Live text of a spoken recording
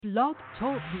Blog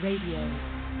Talk Radio.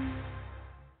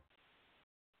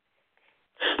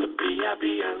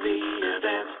 B-I-B-L-E,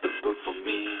 that's the book for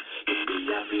me.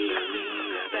 B-I-B-L-E,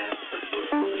 that's the book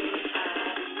for me.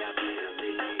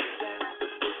 B-I-B-L-E, that's the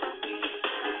book for me.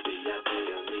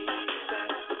 B-I-B-L-E,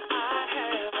 that's the book. I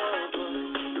have a book.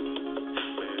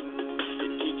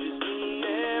 It teaches me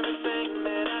everything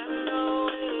that I know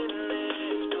in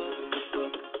this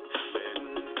book.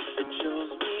 It shows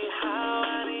me how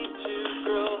I need to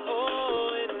grow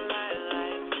in my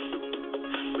life.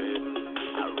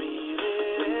 I read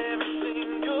it every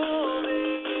single day.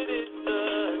 It is the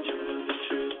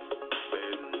truth.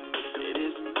 It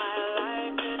is my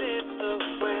life and it's the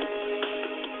way.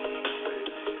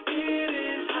 It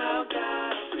is how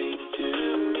God speaks to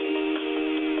me.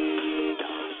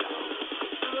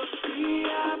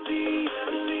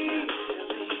 B-I-B-L-E,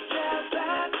 yeah,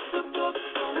 that's the book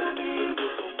for me.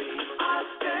 I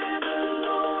stand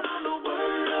alone on the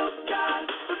word of God.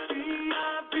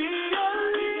 B-I-B-L-E,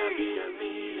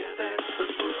 that's the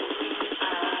book for me.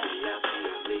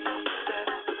 B-I-B-L-E,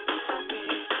 that's the book for me.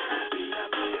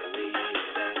 B-I-B-L-E,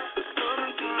 that's the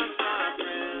sometimes my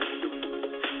friends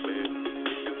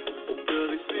will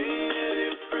they sing a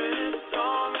different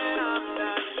song and I'm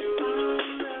not sure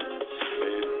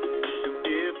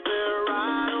if they're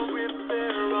right or if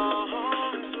they're wrong.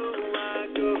 So I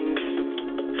go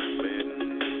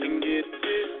and get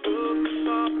this book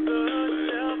off the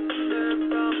shelf and learn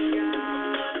from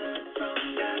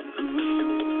God, who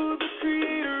the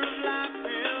creator of life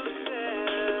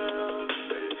himself.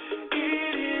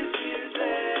 It is his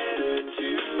letter to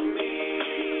me.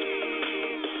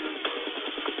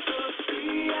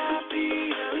 B-I-B-L-E,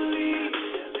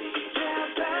 yeah,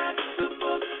 that's the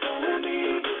book for me.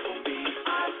 I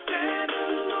stand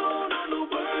alone on the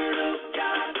word of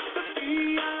God.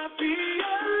 B-I-B-L-E,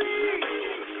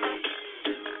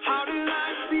 how did I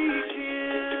seek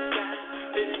him?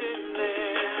 It's in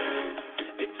there.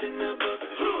 It's in the book.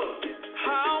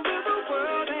 How will the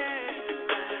world end?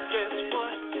 Guess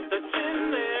what? That's in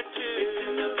there too. It's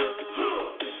in the book.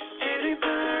 Any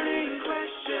burning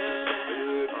question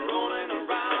rolling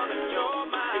around in your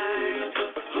mind,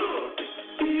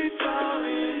 it's all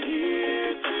in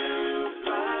here to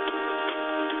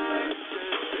find.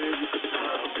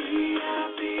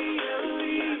 B-I-B-L-E,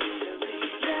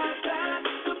 yeah,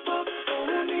 that's the book for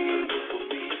me.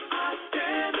 I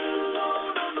stand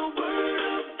alone on the word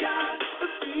of God.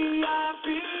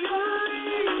 B-I-B-L-E,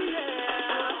 yeah.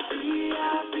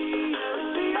 B-I-B-L-E,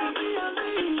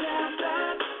 yeah,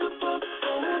 that's the book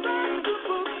for me.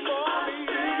 I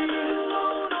stand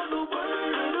alone on the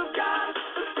word of God.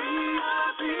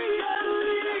 B-I-B-L-E,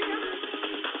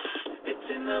 it's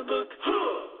in the book.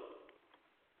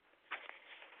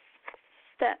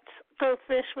 That's Go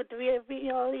Fish with the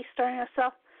VLE starting us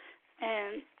off.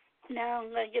 And now I'm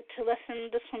going to get to listen.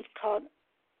 This one's called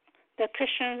The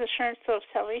Christian's Assurance of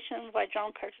Salvation by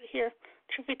John Carter. Here,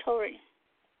 Truth Be Told Radio.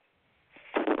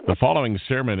 The following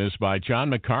sermon is by John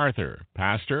MacArthur,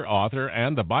 pastor, author,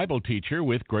 and the Bible teacher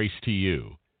with Grace to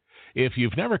You. If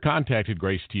you've never contacted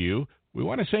Grace to You, we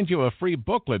want to send you a free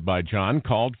booklet by John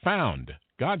called Found,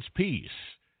 God's Peace.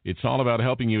 It's all about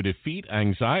helping you defeat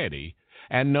anxiety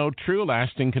and know true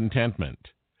lasting contentment.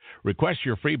 Request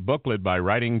your free booklet by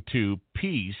writing to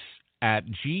peace@gty.org.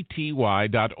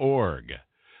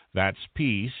 That's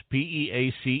peace,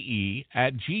 P-E-A-C-E,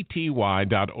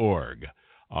 @gty.org.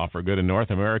 Offer good in North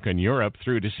America and Europe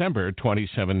through December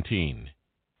 2017.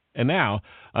 And now,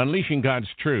 unleashing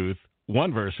God's truth,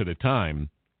 one verse at a time,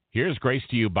 here's Grace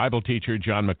to You Bible teacher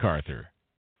John MacArthur.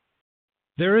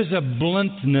 There is a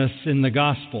bluntness in the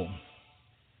gospel,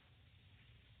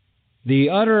 the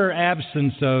utter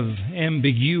absence of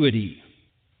ambiguity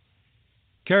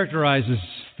characterizes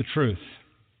the truth.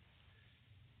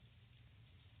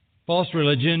 False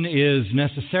religion is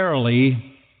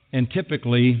necessarily and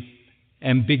typically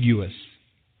ambiguous.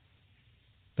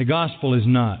 The gospel is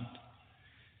not.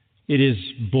 It is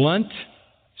blunt,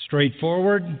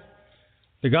 straightforward.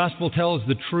 The gospel tells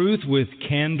the truth with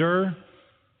candor,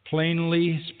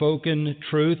 plainly spoken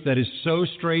truth that is so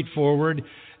straightforward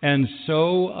and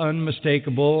so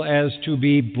unmistakable as to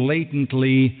be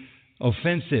blatantly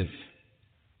offensive.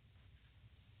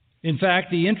 In fact,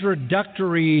 the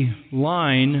introductory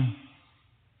line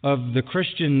of the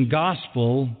Christian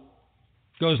gospel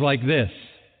goes like this: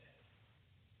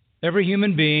 every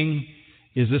human being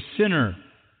is a sinner.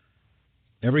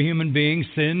 Every human being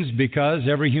sins because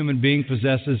every human being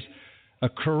possesses a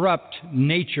corrupt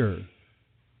nature,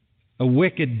 a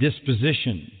wicked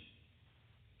disposition.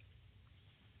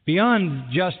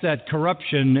 Beyond just that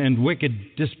corruption and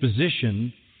wicked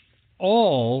disposition,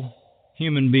 all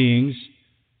human beings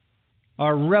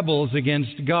are rebels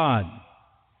against God.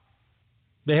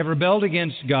 They have rebelled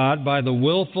against God by the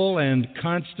willful and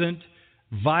constant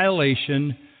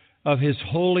violation of His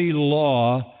holy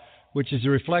law, which is a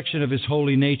reflection of His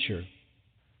holy nature.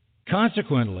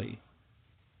 Consequently,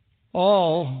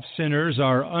 all sinners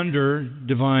are under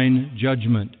divine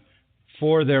judgment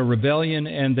for their rebellion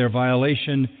and their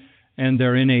violation and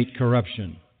their innate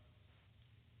corruption.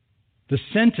 The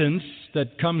sentence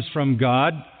that comes from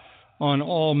God on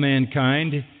all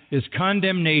mankind is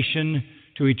condemnation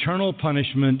to eternal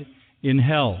punishment in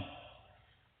hell.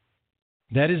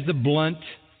 That is the blunt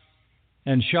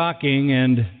and shocking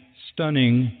and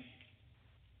stunning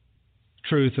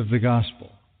truth of the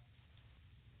gospel.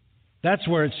 That's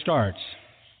where it starts.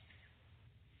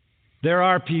 There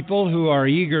are people who are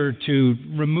eager to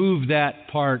remove that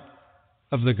part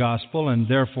of the gospel and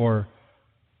therefore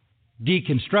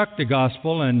deconstruct the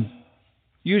gospel and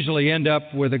usually end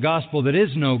up with a gospel that is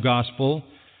no gospel.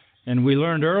 And we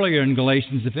learned earlier in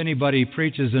Galatians, if anybody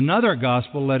preaches another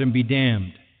gospel, let him be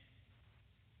damned.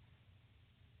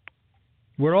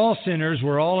 We're all sinners.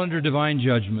 We're all under divine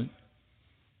judgment.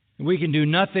 We can do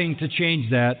nothing to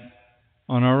change that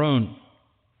on our own.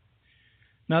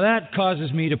 Now that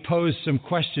causes me to pose some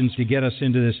questions to get us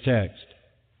into this text.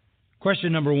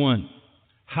 Question number 1.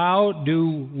 How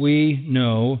do we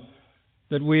know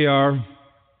that we are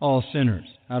all sinners?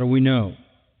 How do we know?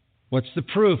 What's the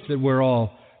proof that we're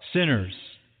all sinners?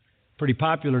 Pretty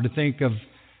popular to think of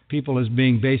people as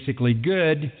being basically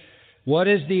good. What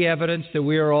is the evidence that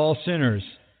we are all sinners?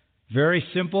 Very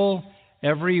simple.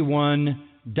 Everyone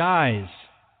dies.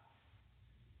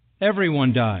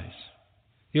 Everyone dies.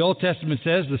 The Old Testament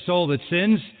says, the soul that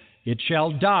sins, it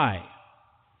shall die.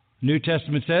 The New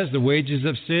Testament says, the wages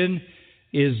of sin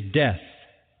is death.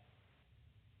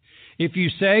 If you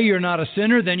say you're not a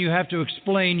sinner, then you have to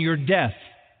explain your death.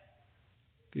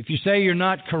 If you say you're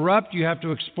not corrupt, you have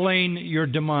to explain your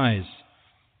demise.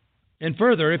 And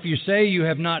further, if you say you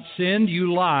have not sinned,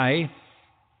 you lie,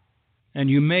 and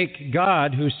you make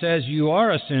God, who says you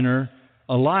are a sinner,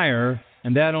 a liar,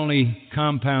 and that only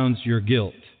compounds your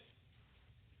guilt.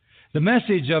 The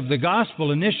message of the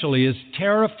gospel initially is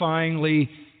terrifyingly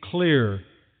clear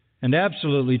and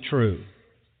absolutely true.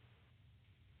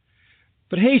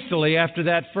 But hastily, after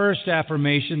that first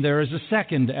affirmation, there is a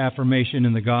second affirmation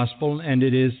in the gospel, and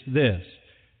it is this: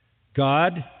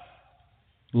 God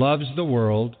loves the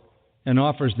world and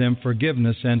offers them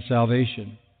forgiveness and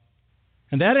salvation.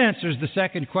 And that answers the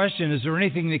second question: is there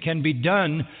anything that can be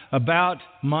done about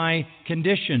my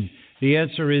condition? The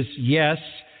answer is yes.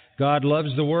 God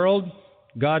loves the world.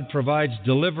 God provides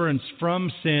deliverance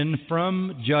from sin,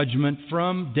 from judgment,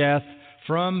 from death,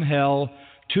 from hell,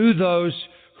 to those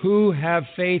who have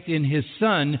faith in His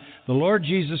Son, the Lord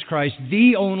Jesus Christ,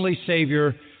 the only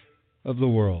Savior of the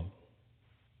world.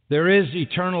 There is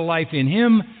eternal life in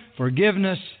Him,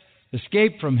 forgiveness,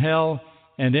 escape from hell,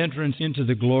 and entrance into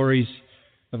the glories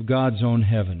of God's own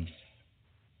heaven.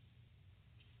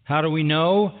 How do we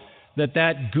know that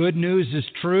that good news is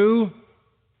true?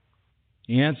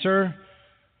 The answer: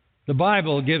 the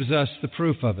Bible gives us the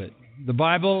proof of it. The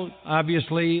Bible,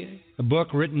 obviously a book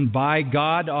written by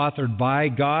God, authored by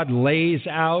God, lays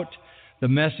out the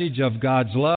message of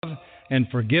God's love and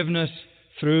forgiveness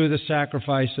through the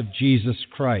sacrifice of Jesus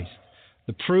Christ.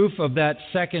 The proof of that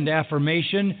second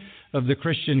affirmation of the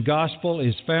Christian gospel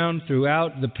is found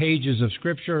throughout the pages of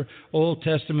Scripture, Old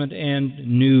Testament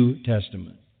and New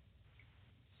Testament.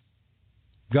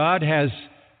 God has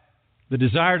the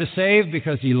desire to save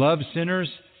because He loves sinners,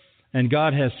 and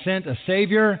God has sent a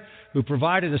Savior who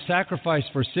provided a sacrifice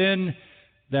for sin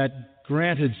that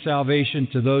granted salvation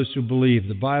to those who believe.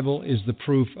 The Bible is the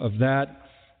proof of that,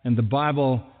 and the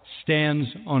Bible stands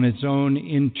on its own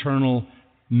internal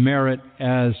merit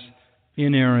as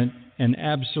inerrant and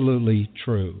absolutely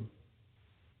true.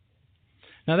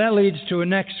 Now that leads to a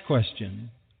next question,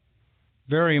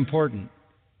 very important.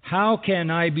 How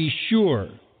can I be sure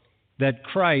that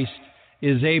Christ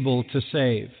is able to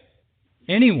save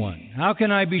anyone? How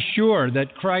can I be sure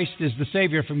that Christ is the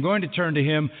Savior? If I'm going to turn to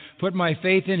Him, put my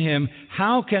faith in Him,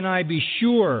 how can I be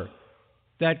sure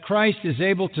that Christ is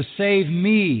able to save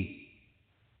me?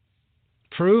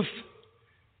 Proof: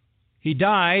 He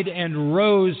died and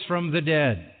rose from the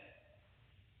dead.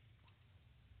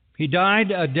 He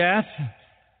died a death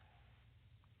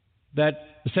that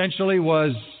essentially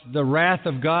was the wrath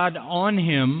of God on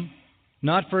Him,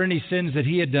 not for any sins that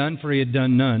He had done, for He had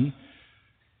done none.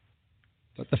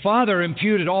 But the Father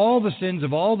imputed all the sins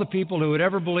of all the people who had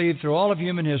ever believed through all of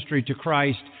human history to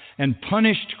Christ and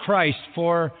punished Christ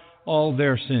for all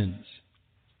their sins.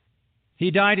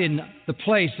 He died in the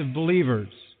place of believers.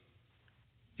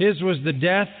 His was the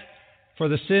death for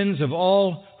the sins of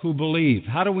all who believe.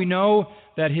 How do we know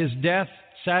that His death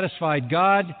satisfied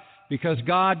God? Because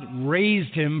God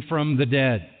raised Him from the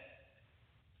dead.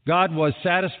 God was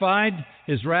satisfied,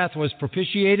 His wrath was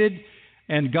propitiated,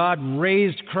 and God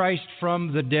raised Christ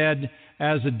from the dead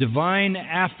as a divine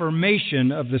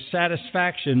affirmation of the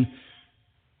satisfaction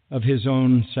of His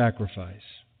own sacrifice.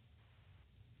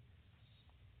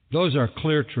 Those are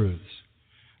clear truths.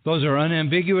 Those are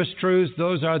unambiguous truths.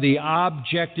 Those are the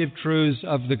objective truths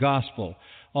of the gospel.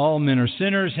 All men are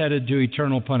sinners headed to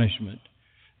eternal punishment.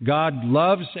 God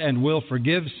loves and will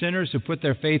forgive sinners who put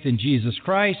their faith in Jesus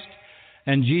Christ,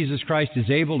 and Jesus Christ is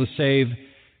able to save.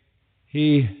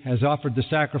 He has offered the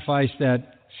sacrifice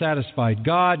that satisfied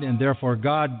God, and therefore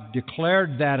God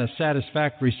declared that a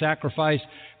satisfactory sacrifice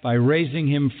by raising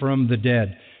Him from the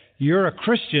dead. You're a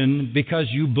Christian because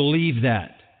you believe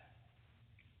that.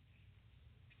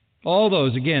 All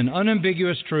those, again,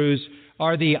 unambiguous truths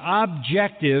are the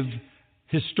objective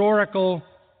historical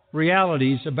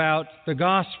realities about the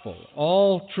gospel.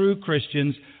 All true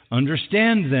Christians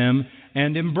understand them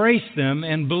and embrace them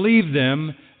and believe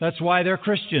them. That's why they're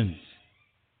Christians.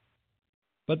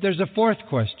 But there's a fourth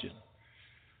question,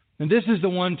 and this is the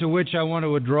one to which I want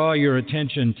to draw your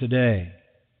attention today.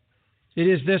 It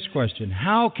is this question: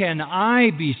 how can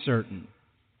I be certain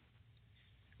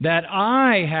that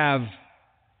I have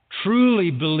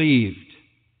truly believed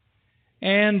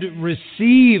and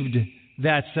received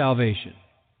that salvation?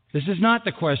 This is not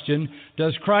the question,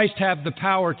 does Christ have the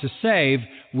power to save?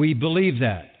 We believe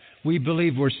that. We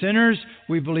believe we're sinners.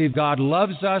 We believe God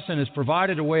loves us and has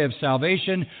provided a way of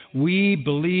salvation. We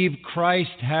believe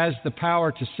Christ has the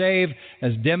power to save,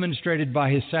 as demonstrated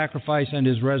by His sacrifice and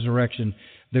His resurrection.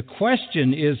 The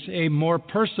question is a more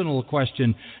personal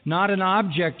question, not an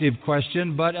objective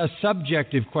question, but a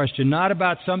subjective question, not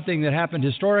about something that happened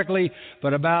historically,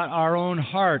 but about our own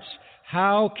hearts.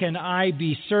 How can I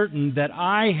be certain that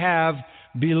I have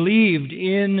believed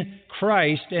in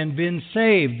Christ and been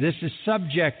saved? This is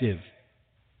subjective.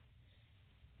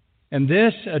 And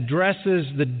this addresses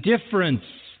the difference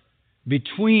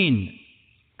between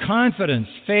confidence,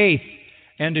 faith,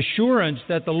 and assurance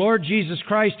that the Lord Jesus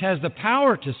Christ has the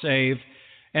power to save,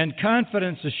 and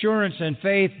confidence, assurance, and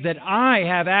faith that I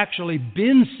have actually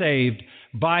been saved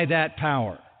by that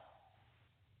power.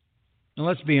 Now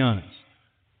let's be honest.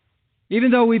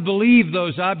 Even though we believe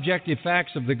those objective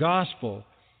facts of the gospel,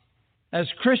 as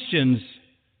Christians,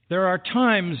 there are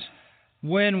times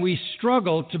when we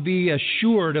struggle to be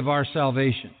assured of our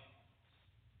salvation.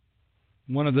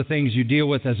 One of the things you deal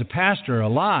with as a pastor a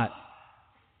lot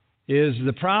is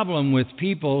the problem with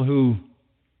people who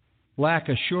lack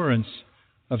assurance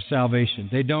of salvation.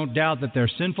 They don't doubt that they're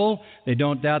sinful. They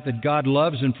don't doubt that God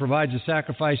loves and provides a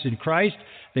sacrifice in Christ.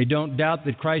 They don't doubt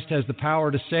that Christ has the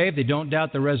power to save. They don't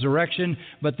doubt the resurrection,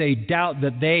 but they doubt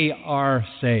that they are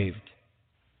saved.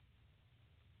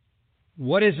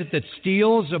 What is it that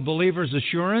steals a believer's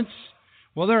assurance?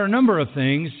 Well, there are a number of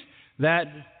things that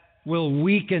will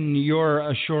weaken your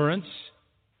assurance.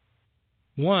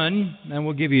 One, and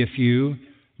we'll give you a few,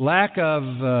 lack of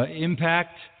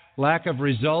impact, lack of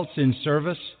results in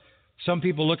service. Some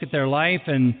people look at their life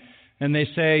and they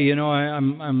say, you know,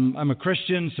 I'm a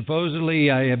Christian.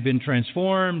 Supposedly, I have been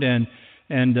transformed and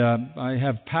I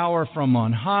have power from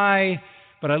on high.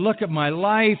 But I look at my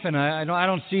life and I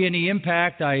don't see any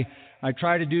impact. I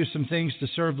try to do some things to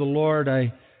serve the Lord.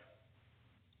 I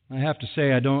have to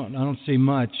say I don't see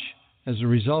much as a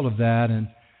result of that. And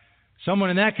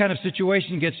someone in that kind of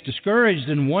situation gets discouraged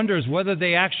and wonders whether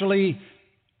they actually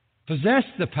possess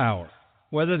the power,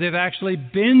 whether they've actually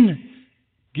been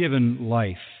given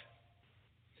life.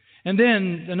 And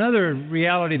then another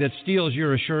reality that steals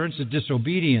your assurance is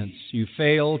disobedience. You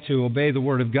fail to obey the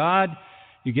Word of God.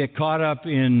 You get caught up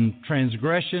in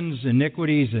transgressions,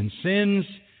 iniquities, and sins.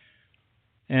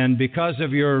 And because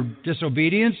of your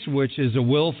disobedience, which is a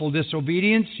willful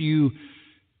disobedience, you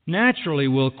naturally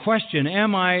will question,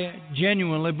 am I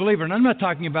genuinely a believer? And I'm not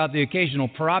talking about the occasional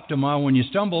paroptoma when you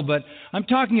stumble, but I'm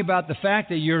talking about the fact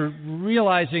that you're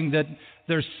realizing that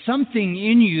there's something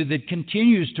in you that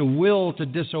continues to will to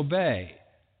disobey.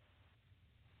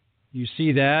 You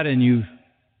see that and you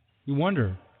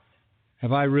wonder,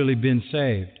 have I really been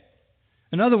saved?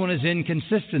 Another one is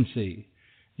inconsistency.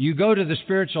 You go to the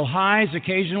spiritual highs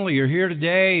occasionally. You're here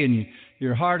today and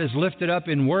your heart is lifted up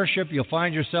in worship. You'll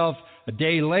find yourself a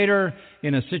day later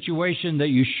in a situation that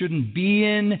you shouldn't be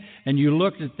in, and you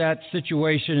look at that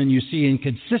situation and you see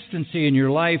inconsistency in your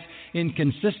life,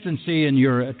 inconsistency in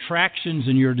your attractions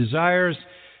and your desires,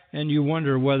 and you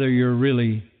wonder whether you're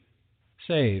really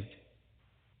saved.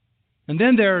 And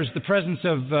then there's the presence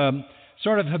of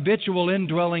sort of habitual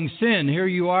indwelling sin. Here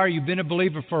you are, you've been a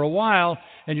believer for a while,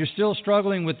 and you're still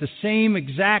struggling with the same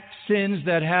exact sins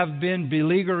that have been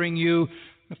beleaguering you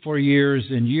for years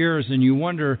and years, and you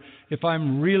wonder, if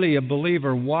I'm really a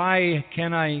believer, why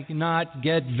can I not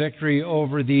get victory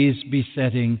over these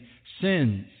besetting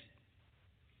sins?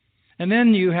 And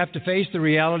then you have to face the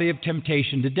reality of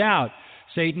temptation to doubt.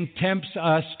 Satan tempts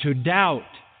us to doubt,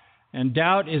 and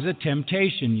doubt is a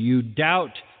temptation. You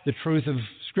doubt the truth of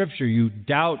Scripture. You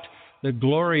doubt the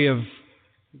glory of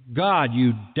God.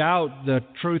 You doubt the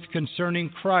truth concerning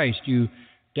Christ. You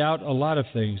doubt a lot of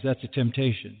things. That's a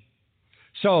temptation.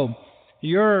 So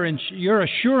your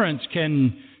assurance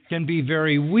can be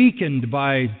very weakened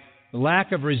by the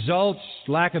lack of results,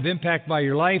 lack of impact by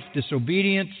your life,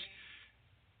 disobedience,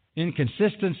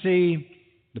 inconsistency,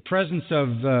 the presence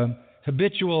of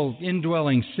habitual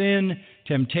indwelling sin,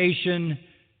 temptation.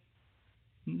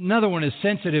 Another one is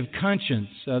sensitive conscience.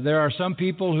 There are some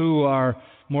people who are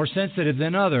more sensitive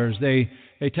than others. They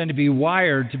tend to be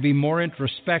wired to be more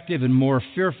introspective and more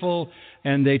fearful,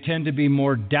 and they tend to be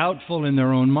more doubtful in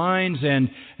their own minds. And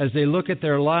as they look at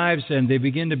their lives and they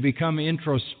begin to become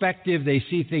introspective, they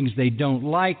see things they don't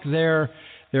like there.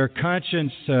 Their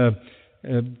conscience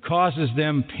causes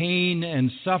them pain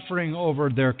and suffering over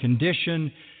their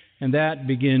condition, and that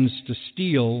begins to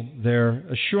steal their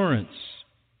assurance.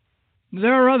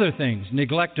 There are other things.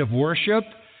 Neglect of worship.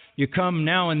 You come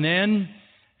now and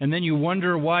then you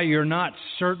wonder why you're not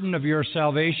certain of your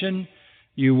salvation.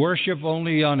 You worship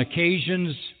only on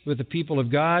occasions with the people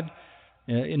of God.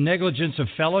 Negligence of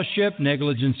fellowship,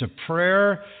 negligence of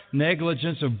prayer,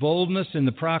 negligence of boldness in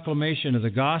the proclamation of the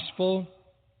gospel.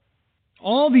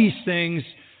 All these things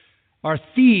are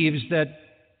thieves that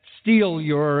steal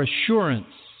your assurance.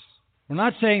 We're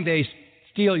not saying they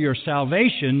steal your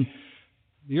salvation.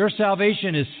 Your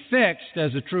salvation is fixed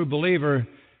as a true believer.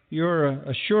 Your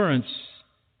assurance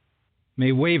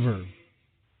may waver.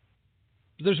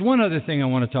 But there's one other thing I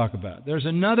want to talk about. There's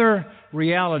another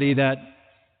reality that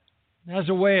has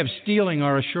a way of stealing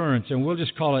our assurance, and we'll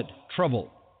just call it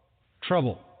trouble.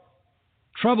 Trouble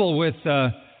with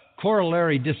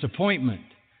corollary disappointment.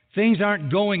 Things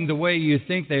aren't going the way you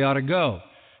think they ought to go.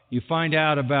 You find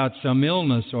out about some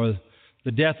illness or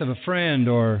the death of a friend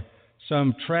or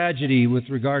some tragedy with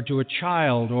regard to a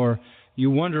child, or you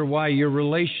wonder why your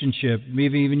relationship,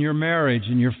 maybe even your marriage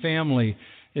and your family,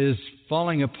 is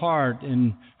falling apart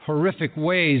in horrific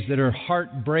ways that are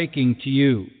heartbreaking to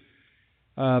you.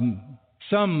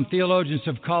 Some theologians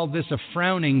have called this a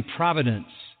frowning providence.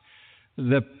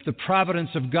 The providence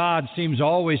of God seems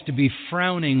always to be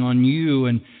frowning on you,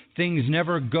 and things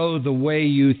never go the way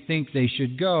you think they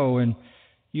should go, and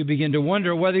you begin to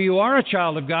wonder whether you are a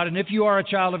child of God, and if you are a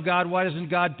child of God, why doesn't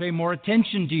God pay more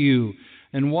attention to you?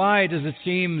 And why does it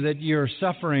seem that you're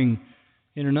suffering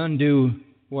in an undue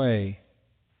way?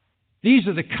 These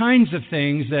are the kinds of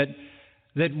things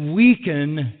that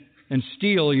weaken and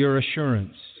steal your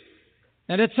assurance.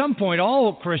 And at some point,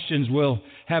 all Christians will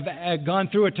have gone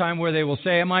through a time where they will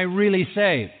say, am I really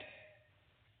saved?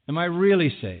 Am I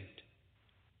really saved?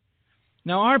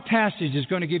 Now, our passage is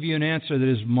going to give you an answer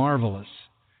that is marvelous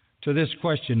to this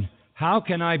question: how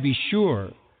can I be sure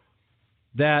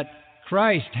that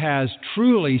Christ has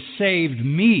truly saved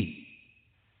me?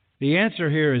 The answer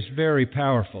here is very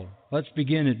powerful. Let's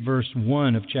begin at verse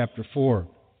 1 of chapter 4.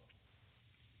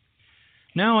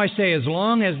 Now I say, as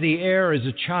long as the heir is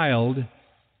a child,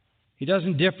 he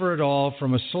doesn't differ at all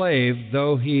from a slave,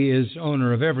 though he is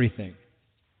owner of everything.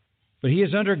 But he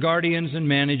is under guardians and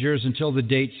managers until the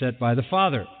date set by the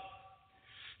father.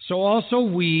 So also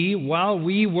we, while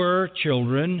we were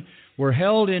children, were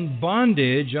held in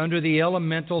bondage under the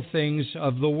elemental things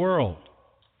of the world.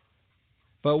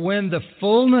 But when the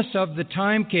fullness of the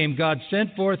time came, God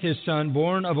sent forth His Son,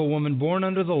 born of a woman, born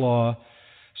under the law,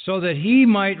 so that He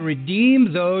might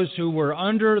redeem those who were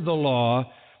under the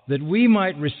law, that we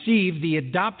might receive the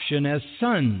adoption as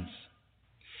sons.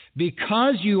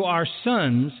 Because you are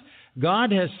sons,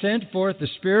 God has sent forth the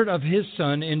Spirit of His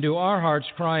Son into our hearts,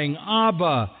 crying,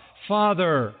 Abba,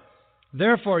 Father.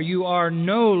 Therefore you are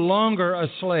no longer a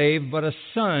slave, but a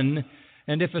son,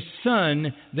 and if a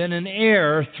son, then an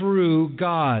heir through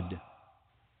God.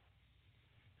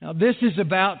 Now this is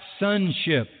about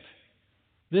sonship.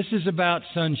 This is about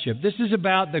sonship. This is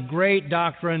about the great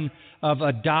doctrine of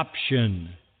adoption.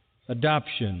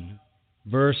 Adoption.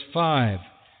 Verse 5.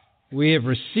 We have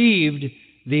received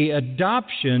the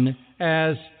adoption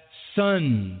as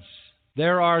sons.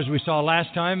 There are, as we saw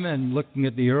last time and looking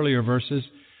at the earlier verses,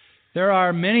 there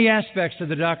are many aspects to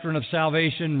the doctrine of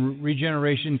salvation,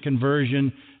 regeneration,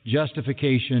 conversion,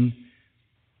 justification.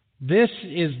 This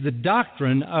is the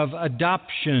doctrine of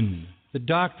adoption. The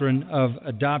doctrine of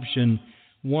adoption,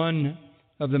 one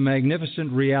of the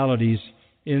magnificent realities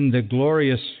in the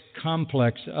glorious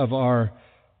complex of our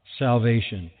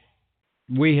salvation.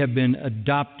 We have been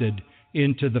adopted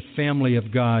into the family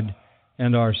of God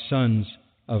and are sons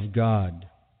of God.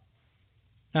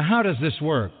 Now, how does this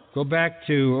work? Go back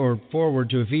to or forward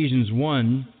to Ephesians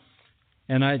 1,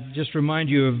 and I just remind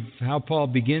you of how Paul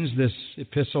begins this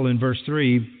epistle in verse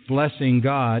 3, blessing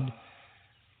God.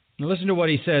 Now listen to what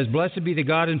he says. Blessed be the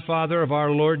God and Father of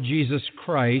our Lord Jesus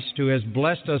Christ, who has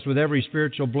blessed us with every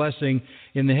spiritual blessing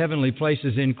in the heavenly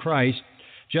places in Christ,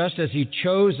 just as He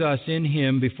chose us in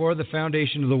Him before the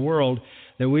foundation of the world,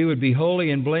 that we would be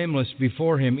holy and blameless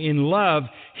before Him. In love,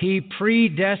 He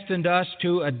predestined us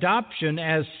to adoption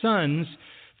as sons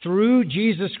through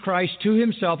Jesus Christ to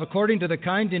Himself, according to the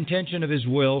kind intention of His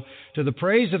will, to the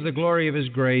praise of the glory of His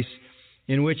grace,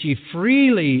 in which He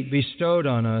freely bestowed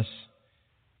on us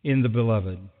in the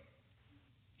Beloved.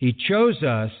 He chose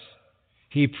us,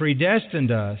 He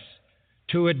predestined us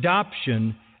to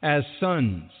adoption as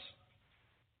sons.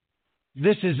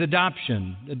 This is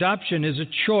adoption. Adoption is a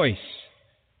choice.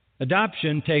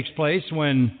 Adoption takes place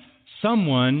when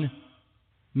someone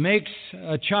makes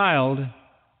a child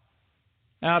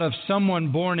out of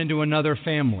someone born into another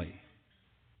family.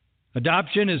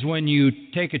 Adoption is when you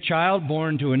take a child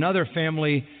born to another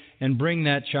family and bring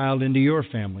that child into your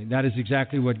family. That is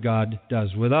exactly what God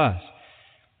does with us.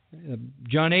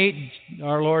 John 8,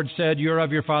 our Lord said, "You're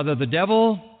of your father the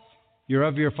devil. You're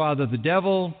of your father the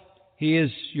devil. He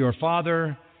is your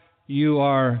father. You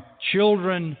are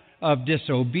children of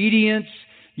disobedience.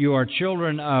 You are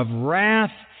children of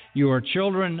wrath. You are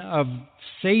children of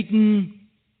Satan."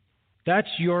 That's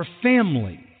your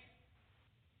family.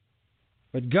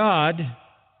 But God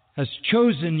has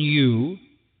chosen you,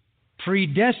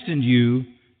 predestined you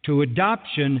to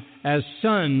adoption as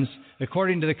sons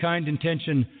according to the kind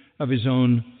intention of His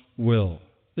own will.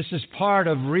 This is part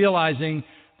of realizing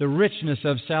the richness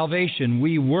of salvation.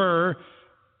 We were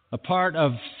a part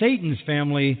of Satan's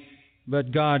family,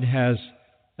 but God has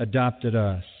adopted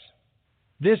us.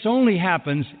 This only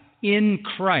happens in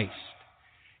Christ.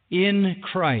 In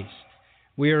Christ.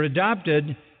 We are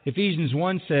adopted, Ephesians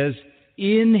 1 says,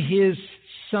 in His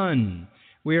Son.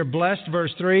 We are blessed,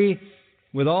 verse 3,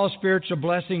 with all spiritual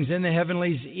blessings in the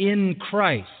heavenlies in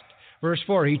Christ. Verse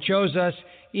 4, He chose us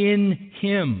in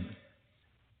Him.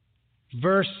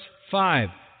 Verse 5,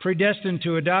 predestined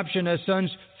to adoption as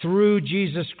sons through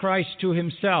Jesus Christ to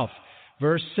Himself.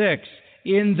 Verse 6,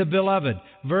 in the Beloved.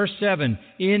 Verse 7,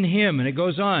 in Him. And it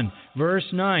goes on. Verse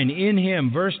 9, in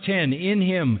Him. Verse 10, in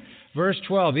Him. Verse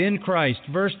 12, in Christ.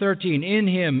 Verse 13, in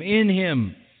Him, in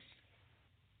Him.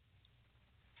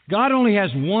 God only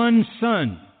has one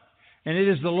Son, and it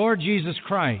is the Lord Jesus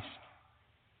Christ.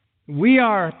 We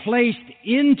are placed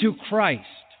into Christ,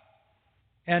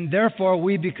 and therefore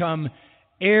we become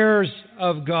heirs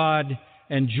of God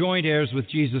and joint heirs with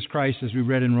Jesus Christ, as we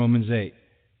read in Romans 8.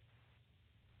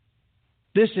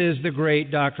 This is the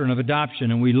great doctrine of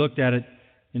adoption, and we looked at it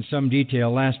in some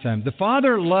detail last time. The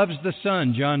Father loves the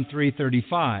Son, John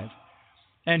 3:35,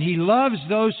 and He loves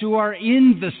those who are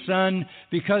in the Son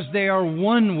because they are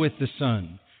one with the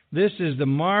Son. This is the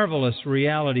marvelous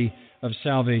reality of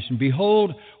salvation.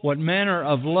 Behold what manner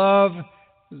of love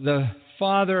the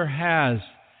Father has,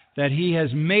 that He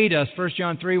has made us, 1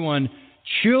 John 3:1,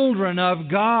 children of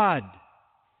God.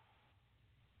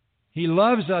 He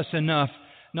loves us enough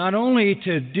not only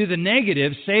to do the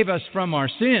negative, save us from our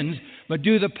sins, but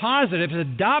do the positive,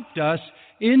 adopt us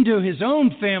into His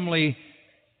own family,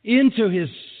 into His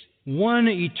one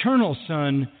eternal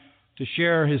Son, to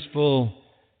share His full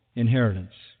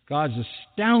inheritance. God's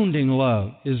astounding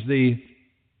love is the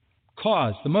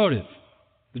cause, the motive,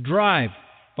 the drive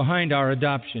behind our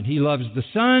adoption. He loves the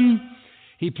Son,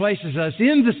 He places us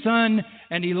in the Son,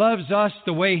 and He loves us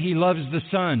the way He loves the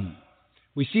Son.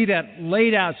 We see that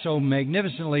laid out so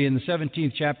magnificently in the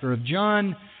 17th chapter of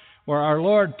John, where our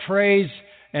Lord prays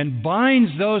and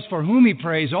binds those for whom He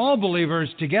prays, all believers,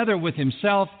 together with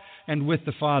Himself and with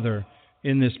the Father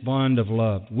in this bond of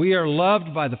love. We are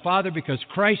loved by the Father because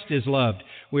Christ is loved.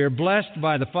 We are blessed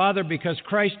by the Father because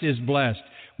Christ is blessed.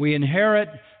 We inherit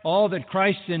all that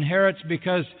Christ inherits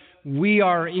because we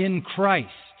are in Christ.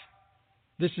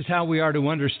 This is how we are to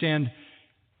understand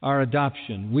our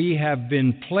adoption. We have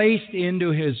been placed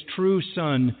into His true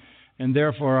Son, and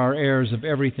therefore are heirs of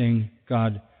everything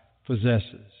God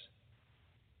possesses.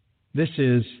 This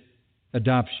is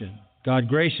adoption. God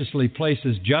graciously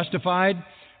places justified,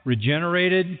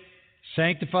 regenerated,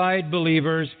 sanctified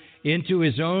believers into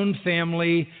His own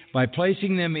family by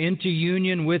placing them into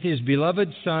union with His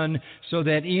beloved Son so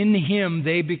that in Him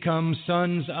they become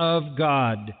sons of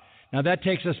God. Now that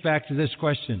takes us back to this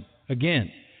question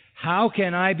again. How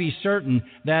can I be certain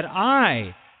that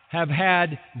I have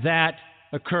had that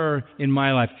occur in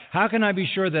my life? How can I be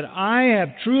sure that I have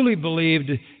truly believed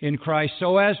in Christ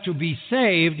so as to be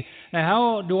saved? Now,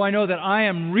 how do I know that I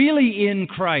am really in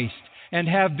Christ and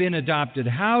have been adopted?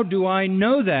 How do I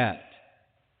know that?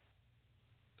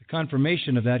 The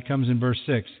confirmation of that comes in verse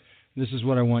 6. This is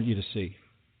what I want you to see.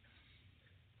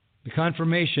 The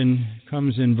confirmation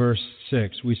comes in verse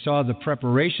 6. We saw the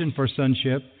preparation for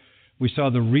sonship. We saw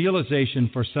the realization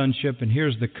for sonship, and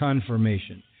here's the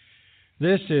confirmation.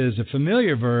 This is a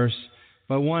familiar verse,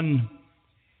 but one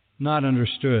not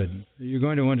understood. You're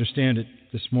going to understand it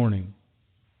this morning.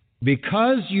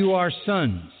 Because you are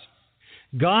sons,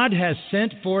 God has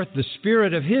sent forth the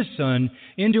Spirit of His Son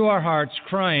into our hearts,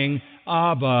 crying,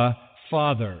 Abba,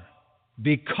 Father.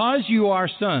 Because you are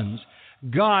sons,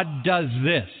 God does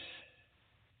this.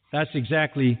 That's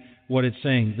exactly what it's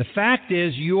saying. The fact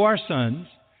is, you are sons,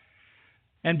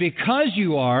 and because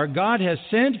you are, God has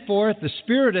sent forth the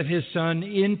Spirit of His Son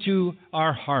into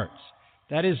our hearts.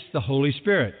 That is the Holy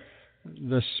Spirit.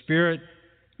 The Spirit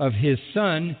of His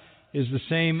Son is the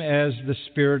same as the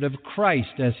Spirit of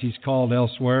Christ, as He's called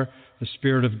elsewhere, the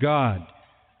Spirit of God.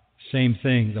 Same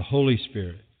thing, the Holy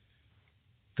Spirit.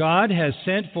 God has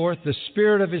sent forth the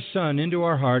Spirit of His Son into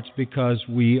our hearts because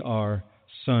we are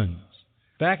sons.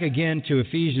 Back again to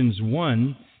Ephesians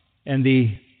 1 and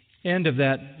the end of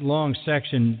that long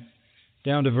section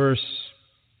down to verse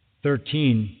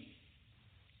 13.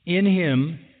 In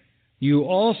Him you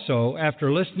also,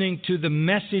 after listening to the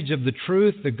message of the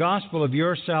truth, the gospel of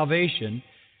your salvation,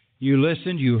 you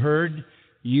listened, you heard,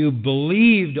 you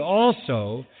believed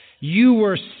also, you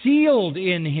were sealed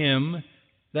in Him.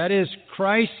 That is,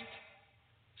 Christ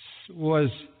was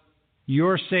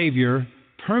your Savior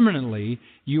permanently.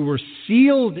 You were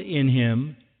sealed in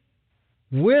Him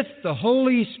with the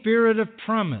Holy Spirit of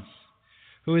promise,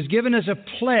 who has given us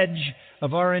a pledge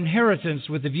of our inheritance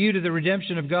with the view to the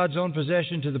redemption of God's own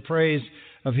possession to the praise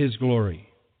of His glory.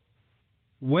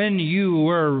 When you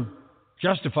were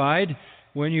justified,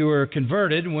 when you were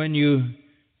converted, when you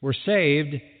were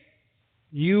saved,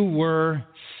 you were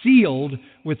sealed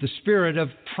with the Spirit of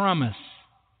promise.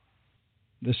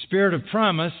 The Spirit of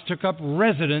promise took up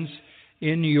residence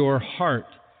in your heart.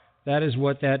 That is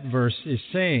what that verse is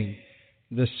saying.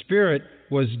 The Spirit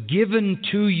was given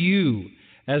to you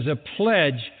as a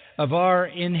pledge of our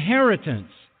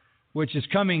inheritance, which is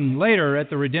coming later at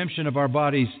the redemption of our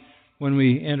bodies when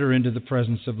we enter into the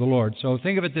presence of the Lord. So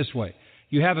think of it this way.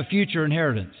 You have a future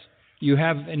inheritance. You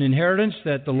have an inheritance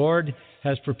that the Lord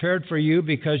has prepared for you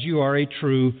because you are a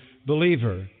true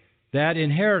believer. That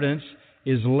inheritance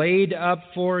is laid up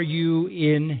for you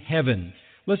in heaven.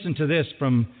 Listen to this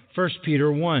from 1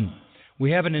 Peter 1.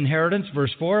 We have an inheritance,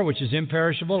 verse 4, which is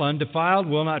imperishable, undefiled,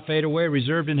 will not fade away,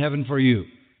 reserved in heaven for you.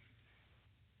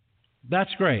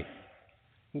 That's great.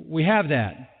 We have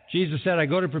that. Jesus said, I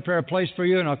go to prepare a place for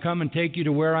you, and I'll come and take you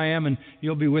to where I am, and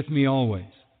you'll be with me always.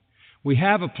 We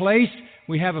have a place,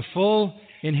 we have a full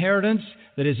inheritance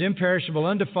that is imperishable,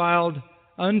 undefiled,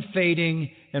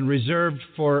 unfading, and reserved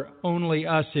for only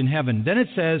us in heaven. Then it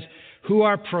says, who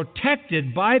are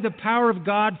protected by the power of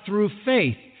God through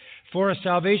faith for a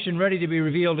salvation ready to be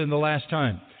revealed in the last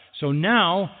time. So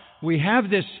now we have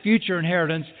this future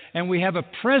inheritance, and we have a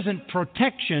present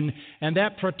protection, and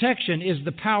that protection is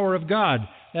the power of God.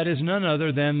 That is none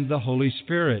other than the Holy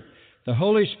Spirit. The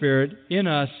Holy Spirit in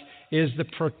us is the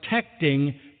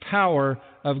protecting power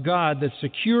of God that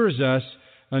secures us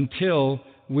until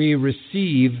we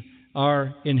receive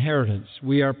our inheritance.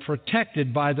 We are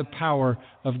protected by the power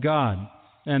of God,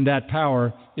 and that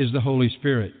power is the Holy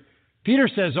Spirit. Peter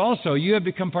says also, you have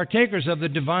become partakers of the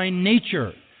divine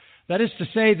nature. That is to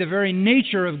say, the very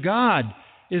nature of God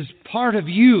is part of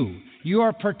you. You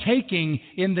are partaking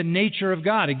in the nature of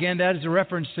God. Again, that is a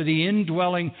reference to the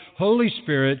indwelling Holy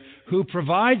Spirit who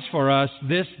provides for us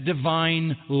this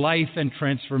divine life and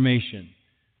transformation.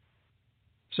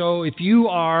 So if you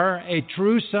are a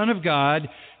true son of God,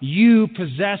 you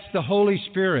possess the Holy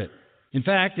Spirit. In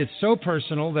fact, it's so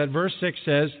personal that verse 6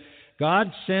 says,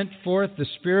 God sent forth the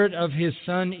Spirit of His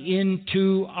Son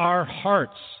into our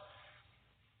hearts.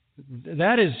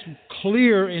 That is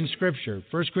clear in Scripture.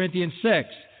 1 Corinthians 6.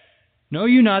 Know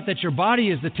you not that your body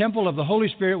is the temple of the Holy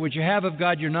Spirit, which you have of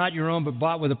God. You're not your own, but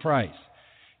bought with a price.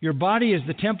 Your body is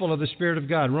the temple of the Spirit of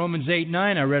God. Romans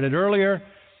 8:9, I read it earlier.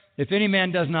 If any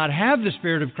man does not have the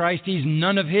Spirit of Christ, he's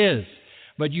none of His.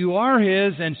 but you are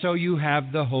His, and so you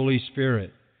have the Holy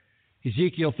Spirit.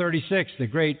 Ezekiel 36, the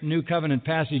great New Covenant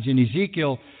passage in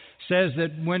Ezekiel, says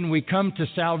that when we come to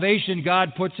salvation,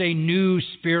 God puts a new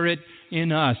spirit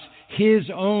in us, His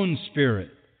own Spirit.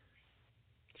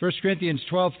 1 Corinthians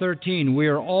 12:13, we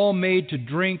are all made to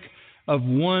drink of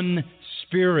one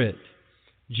Spirit.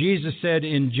 Jesus said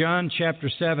in John chapter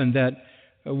 7 that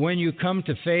when you come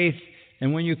to faith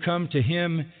and when you come to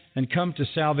Him and come to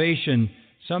salvation,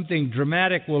 something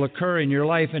dramatic will occur in your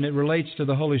life, and it relates to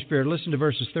the Holy Spirit. Listen to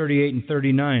verses 38 and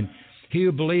 39. He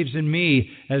who believes in me,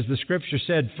 as the Scripture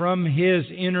said, from his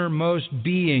innermost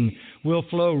being will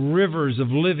flow rivers of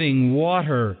living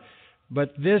water.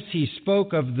 But this he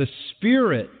spoke of the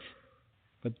Spirit.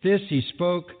 But this he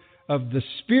spoke of the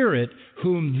Spirit,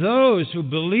 whom those who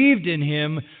believed in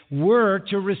Him were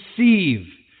to receive.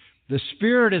 The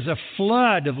Spirit is a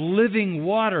flood of living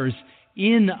waters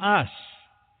in us.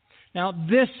 Now,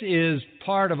 this is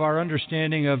part of our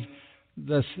understanding of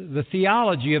the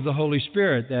theology of the Holy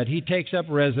Spirit, that He takes up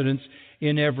residence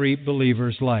in every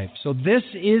believer's life. So this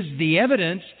is the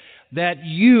evidence that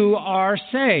you are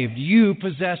saved. You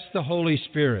possess the Holy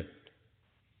Spirit.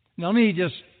 Now, let me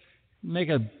just make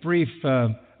a brief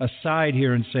aside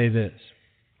here and say this.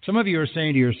 Some of you are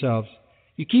saying to yourselves,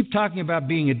 you keep talking about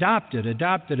being adopted.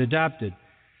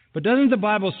 But doesn't the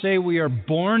Bible say we are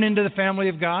born into the family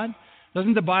of God?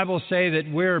 Doesn't the Bible say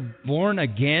that we're born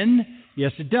again?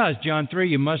 Yes, it does. John 3,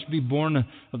 you must be born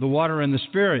of the water and the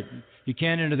Spirit. You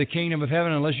can't enter the kingdom of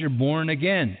heaven unless you're born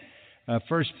again.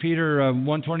 1 Peter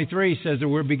 1:23 says that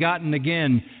we're begotten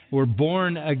again. We're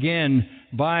born again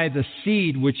by the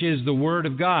seed, which is the Word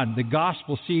of God, the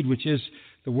gospel seed, which is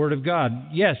the Word of God.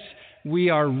 Yes, we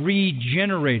are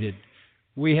regenerated.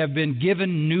 We have been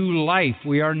given new life.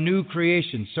 We are new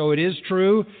creation. So it is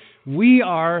true, we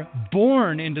are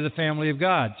born into the family of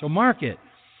God. So mark it.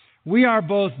 We are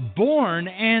both born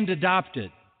and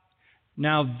adopted.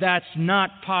 Now, that's not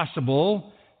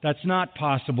possible. That's not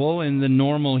possible in the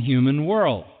normal human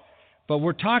world. But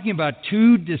we're talking about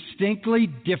two distinctly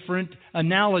different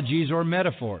analogies or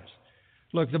metaphors.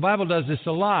 Look, the Bible does this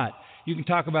a lot. You can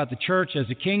talk about the church as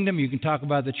a kingdom. You can talk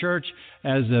about the church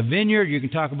as a vineyard. You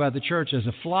can talk about the church as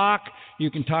a flock.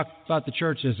 You can talk about the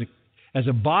church as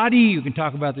a body. You can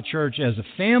talk about the church as a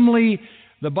family.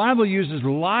 The Bible uses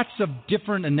lots of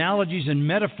different analogies and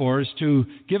metaphors to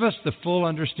give us the full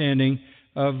understanding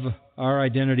of our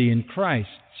identity in Christ.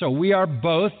 So we are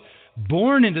both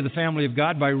born into the family of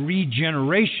God by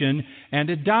regeneration and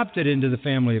adopted into the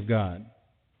family of God.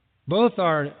 Both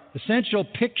are essential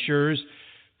pictures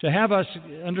to have us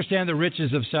understand the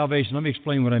riches of salvation. Let me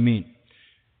explain what I mean.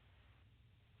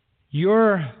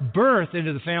 Your birth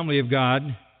into the family of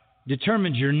God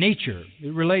determines your nature.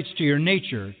 It relates to your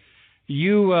nature.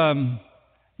 You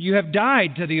have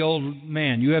died to the old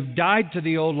man. You have died to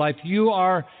the old life. You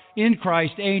are in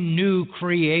Christ a new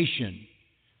creation.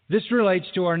 This relates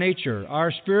to our nature.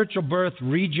 Our spiritual birth,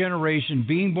 regeneration,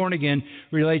 being born again,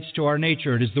 relates to our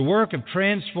nature. It is the work of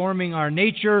transforming our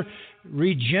nature,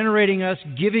 regenerating us,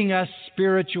 giving us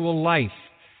spiritual life.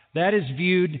 That is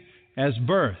viewed as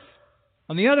birth.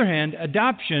 On the other hand,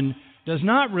 adoption does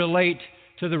not relate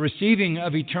to the receiving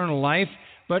of eternal life,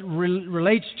 but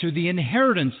relates to the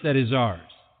inheritance that is ours.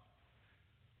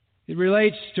 It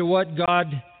relates to what God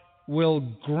will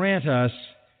grant us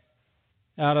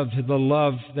out of the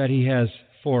love that He has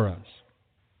for us.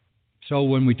 So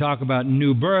when we talk about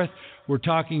new birth, we're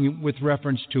talking with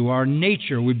reference to our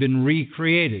nature. We've been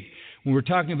recreated. When we're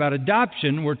talking about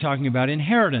adoption, we're talking about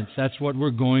inheritance. That's what we're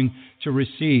going to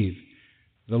receive.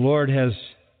 The Lord has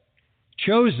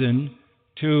chosen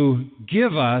to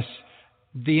give us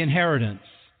the inheritance.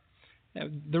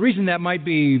 The reason that might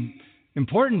be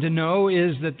important to know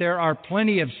is that there are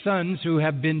plenty of sons who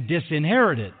have been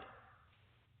disinherited.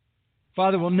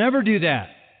 Father will never do that.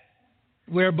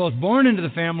 We are both born into the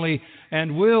family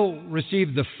and will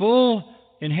receive the full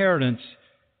inheritance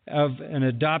of an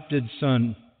adopted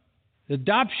son.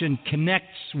 Adoption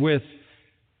connects with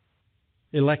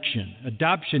election.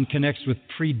 Adoption connects with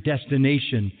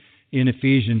predestination in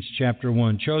Ephesians chapter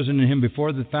 1. Chosen in Him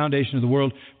before the foundation of the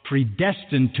world,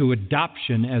 predestined to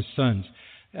adoption as sons.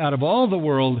 Out of all the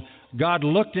world, God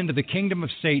looked into the kingdom of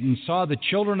Satan, saw the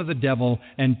children of the devil,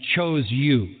 and chose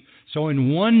you. So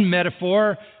in one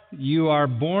metaphor, you are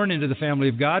born into the family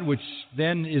of God, which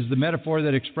then is the metaphor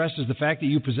that expresses the fact that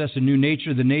you possess a new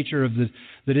nature, the nature of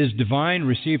that is divine,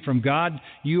 received from God.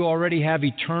 You already have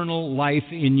eternal life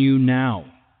in you now.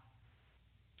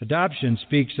 Adoption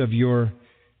speaks of your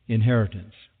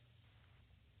inheritance.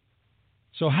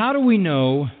 So how do we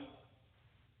know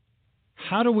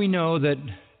that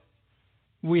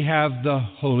we have the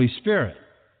Holy Spirit?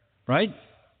 right?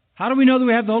 How do we know that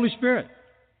we have the Holy Spirit?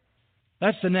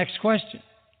 That's the next question.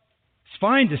 It's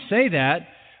fine to say that,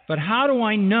 but how do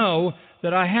I know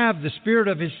that I have the Spirit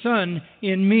of His Son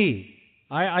in me?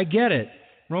 I get it.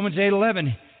 Romans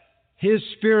 8:11, His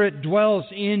Spirit dwells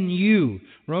in you.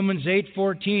 Romans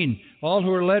 8:14, all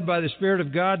who are led by the Spirit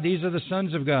of God, these are the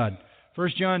sons of God. 1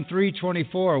 John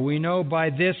 3:24, we know by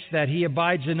this that He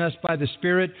abides in us by the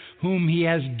Spirit whom He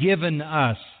has given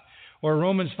us. Or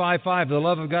Romans 5:5, the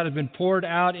love of God has been poured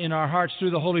out in our hearts through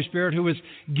the Holy Spirit who is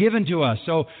given to us.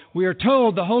 So we are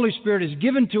told the Holy Spirit is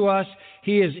given to us.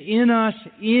 He is in us,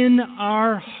 in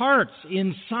our hearts,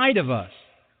 inside of us.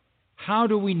 How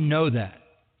do we know that?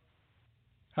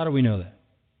 How do we know that?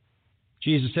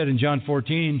 Jesus said in John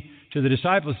 14 to the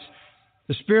disciples,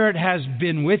 the Spirit has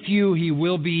been with you, He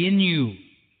will be in you.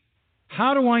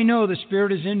 How do I know the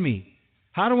Spirit is in me?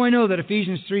 How do I know that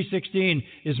Ephesians 3:16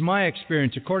 is my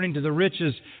experience? According to the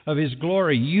riches of His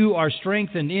glory, you are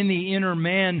strengthened in the inner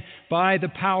man by the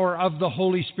power of the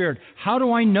Holy Spirit. How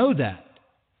do I know that?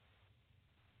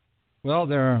 Well,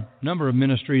 there are a number of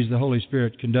ministries the Holy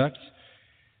Spirit conducts.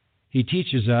 He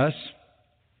teaches us.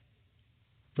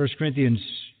 1 Corinthians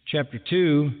chapter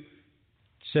 2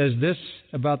 says this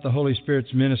about the Holy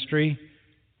Spirit's ministry.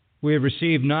 We have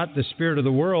received not the spirit of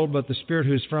the world, but the Spirit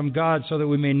who is from God, so that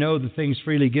we may know the things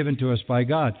freely given to us by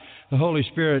God. The Holy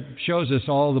Spirit shows us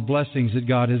all the blessings that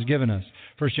God has given us.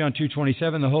 1 John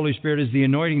 2:27, the Holy Spirit is the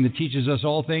anointing that teaches us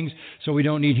all things, so we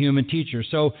don't need human teachers.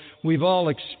 So we've all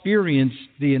experienced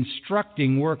the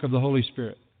instructing work of the Holy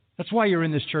Spirit. That's why you're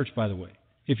in this church, by the way,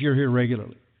 if you're here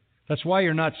regularly. That's why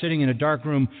you're not sitting in a dark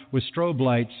room with strobe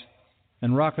lights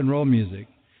and rock and roll music.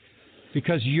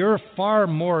 Because you're far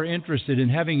more interested in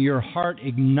having your heart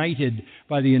ignited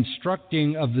by the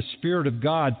instructing of the Spirit of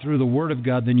God through the Word of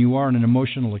God than you are in an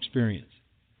emotional experience.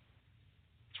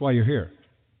 That's why you're here.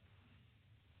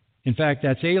 In fact,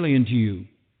 that's alien to you.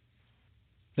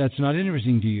 That's not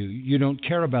interesting to you. You don't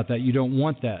care about that. You don't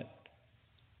want that.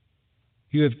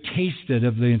 You have tasted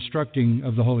of the instructing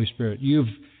of the Holy Spirit.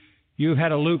 You've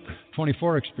had a Luke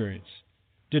 24 experience.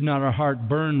 Did not our heart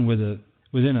burn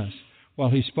within us while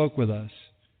He spoke with us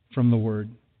from the Word?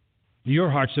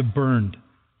 Your hearts have burned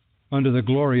under the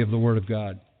glory of the Word of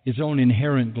God, its own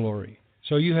inherent glory.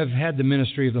 So you have had the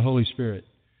ministry of the Holy Spirit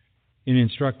in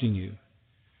instructing you.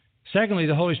 Secondly,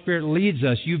 the Holy Spirit leads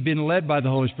us. You've been led by the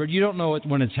Holy Spirit. You don't know it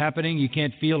when it's happening. You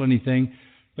can't feel anything.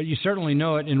 But you certainly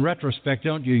know it in retrospect,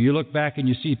 don't you? You look back and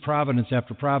you see providence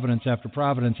after providence after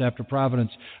providence after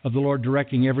providence of the Lord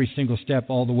directing every single step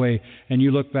all the way. And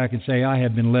you look back and say, I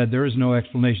have been led. There is no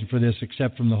explanation for this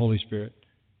except from the Holy Spirit.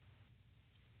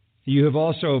 You have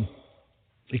also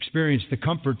experienced the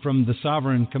comfort from the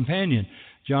sovereign companion.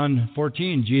 John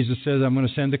 14, Jesus says, I'm going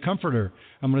to send the Comforter.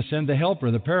 I'm going to send the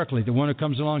Helper, the Paraclete, the one who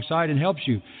comes alongside and helps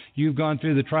you. You've gone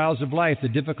through the trials of life, the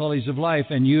difficulties of life,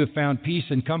 and you have found peace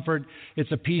and comfort.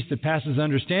 It's a peace that passes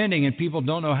understanding, and people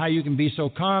don't know how you can be so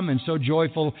calm and so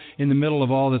joyful in the middle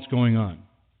of all that's going on.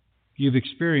 You've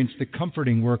experienced the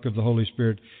comforting work of the Holy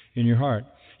Spirit in your heart.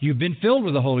 You've been filled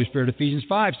with the Holy Spirit. Ephesians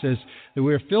 5 says that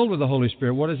we are filled with the Holy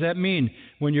Spirit. What does that mean?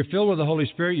 When you're filled with the Holy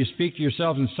Spirit, you speak to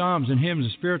yourselves in psalms and hymns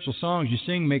and spiritual songs. You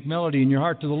sing, make melody in your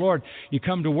heart to the Lord. You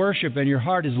come to worship and your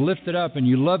heart is lifted up and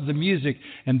you love the music.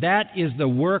 And that is the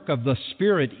work of the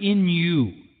Spirit in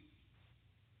you.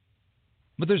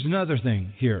 But there's another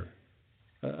thing here.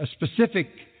 A specific,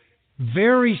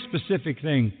 very specific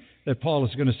thing that Paul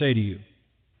is going to say to you.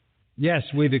 Yes,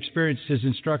 we've experienced His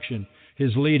instruction,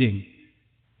 His leading,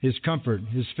 His comfort,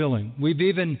 His filling. We've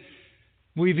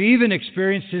even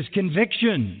experienced His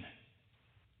conviction.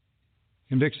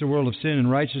 Convicts the world of sin and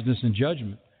righteousness and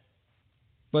judgment.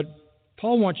 But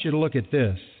Paul wants you to look at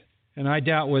this, and I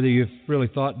doubt whether you've really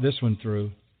thought this one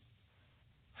through.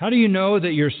 How do you know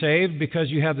that you're saved? Because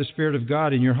you have the Spirit of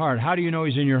God in your heart. How do you know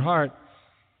He's in your heart?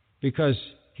 Because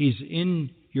He's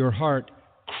in your heart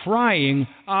crying,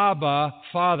 Abba,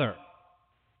 Father.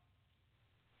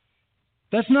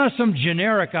 That's not some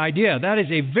generic idea. That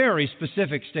is a very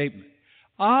specific statement.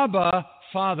 Abba,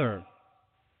 Father.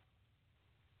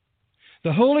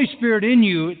 The Holy Spirit in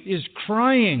you is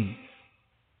crying.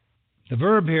 The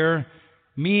verb here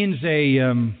means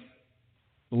a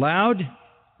loud,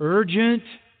 urgent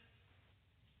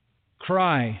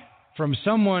cry from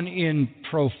someone in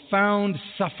profound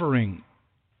suffering.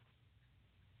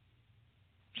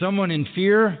 Someone in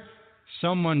fear,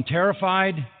 someone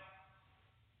terrified,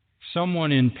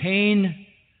 someone in pain,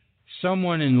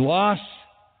 someone in loss,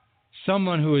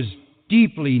 someone who is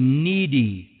deeply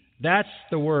needy. That's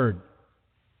the word.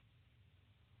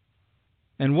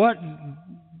 And what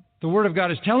the Word of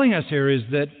God is telling us here is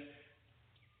that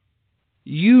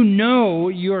You know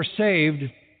you're saved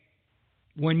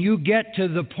when you get to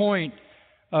the point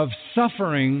of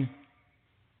suffering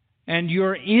and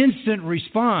your instant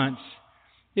response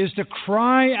is to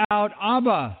cry out,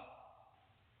 Abba,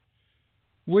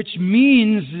 which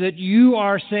means that you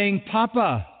are saying,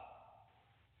 Papa.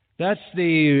 That's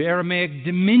the Aramaic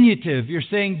diminutive. You're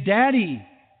saying, Daddy.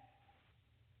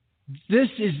 This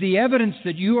is the evidence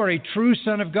that you are a true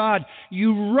son of God.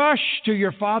 You rush to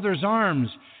your Father's arms.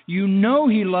 You know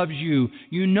He loves you.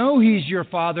 You know He's your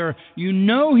Father. You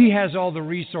know He has all the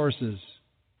resources.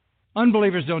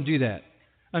 Unbelievers don't do that.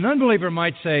 An unbeliever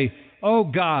might say, Oh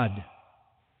God,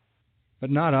 but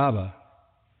not Abba.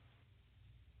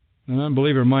 An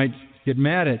unbeliever might get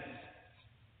mad at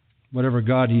whatever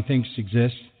God he thinks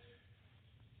exists.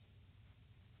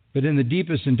 But in the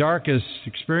deepest and darkest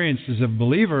experiences of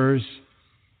believers,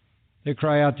 they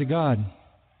cry out to God.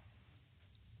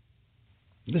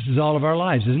 This is all of our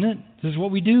lives, isn't it? This is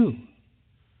what we do.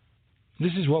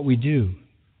 This is what we do.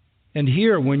 And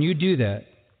here, when you do that,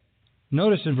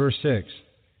 notice in verse 6,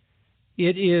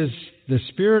 it is the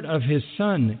Spirit of His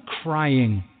Son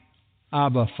crying,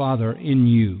 Abba, Father, in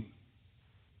you.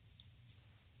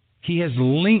 He has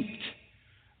linked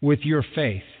with your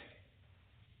faith.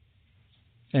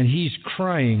 And He's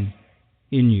crying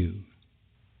in you.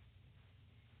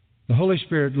 The Holy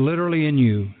Spirit, literally in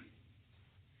you,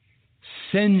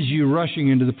 sends you rushing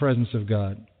into the presence of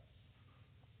God.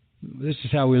 This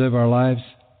is how we live our lives.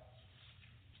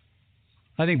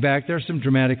 I think back, there are some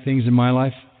dramatic things in my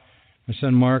life. My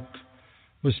son Mark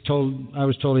I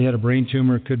was told he had a brain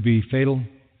tumor, it could be fatal.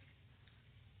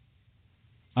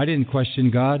 I didn't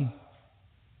question God.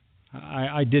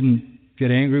 I didn't get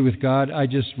angry with God. I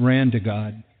just ran to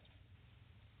God.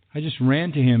 I just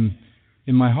ran to Him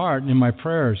in my heart and in my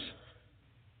prayers.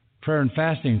 Prayer and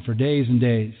fasting for days and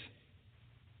days.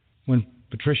 When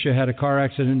Patricia had a car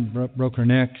accident, broke her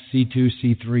neck, C2,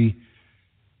 C3,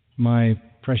 my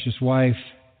precious wife,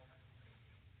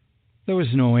 there was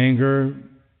no anger.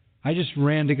 I just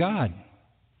ran to God.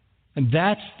 And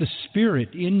that's the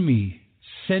Spirit in me,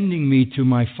 sending me to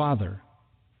my Father.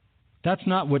 That's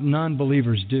not what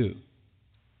non-believers do.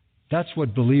 That's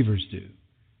what believers do.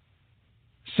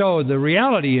 So the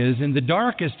reality is, in the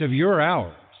darkest of your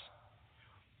hours,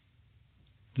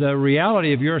 the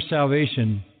reality of your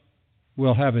salvation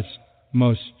will have its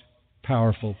most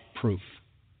powerful proof.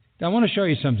 Now, I want to show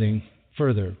you something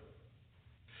further.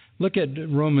 Look at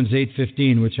Romans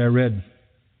 8:15, which I read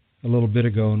a little bit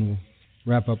ago, and we'll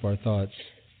wrap up our thoughts.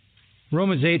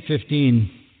 Romans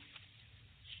 8:15.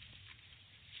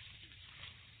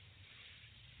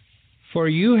 For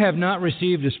you have not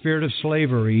received a spirit of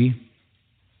slavery,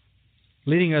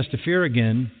 leading us to fear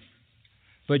again,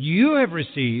 but you have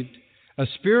received a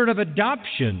spirit of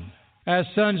adoption as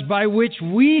sons, by which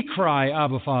we cry,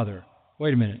 Abba, Father.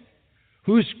 Wait a minute.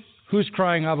 Who's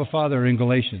crying Abba, Father in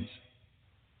Galatians?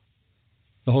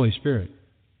 The Holy Spirit.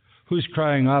 Who's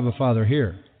crying Abba, Father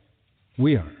here?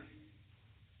 We are.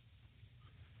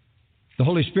 The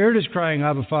Holy Spirit is crying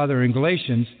Abba, Father in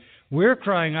Galatians. We're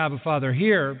crying Abba, Father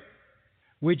here,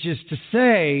 which is to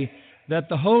say that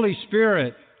the Holy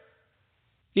Spirit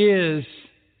is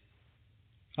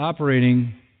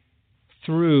operating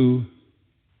through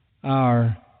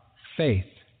our faith.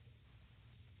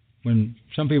 When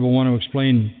some people want to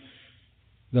explain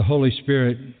the Holy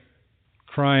Spirit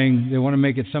crying, they want to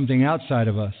make it something outside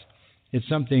of us. It's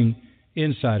something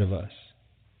inside of us.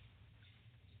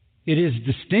 It is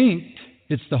distinct.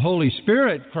 It's the Holy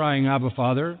Spirit crying, Abba,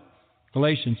 Father,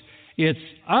 Galatians. It's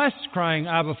us crying,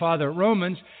 Abba, Father,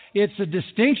 Romans. It's a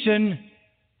distinction,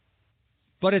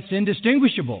 but it's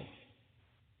indistinguishable.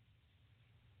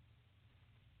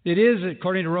 It is,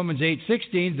 according to Romans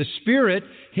 8:16, the Spirit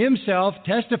Himself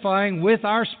testifying with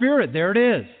our spirit. There it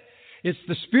is. It's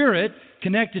the Spirit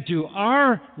connected to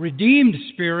our redeemed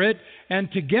spirit,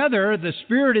 and together the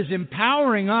Spirit is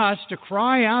empowering us to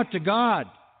cry out to God.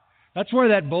 That's where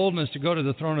that boldness to go to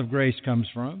the throne of grace comes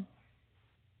from.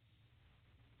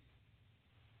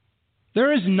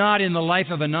 There is not in the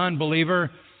life of a non-believer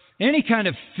any kind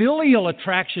of filial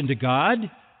attraction to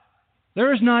God.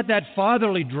 There is not that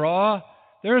fatherly draw.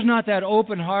 There is not that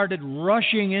open-hearted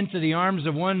rushing into the arms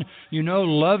of one you know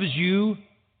loves you.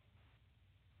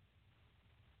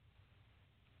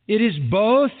 It is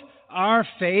both our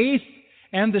faith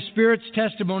and the Spirit's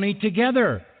testimony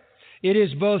together. It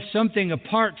is both something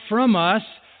apart from us,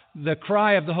 the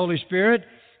cry of the Holy Spirit,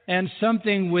 and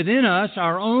something within us,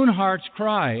 our own heart's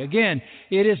cry. Again,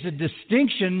 it is a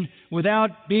distinction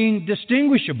without being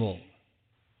distinguishable.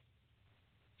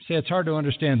 Say, it's hard to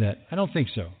understand that. I don't think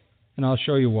so, and I'll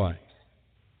show you why.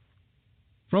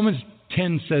 Romans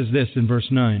 10 says this in verse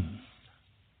 9.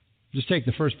 Just take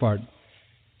the first part.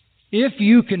 If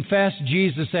you confess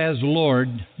Jesus as Lord,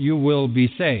 you will be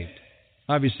saved.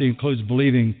 Obviously includes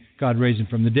believing God raised him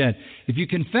from the dead. If you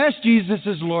confess Jesus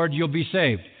as Lord, you'll be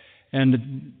saved.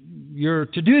 And you're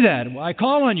to do that. I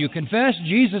call on you, confess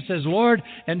Jesus as Lord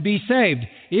and be saved.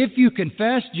 If you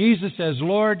confess Jesus as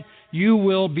Lord, you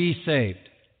will be saved.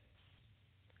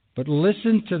 But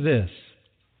listen to this.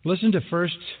 Listen to 1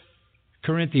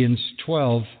 Corinthians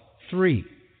 12:3.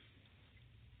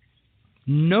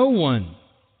 No one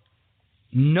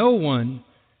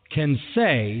can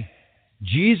say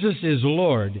Jesus is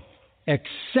Lord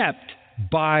except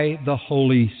by the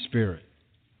Holy Spirit.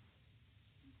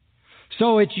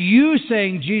 So it's you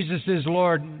saying Jesus is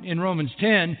Lord in Romans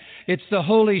 10. It's the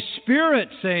Holy Spirit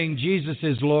saying Jesus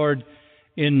is Lord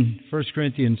in 1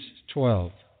 Corinthians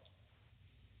 12.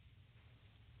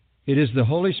 It is the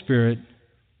Holy Spirit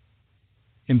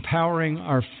empowering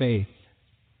our faith.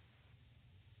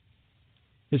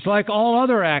 It's like all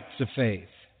other acts of faith.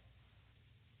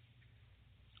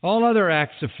 All other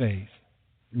acts of faith.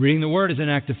 Reading the Word is an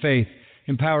act of faith,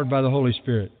 empowered by the Holy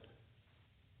Spirit.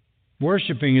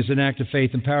 Worshipping is an act of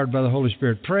faith, empowered by the Holy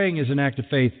Spirit. Praying is an act of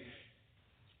faith,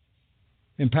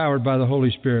 empowered by the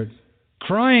Holy Spirit.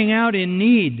 Crying out in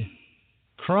need,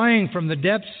 crying from the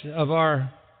depths of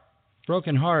our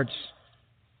broken hearts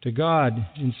to God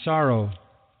in sorrow,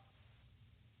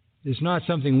 is not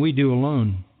something we do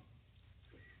alone.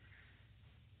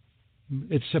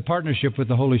 It's a partnership with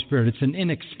the Holy Spirit. It's an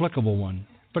inexplicable one.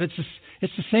 But it's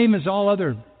the same as all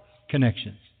other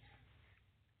connections.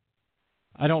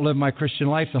 I don't live my Christian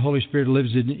life. The Holy Spirit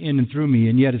lives in and through me,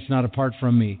 and yet it's not apart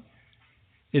from me.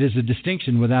 It is a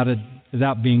distinction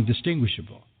without being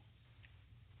distinguishable.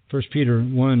 1 Peter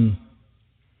 1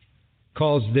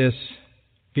 calls this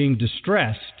being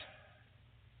distressed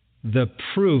the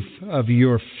proof of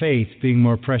your faith being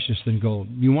more precious than gold.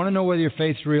 You want to know whether your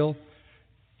faith's real?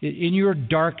 In your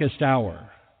darkest hour,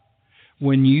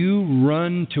 when you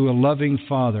run to a loving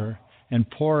Father and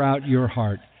pour out your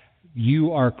heart,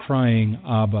 you are crying,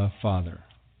 Abba, Father.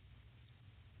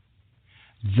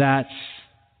 That's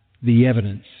the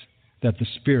evidence that the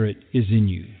Spirit is in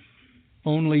you.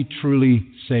 Only truly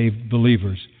saved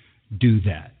believers do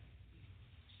that.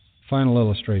 Final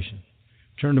illustration.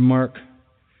 Turn to Mark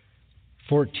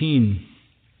 14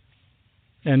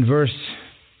 and verse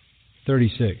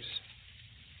 36.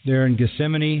 There in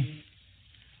Gethsemane,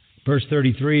 verse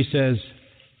 33 says,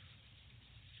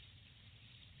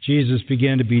 Jesus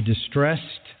began to be distressed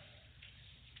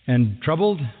and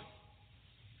troubled.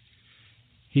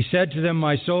 He said to them,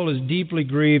 my soul is deeply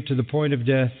grieved to the point of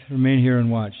death. Remain here and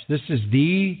watch. This is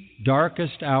the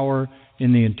darkest hour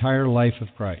in the entire life of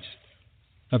Christ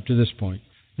up to this point.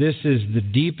 This is the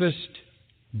deepest,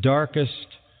 darkest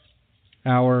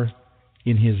hour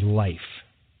in his life.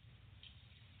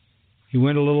 He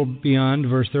went a little beyond,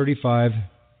 verse 35,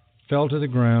 fell to the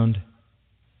ground,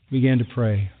 began to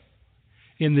pray.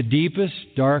 In the deepest,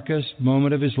 darkest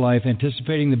moment of his life,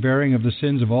 anticipating the bearing of the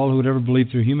sins of all who would ever believe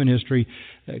through human history,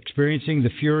 experiencing the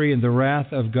fury and the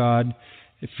wrath of God,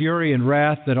 the fury and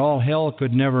wrath that all hell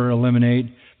could never eliminate,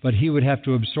 but he would have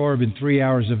to absorb in 3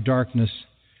 hours of darkness.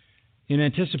 In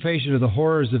anticipation of the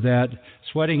horrors of that,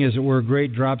 sweating, as it were,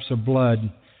 great drops of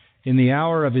blood, in the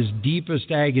hour of his deepest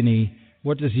agony,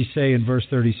 what does he say in verse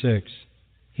 36?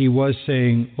 He was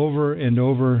saying over and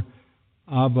over,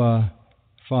 Abba,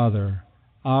 Father.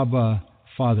 Abba,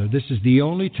 Father. This is the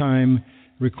only time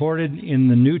recorded in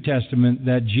the New Testament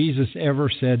that Jesus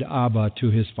ever said Abba to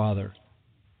his Father.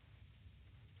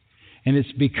 And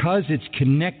it's because it's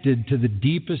connected to the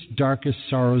deepest, darkest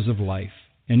sorrows of life.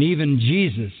 And even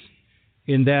Jesus,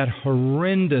 in that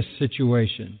horrendous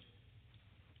situation,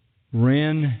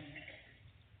 ran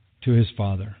to his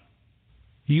Father.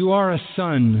 You are a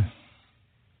son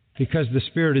because the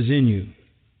Spirit is in you.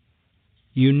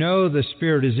 You know the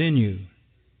Spirit is in you.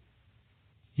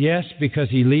 Yes, because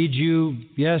he leads you.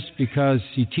 Yes, because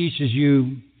he teaches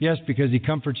you. Yes, because he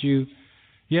comforts you.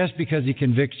 Yes, because he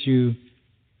convicts you.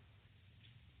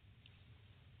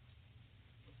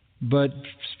 But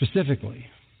specifically,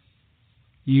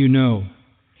 you know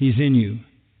he's in you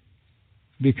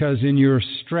because in your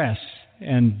stress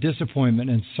and disappointment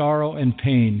and sorrow and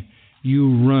pain,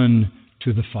 you run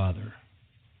to the Father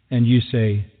and you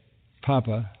say,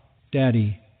 Papa,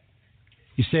 Daddy.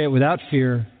 You say it without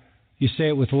fear. You say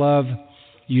it with love.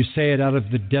 You say it out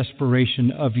of the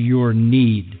desperation of your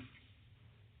need.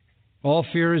 All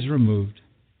fear is removed,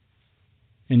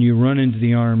 and you run into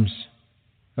the arms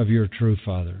of your true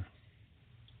Father.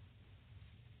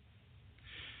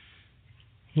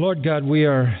 Lord God, we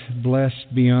are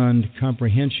blessed beyond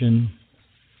comprehension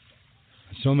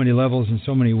so many levels, in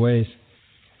so many ways.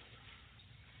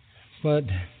 But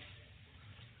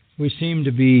we seem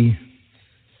to be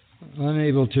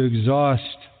unable to exhaust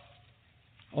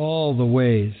all the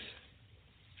ways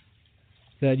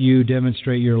that you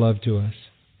demonstrate your love to us.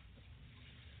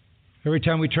 Every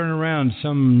time we turn around,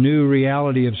 some new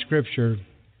reality of Scripture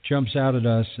jumps out at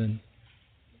us and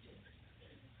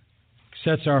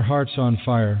sets our hearts on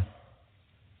fire.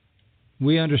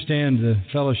 We understand the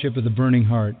fellowship of the burning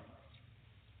heart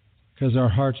because our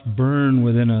hearts burn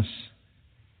within us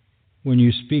when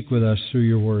you speak with us through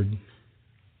your word.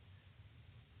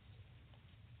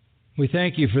 We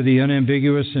thank you for the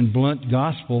unambiguous and blunt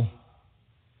gospel.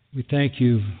 We thank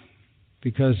you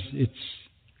because it's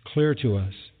clear to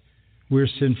us. We're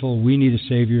sinful. We need a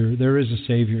Savior. There is a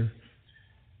Savior.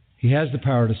 He has the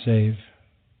power to save.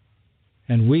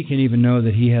 And we can even know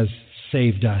that He has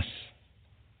saved us.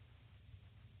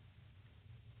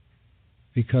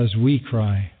 Because we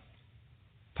cry,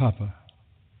 Papa,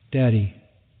 Daddy,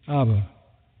 Abba.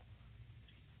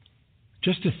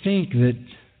 Just to think that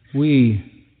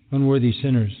we, unworthy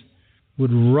sinners,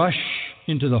 would rush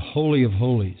into the Holy of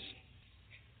Holies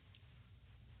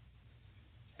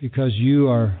because you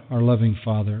are our loving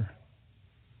Father,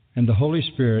 and the Holy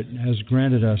Spirit has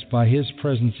granted us, by His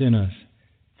presence in us,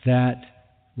 that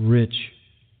rich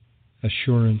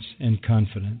assurance and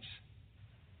confidence.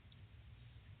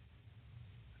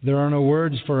 There are no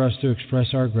words for us to express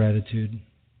our gratitude.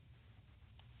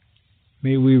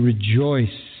 May we rejoice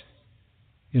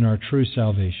in our true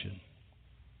salvation.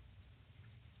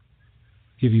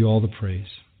 Give you all the praise.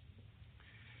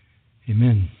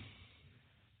 Amen.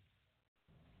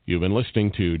 You've been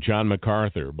listening to John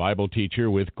MacArthur, Bible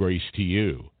teacher with Grace to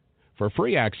You. For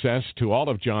free access to all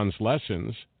of John's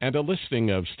lessons and a listing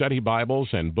of study Bibles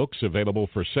and books available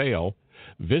for sale,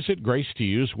 visit Grace to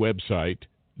You's website,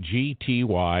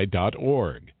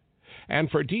 gty.org. And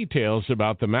for details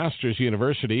about the Masters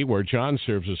University where John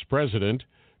serves as president,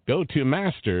 go to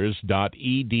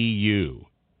masters.edu.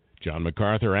 John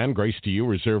MacArthur and Grace to You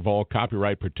reserve all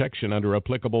copyright protection under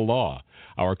applicable law.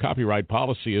 Our copyright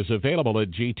policy is available at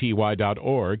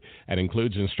gty.org and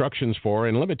includes instructions for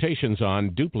and limitations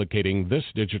on duplicating this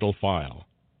digital file.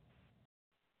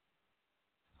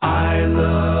 I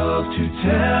love to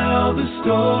tell the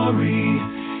story.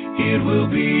 It will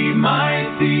be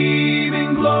my theme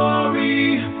and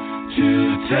glory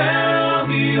to tell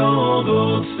the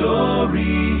old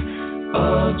story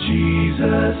of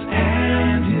Jesus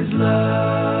and His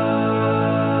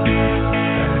love.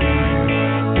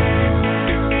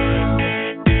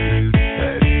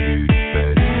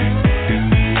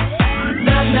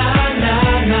 Na na na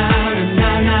na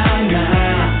na na na.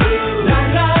 Na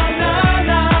na na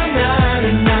na na na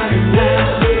na.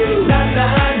 Na na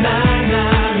na na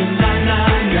na na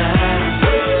na.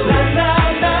 Na na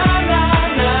na na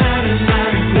na na na.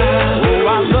 Oh, I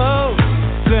love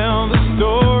to tell the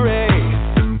story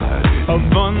of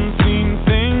unseen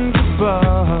things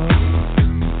above.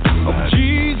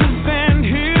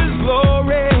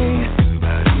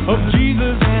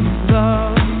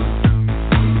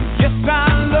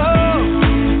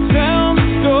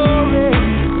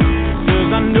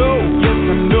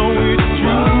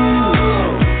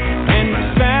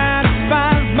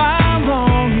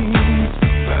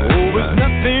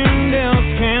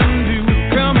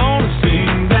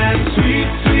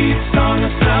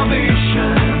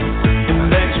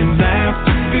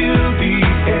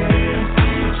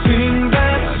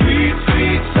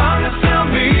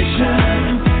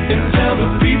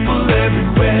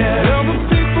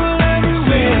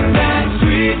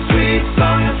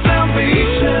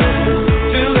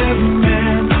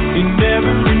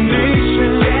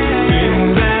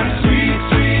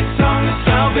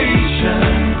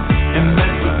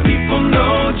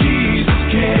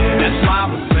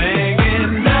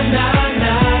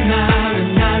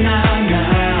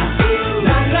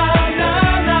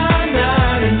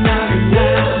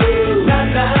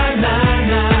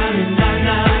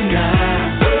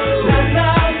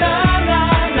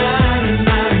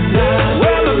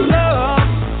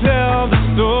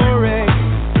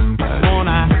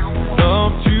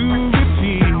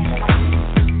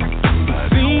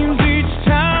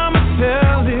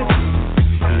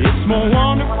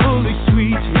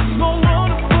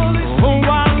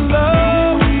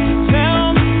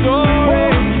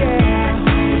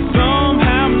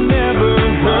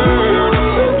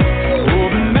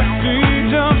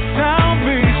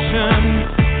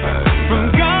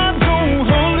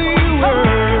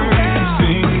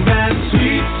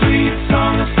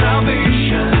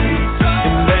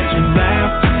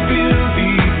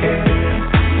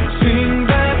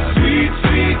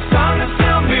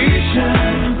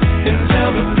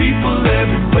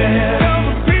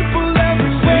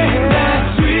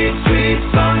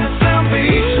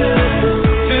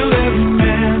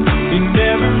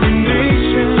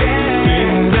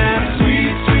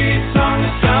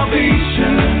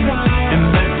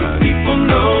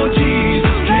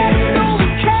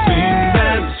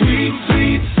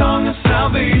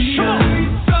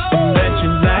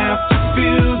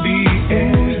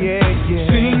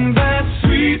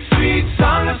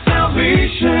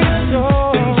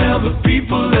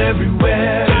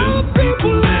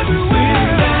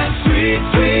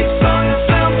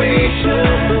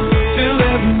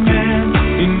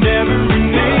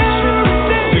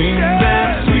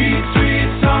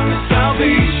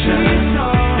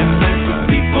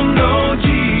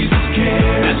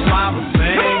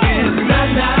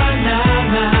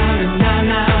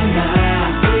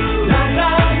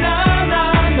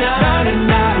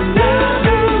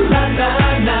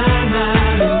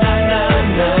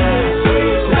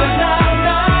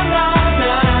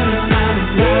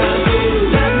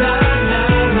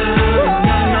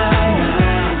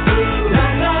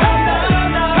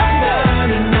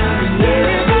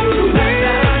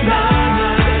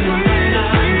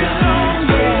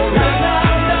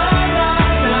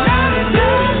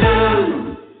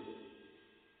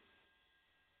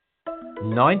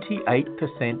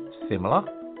 98% similar?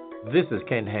 This is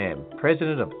Ken Ham,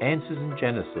 President of Answers in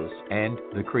Genesis and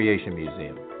the Creation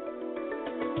Museum.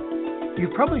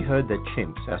 You've probably heard that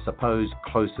chimps, our supposed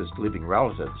closest living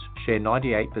relatives, share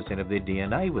 98% of their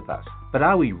DNA with us. But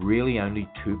are we really only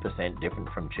 2% different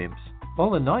from chimps?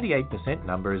 Well, the 98%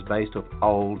 number is based off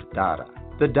old data.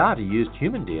 The data used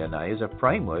human DNA as a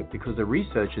framework because the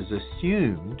researchers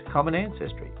assumed common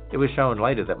ancestry. It was shown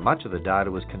later that much of the data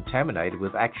was contaminated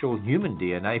with actual human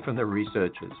DNA from the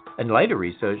researchers, and later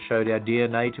research showed our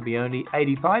DNA to be only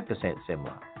 85%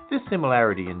 similar. This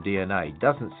similarity in DNA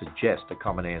doesn't suggest a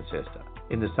common ancestor.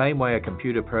 In the same way a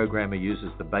computer programmer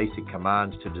uses the basic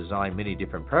commands to design many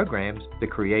different programs, the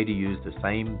Creator used the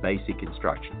same basic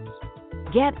instructions.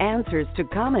 Get answers to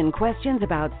common questions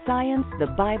about science, the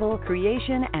Bible,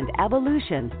 creation, and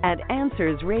evolution at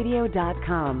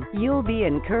AnswersRadio.com. You'll be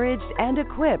encouraged and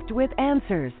equipped with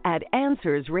answers at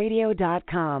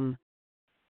AnswersRadio.com.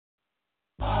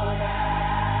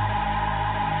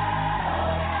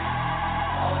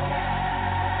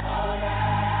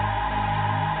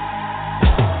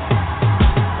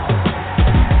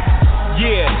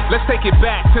 Yeah, let's take it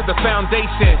back to the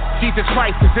foundation. Jesus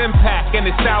Christ, His impact and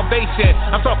His salvation.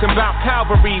 I'm talking about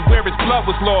Calvary, where His blood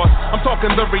was lost. I'm talking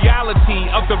the reality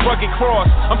of the rugged cross.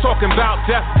 I'm talking about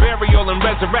death, burial, and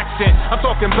resurrection. I'm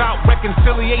talking about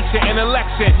reconciliation and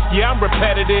election. Yeah, I'm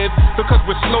repetitive because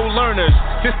we're slow learners.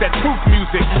 Just that truth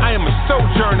music, I am a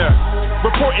sojourner.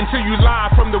 Reporting to you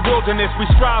live from the wilderness. We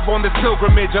strive on this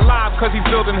pilgrimage, alive cause He's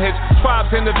building His tribes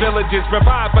in the villages.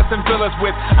 Revive us and fill us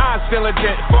with eyes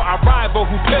diligent for our rival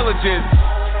who pillages.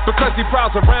 Because he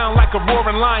prowls around like a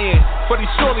roaring lion, but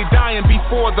he's surely dying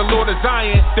before the Lord of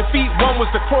Zion. Defeat one was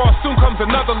the cross, soon comes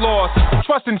another loss.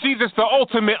 Trust in Jesus, the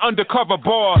ultimate undercover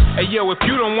boss. Hey yo, if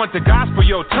you don't want the gospel,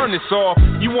 yo, turn this off.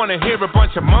 You wanna hear a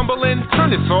bunch of mumbling?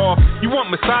 Turn this off. You want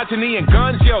misogyny and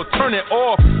guns? Yo, turn it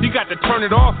off. You got to turn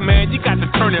it off, man. You got to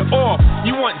turn it off.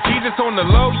 You want Jesus on the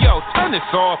low? Yo, turn this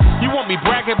off. You want me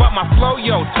bragging about my flow?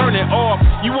 Yo, turn it off.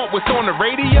 You want what's on the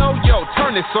radio? Yo,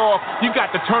 turn this off. You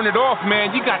got to turn it off,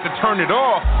 man. You got to turn it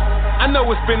off. I know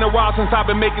it's been a while since I've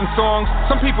been making songs.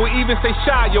 Some people even say,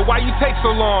 Shy, yo, why you take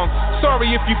so long? Sorry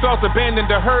if you felt abandoned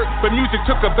or hurt, but music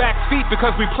took a back seat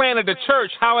because we planted a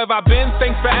church. How have I been?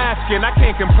 Thanks for asking. I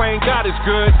can't complain, God is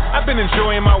good. I've been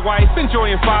enjoying my wife,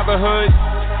 enjoying fatherhood.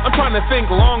 I'm trying to think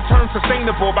long-term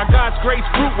sustainable. By God's grace,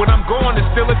 fruit when I'm gone is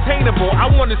still attainable. I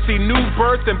want to see new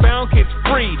birth and bound kids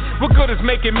free. What good is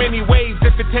making many waves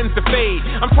if it tends to fade?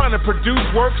 I'm trying to produce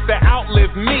works that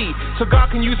outlive me, so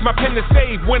God can use my pen to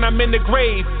save when I'm in the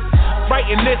grave.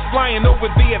 Writing this, flying over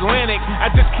the Atlantic, I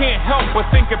just can't help but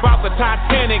think about the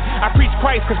Titanic. I preach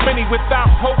Christ cause many without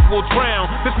hope will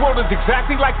drown. This world is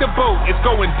exactly like the boat, it's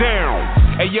going down.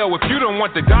 Hey yo, if you don't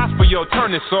want the gospel, yo,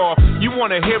 turn this off. You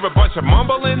wanna hear a bunch of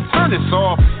mumbling? Turn this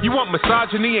off. You want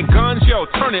misogyny and guns? Yo,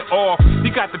 turn it off.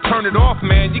 You got to turn it off,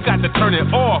 man. You got to turn it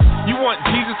off. You want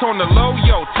Jesus on the low?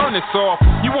 Yo, turn this off.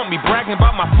 You want me bragging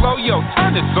about my flow? Yo,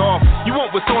 turn this off. You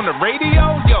want what's on the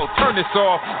radio? Yo, turn this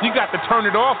off. You got to turn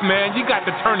it off, man. You got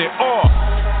to turn it off.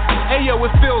 Hey yo,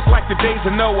 it feels like the days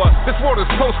of Noah. This world is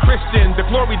post-Christian, the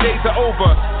glory days are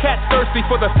over. Cats thirsty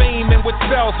for the fame and would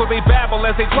sell, so they babble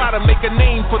as they try to make a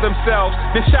name for themselves.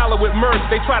 They're shallow with mirth,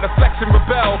 they try to flex and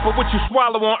rebel, but what you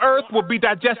swallow on earth will be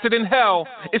digested in hell.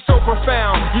 It's so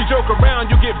profound, you joke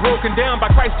around, you get broken down by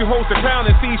Christ who holds the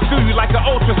crown and sees through you like an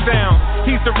ultrasound.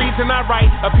 He's the reason I write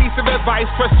a piece of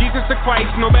advice, trust Jesus the Christ,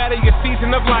 no matter your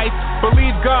season of life.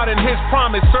 Believe God and His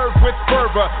promise, serve with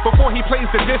fervor, before He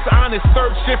plays the dishonest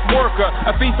third shift worker.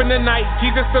 A thief in the night,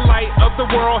 Jesus the light of the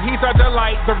world, He's our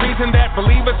delight. The reason that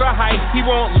believers are hyped, He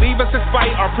won't leave us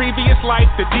despite our previous life.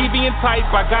 The deviant type,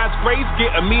 by God's grace,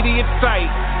 get immediate sight.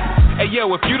 Hey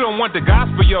yo, if you don't want the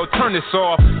gospel, yo, turn this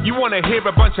off. You wanna hear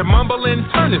a bunch of mumbling?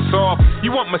 Turn this off. You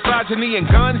want misogyny and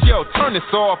guns? Yo, turn this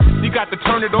off. You got to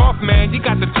turn it off, man. You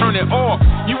got to turn it off.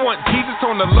 You want Jesus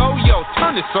on the low? Yo,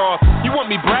 turn this off. You want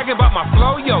me bragging about my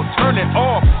flow? Yo, turn it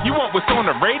off. You want what's on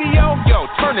the radio? Yo,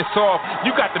 turn this off.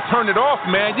 You got to turn it off,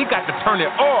 man. You got to turn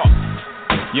it off.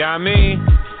 Yeah, I mean,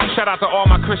 shout out to all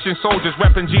my Christian soldiers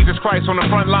repping Jesus Christ on the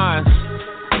front lines.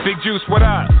 Big Juice, what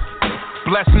up?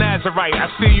 Blessed Nazarite, I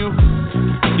see you.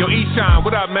 Yo, Eshawn,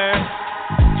 what up, man?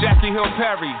 Jackie Hill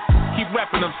Perry, keep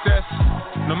repping them, sis.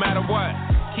 No matter what,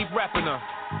 keep repping them.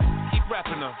 Keep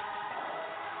repping them.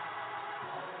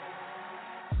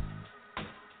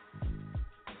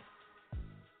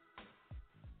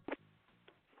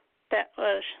 That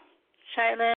was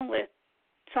Shiloh with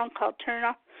a song called Turn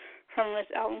Off from his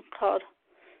album called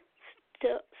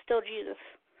Still Jesus.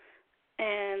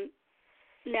 And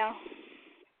now,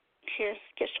 here's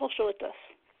Get Social with us.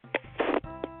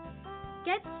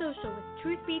 Get social with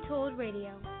Truth Be Told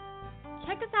Radio.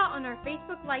 Check us out on our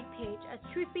Facebook like page as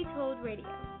Truth Be Told Radio.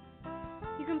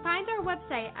 You can find our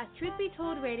website at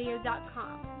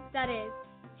truthbetoldradio.com. That is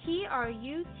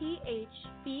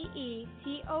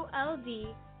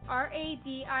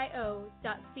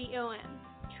truthbetoldradio.com.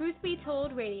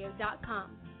 truthbetoldradio.com.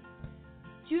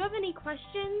 Do you have any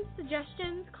questions,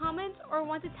 suggestions, comments, or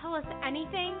want to tell us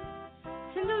anything?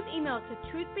 Send those emails to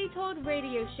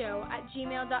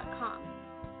truthbetoldradioshow@gmail.com.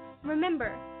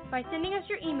 Remember, by sending us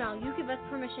your email, you give us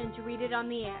permission to read it on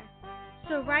the air.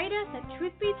 So write us at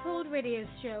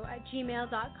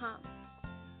truthbetoldradioshow@gmail.com.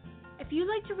 If you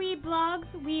like to read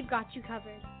blogs, we've got you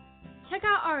covered. Check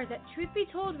out ours at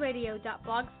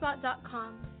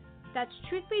truthbetoldradio.blogspot.com. That's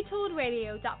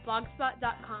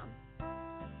truthbetoldradio.blogspot.com.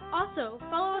 Also,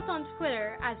 follow us on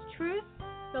Twitter as Truth,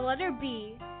 the letter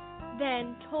B,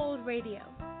 then Told Radio.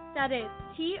 That is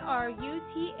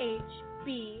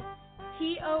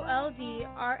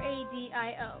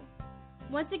TruthBToldradio.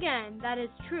 Once again, that is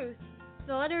Truth,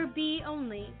 the letter B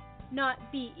only, not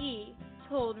BE,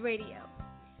 Told Radio.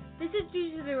 This is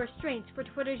due to the restraints for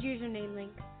Twitter's username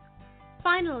links.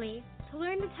 Finally, to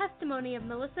learn the testimony of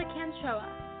Melissa Canchoa,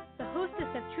 the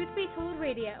hostess of Truth Be Told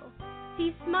Radio,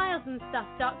 see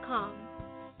smilesandstuff.com.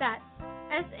 That's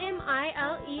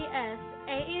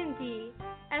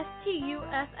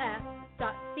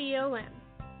smilesandstuff.com.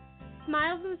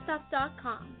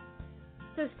 Smilesandstuff.com.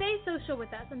 So stay social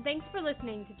with us, and thanks for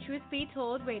listening to Truth Be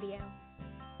Told Radio.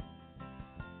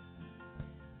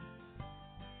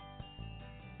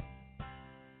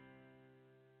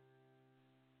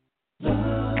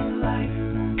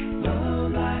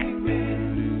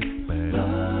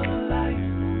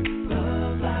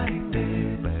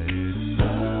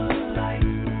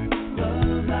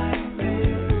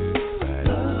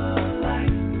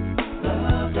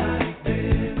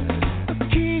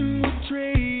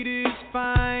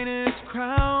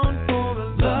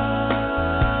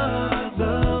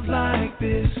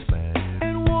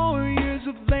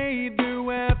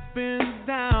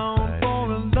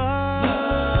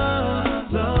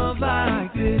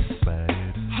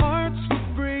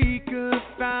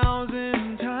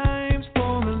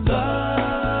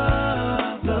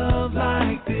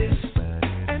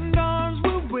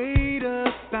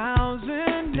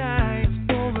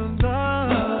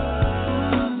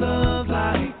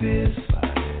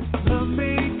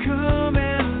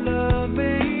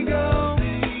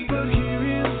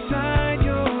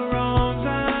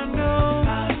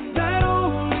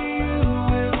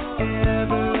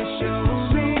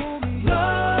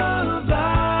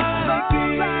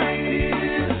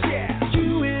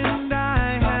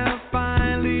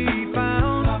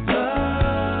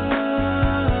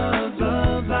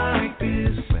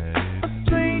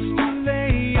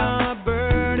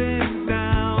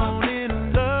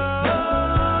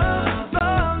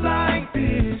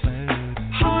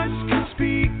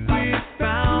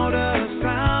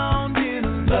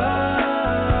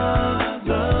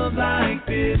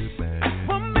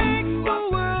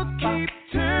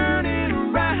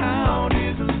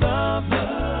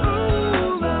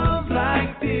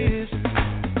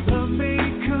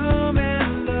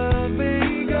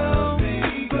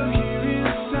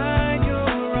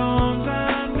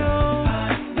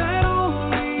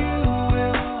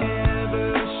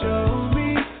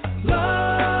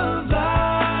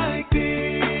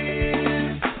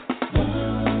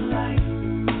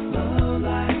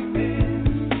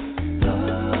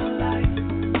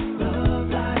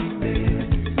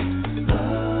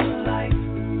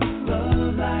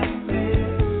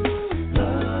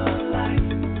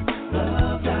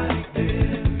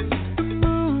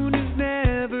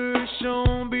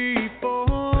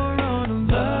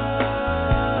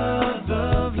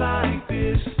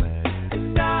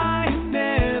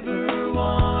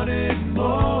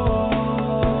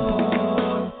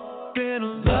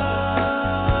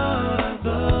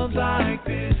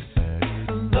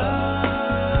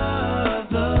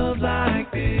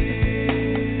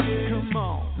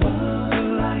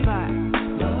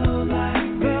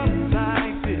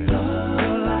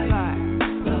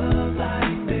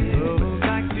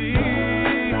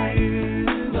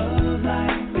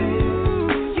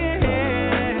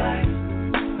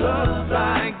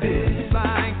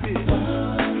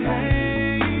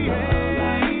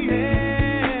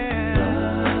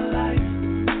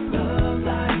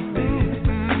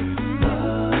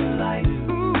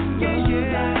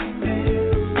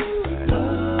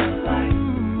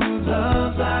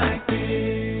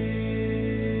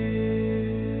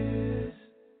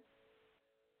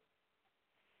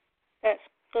 That's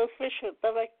Glowfish with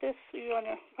Love Like This. If you want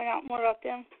to find out more about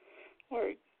them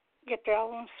or get their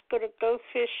albums, go to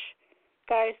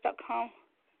gofishguys.com,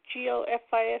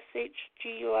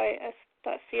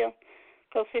 GOFISHGUIS.com,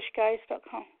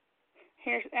 gofishguys.com.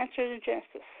 Here's Answers in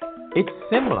Genesis. It's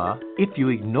similar if you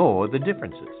ignore the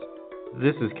differences.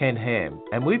 This is Ken Ham,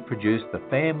 and we've produced the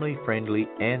family-friendly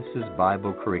Answers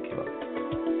Bible curriculum.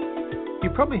 You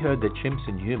probably heard that chimps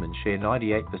and humans share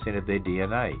 98% of their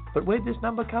DNA, but where'd this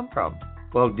number come from?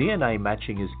 Well, DNA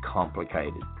matching is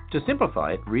complicated. To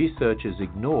simplify it, researchers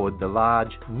ignored the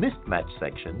large mismatch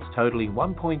sections totaling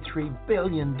 1.3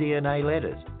 billion DNA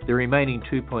letters. The remaining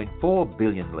 2.4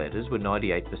 billion letters were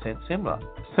 98% similar.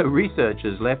 So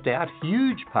researchers left out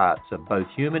huge parts of both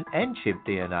human and chimp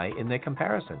DNA in their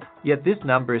comparison. Yet this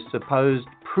number is supposed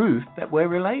proof that we're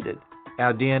related.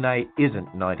 Our DNA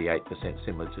isn't 98%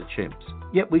 similar to chimps,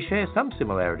 yet we share some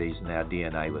similarities in our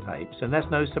DNA with apes, and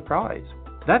that's no surprise.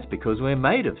 That's because we're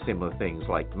made of similar things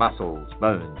like muscles,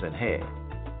 bones, and hair.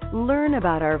 Learn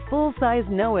about our full-size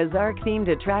Noah's Ark themed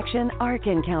attraction, Ark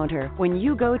Encounter, when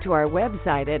you go to our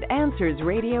website at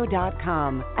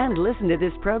AnswersRadio.com and listen to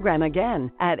this program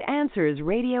again at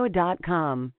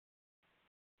AnswersRadio.com.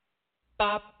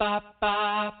 Ba ba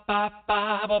ba ba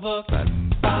ba ba book.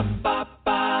 Ba ba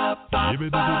ba ba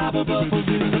ba ba book. We'll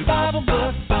do the Bible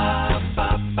book. Ba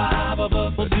ba ba ba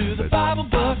book. We'll do the Bible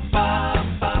book. Ba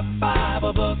ba ba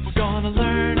ba book. We're gonna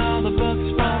learn all the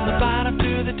books from the bottom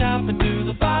to the top and do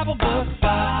the Bible book.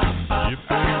 Ba ba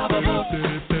ba ba book.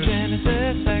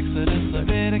 Genesis, Exodus,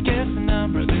 Leviticus, and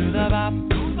Numbers. Do the bop,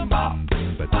 do the bop,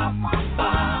 bop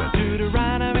bop.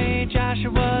 Deuteronomy,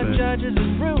 Joshua, Judges,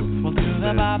 and Ruth. We'll do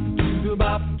the bop, do the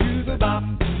bop, do the bop.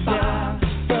 Yeah.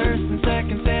 First and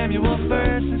Second Samuel,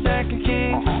 First and Second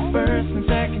Kings, First and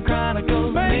Second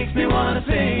Chronicles. Makes me wanna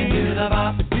sing and do the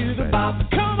bop, do the bop.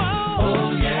 Come on,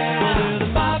 oh yeah. We'll do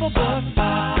the Bible book,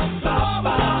 bop, bop,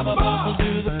 bop, bop. We'll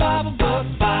do the Bible book,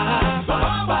 bop,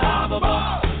 bop, bop,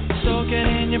 bop. Soak it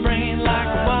in your brain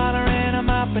like water in a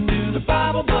mop and do the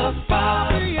Bible book,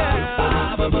 bop,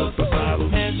 yeah. Bible book,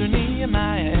 Ezra,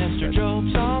 Nehemiah, Esther, Job,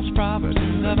 Psalms, Proverbs.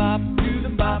 Do the bop, do the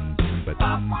bop, bop,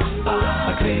 bop.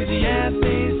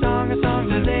 Ecclesiastes, Song of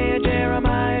Songs, Isaiah,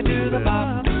 Jeremiah. Do the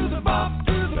bop, do the bop,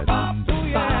 do the bop,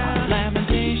 yeah.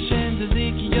 Lamentations,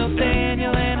 Ezekiel,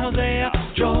 Daniel, and Hosea.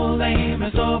 Joel,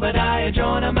 Amos, Obadiah,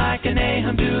 Jonah, Micah,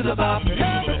 Nahum. Do the bop, do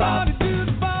the bop, do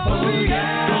the bop, oh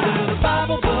yeah. We'll do the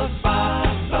Bible book, bop,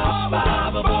 bop,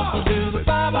 Bible book. We'll do the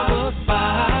Bible book,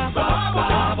 bop, bop,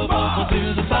 Bible book. We'll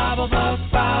do the Bible book,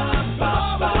 bop,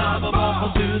 bop, Bible book.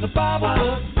 We'll do the Bible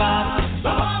book, bop,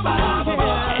 bop, Bible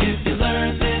book. If you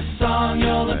learn this song,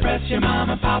 you'll impress your mom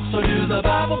and pop. So do the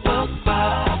Bible book,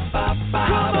 bop, bop,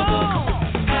 Bible book.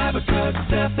 Habakkuk,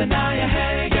 Zephaniah,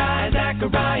 Haggai,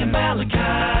 Zechariah,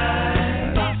 Malachi.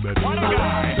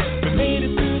 We made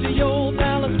it through the old,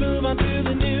 now let's move on to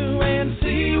the new and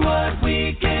see what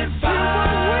we can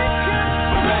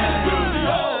find. Through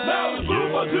the old, now let's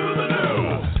move on to the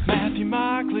new. Matthew,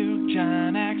 Mark, Luke,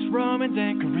 John, Acts, Romans,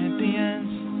 and Corinthians.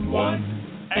 1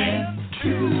 and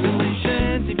 2.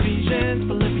 Galatians, Ephesians,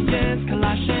 Philippians,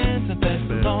 Colossians, and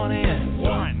Thessalonians.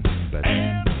 1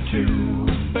 and 2.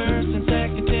 First and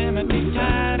Second Timothy,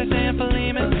 Titus, and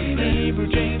Philemon. Hebrew,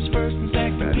 James, First and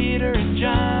Second Peter, and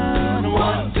John.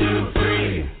 1, 2,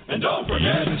 3, and don't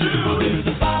forget to do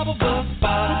the Bible book,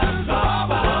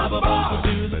 Bible book. We'll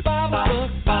do the Bible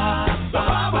book,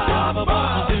 Bible book.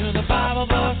 We'll do the Bible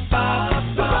book,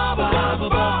 Bible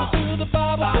book. We'll do the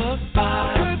Bible book,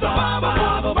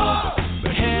 Bible book. We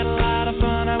had a lot of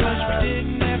fun. I wish we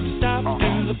didn't have to stop. We'll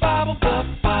do the Bible book,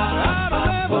 Bible book.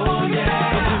 Oh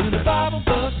yeah. We'll do the Bible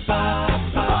book,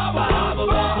 Bible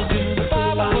book. We'll do the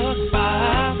Bible book,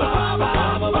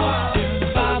 Bible book. Do the Bible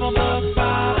book, Bible book. We'll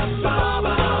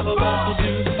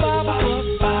do the Bible book,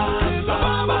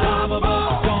 Bible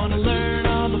book. Gonna learn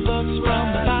all the books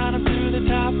from the bottom to the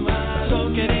top.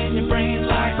 Soak it in your brain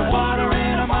like the water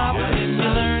in a mop. If you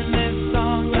learn this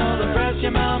song, you'll impress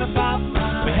your mom and pop.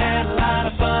 We had a lot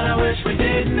of fun. I wish we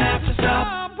didn't have to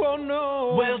stop. Oh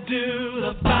no. We'll do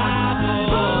the Bible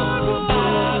book,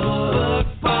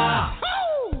 Bible.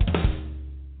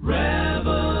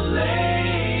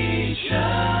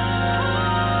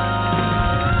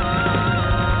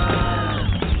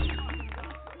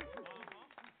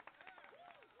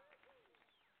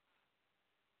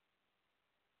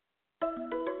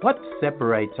 What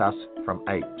separates us from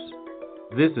apes?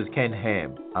 This is Ken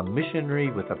Ham, a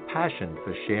missionary with a passion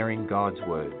for sharing God's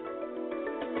Word.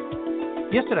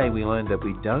 Yesterday we learned that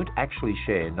we don't actually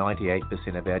share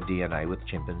 98% of our DNA with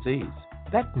chimpanzees.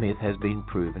 That myth has been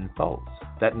proven false.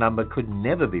 That number could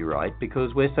never be right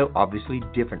because we're so obviously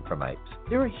different from apes.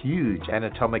 There are huge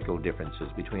anatomical differences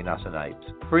between us and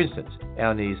apes. For instance,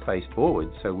 our knees face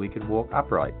forward so we can walk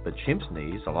upright, but chimps'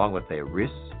 knees, along with their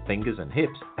wrists, fingers and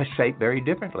hips, are shaped very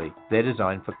differently. They're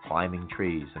designed for climbing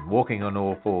trees and walking on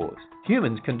all fours.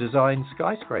 Humans can design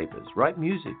skyscrapers, write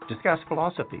music, discuss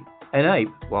philosophy. An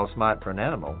ape, while smart for an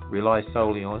animal, relies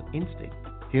solely on instinct.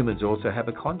 Humans also have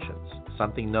a conscience,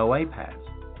 something no ape has,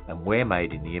 and we're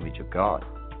made in the image of God.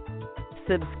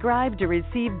 Subscribe to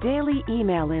receive daily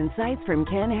email insights from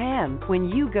Ken Ham when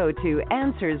you go to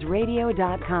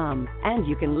AnswersRadio.com. And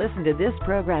you can listen to this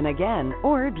program again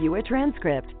or view a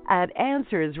transcript at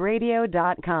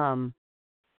AnswersRadio.com.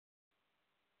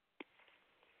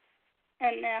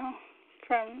 And now,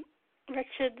 from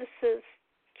Richard, this is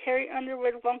Carrie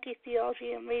Underwood, Wonky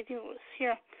Theology, Amazing Was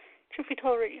here, Truth Be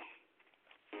Told Radio.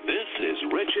 This is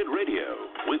Wretched Radio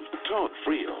with Todd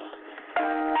Friel.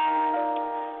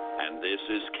 And this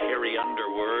is Carrie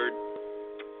Underwood,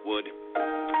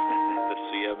 the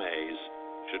CMAs.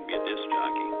 Shouldn't be a disc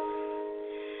jockey.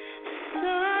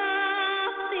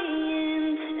 Lord, we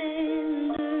have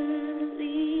sinned,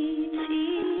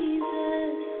 he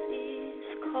has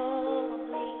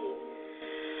mercy.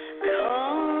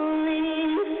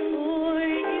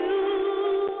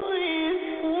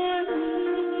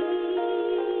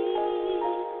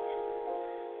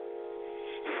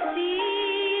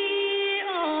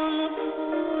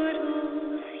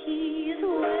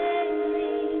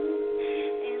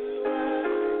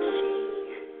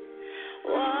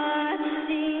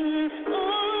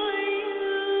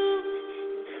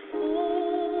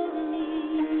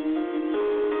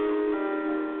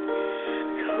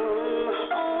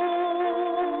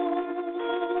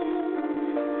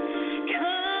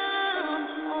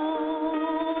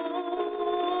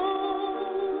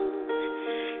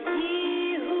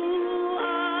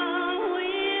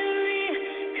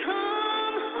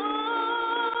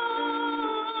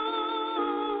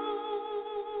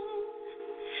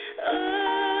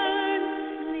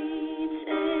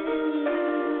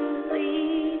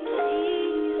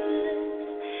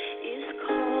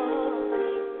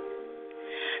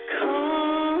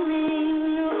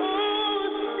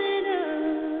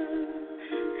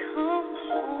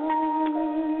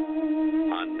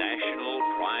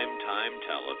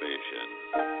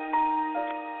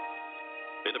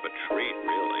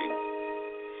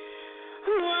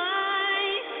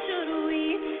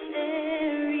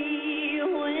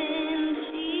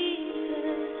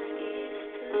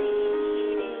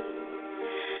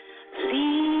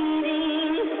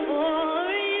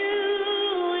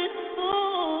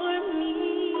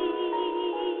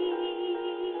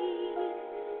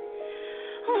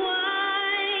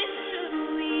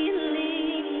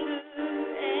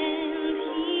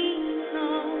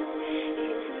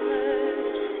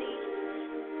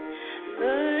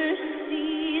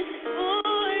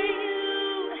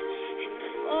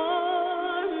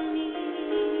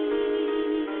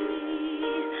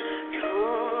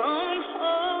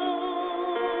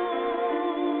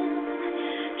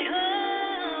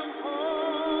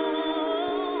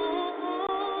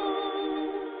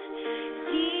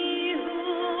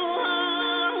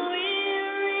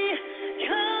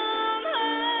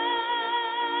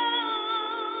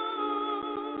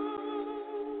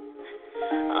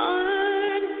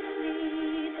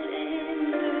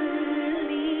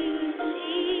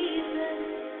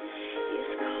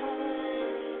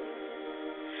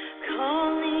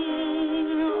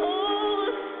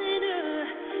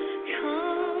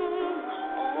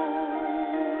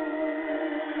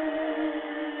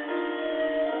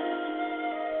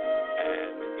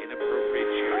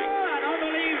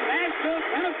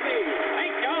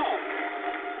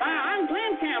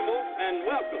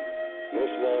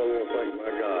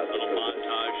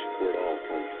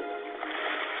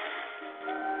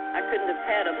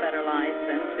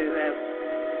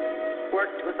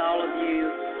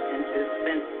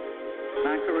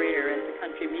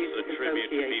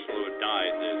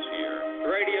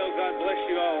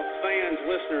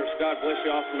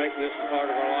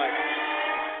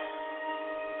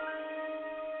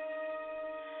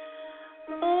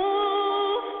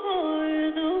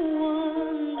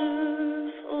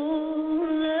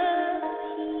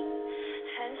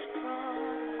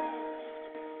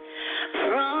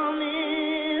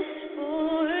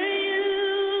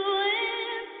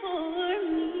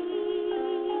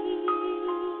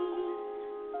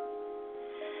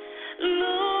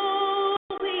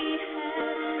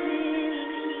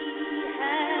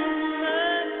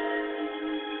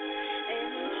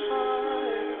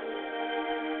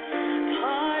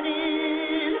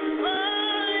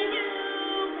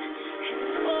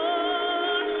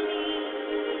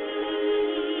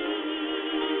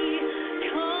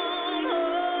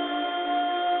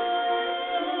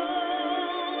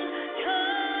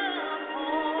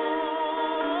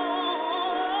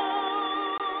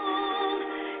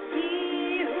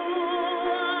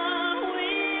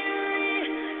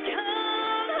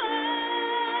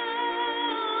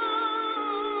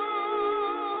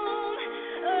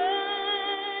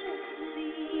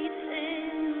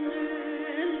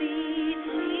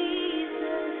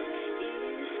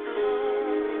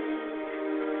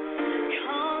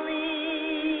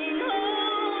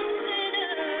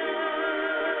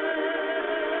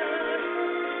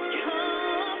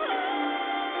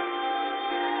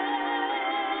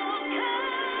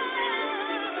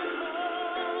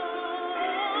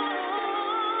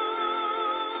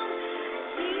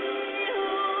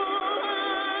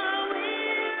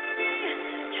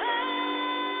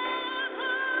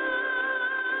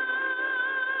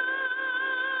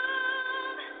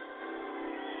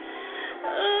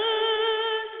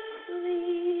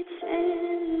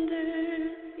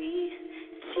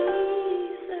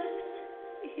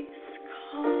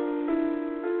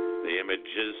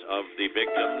 the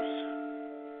victims,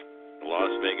 of the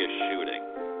Las Vegas shooting.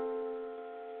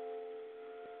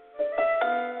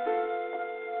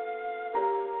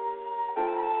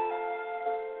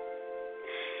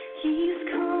 He's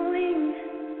calling,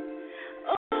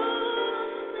 oh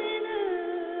sinner,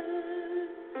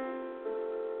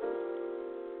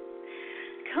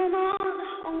 come on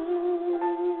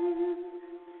home.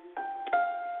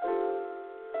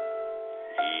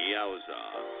 Yowza.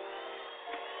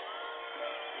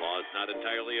 Law is not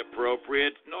entirely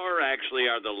appropriate, nor actually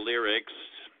are the lyrics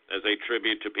as a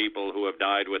tribute to people who have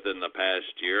died within the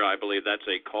past year. I believe that's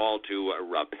a call to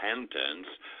repentance,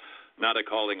 not a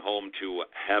calling home to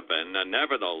heaven.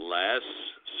 Nevertheless,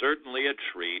 certainly a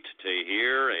treat to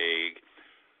hear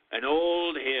an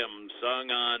old hymn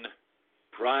sung on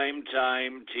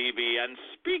primetime TV. And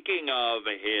speaking of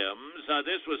hymns,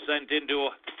 this was sent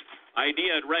into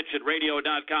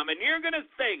idea@wretchedradio.com, and you're going to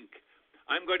think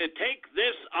I'm going to take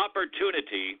this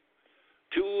opportunity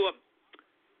to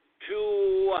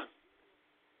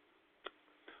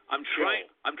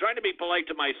I'm trying to be polite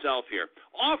to myself here.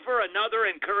 Offer another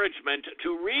encouragement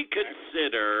to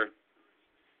reconsider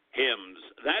hymns.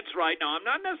 That's right. Now, I'm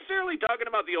not necessarily talking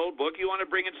about the old book. You want to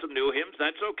bring in some new hymns?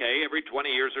 That's okay. Every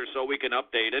 20 years or so we can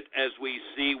update it as we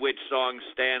see which songs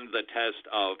stand the test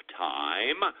of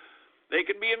time. They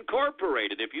can be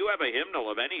incorporated. If you have a hymnal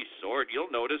of any sort,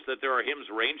 you'll notice that there are hymns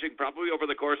ranging probably over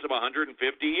the course of 150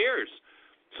 years.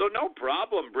 So no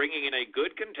problem bringing in a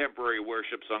good contemporary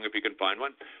worship song if you can find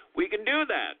one. We can do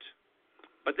that.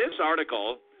 But this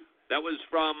article that was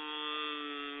from,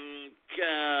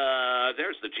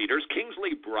 there's the cheaters,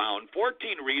 Kingsley Brown,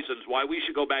 14 reasons why we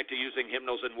should go back to using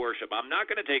hymnals in worship. I'm not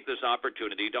going to take this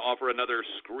opportunity to offer another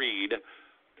screed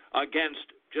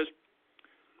against just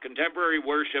contemporary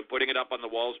worship, putting it up on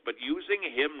the walls, but using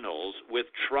hymnals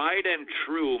with tried and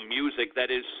true music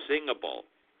that is singable,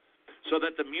 so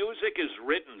that the music is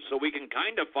written so we can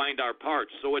kind of find our parts,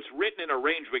 so it's written in a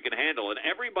range we can handle, and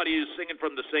everybody is singing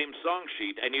from the same song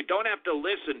sheet, and you don't have to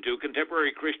listen to contemporary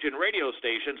Christian radio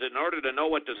stations in order to know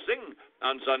what to sing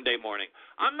on Sunday morning.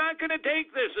 I'm not going to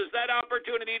take this as that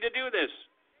opportunity to do this.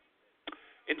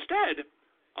 Instead,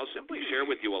 I'll simply share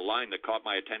with you a line that caught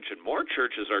my attention. More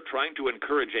churches are trying to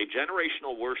encourage a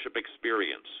generational worship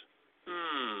experience.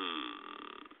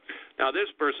 Now,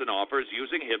 this person offers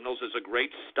using hymnals as a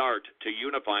great start to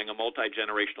unifying a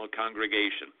multi-generational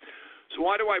congregation. So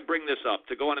why do I bring this up?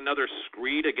 To go on another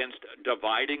screed against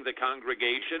dividing the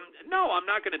congregation? No, I'm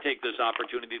not going to take this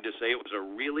opportunity to say it was a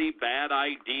really bad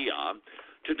idea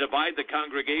to divide the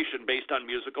congregation based on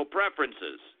musical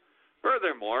preferences.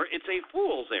 Furthermore, it's a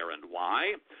fool's errand.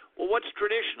 Why? Well, what's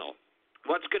traditional?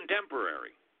 What's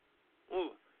contemporary?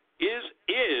 Well, is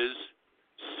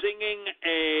singing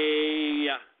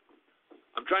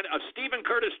Stephen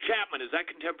Curtis Chapman, is that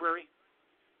contemporary?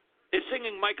 Is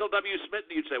singing Michael W. Smith?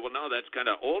 You'd say, well, no, that's kind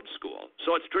of old school.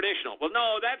 So it's traditional. Well,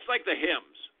 no, that's like the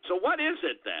hymns. So what is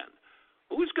it then?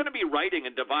 Who's going to be writing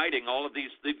and dividing all of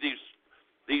these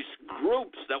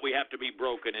groups that we have to be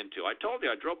broken into? I told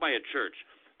you, I drove by a church.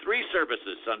 3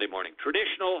 services Sunday morning.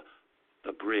 Traditional,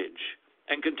 the bridge,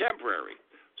 and contemporary.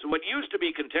 So what used to be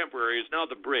contemporary is now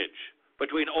the bridge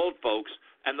between old folks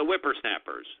and the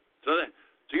whippersnappers. So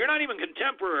you're not even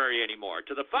contemporary anymore.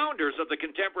 To the founders of the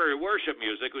contemporary worship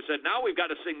music who said, now we've got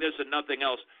to sing this and nothing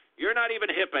else, you're not even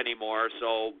hip anymore,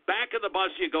 so back of the bus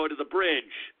you go to the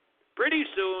bridge. Pretty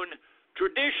soon,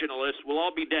 traditionalists will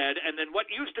all be dead, and then what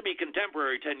used to be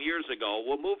contemporary 10 years ago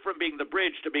will move from being the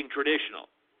bridge to being traditional.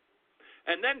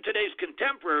 And then today's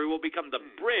contemporary will become the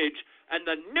bridge, and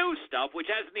the new stuff, which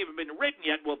hasn't even been written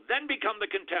yet, will then become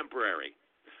the contemporary.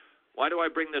 Why do I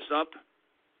bring this up?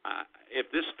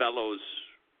 If this fellow's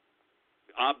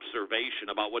observation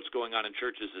about what's going on in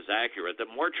churches is accurate, that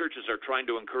more churches are trying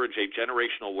to encourage a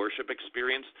generational worship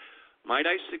experience, might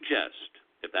I suggest,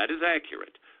 if that is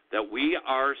accurate, that we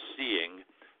are seeing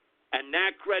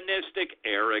anachronistic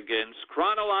arrogance,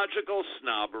 chronological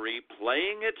snobbery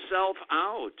playing itself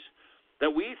out.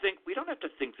 That we think we don't have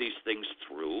to think these things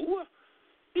through.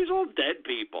 These old dead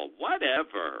people,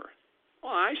 whatever.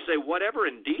 Well, I say whatever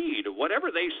indeed. Whatever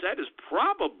they said is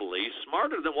probably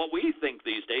smarter than what we think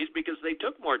these days because they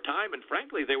took more time and,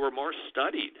 frankly, they were more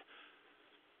studied.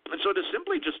 And so to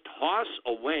simply just toss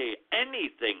away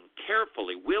anything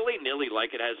carefully, willy-nilly,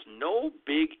 like it has no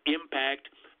big impact,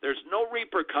 there's no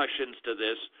repercussions to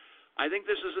this, I think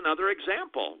this is another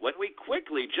example. When we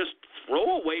quickly just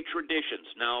throw away traditions.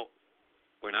 Now,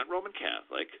 we're not Roman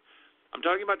Catholic. I'm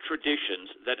talking about traditions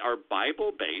that are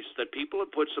Bible-based, that people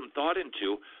have put some thought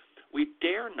into. We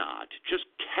dare not just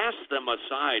cast them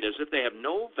aside as if they have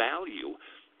no value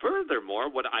furthermore,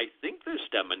 what I think this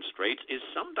demonstrates is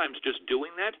sometimes just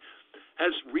doing that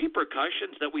has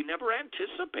repercussions that we never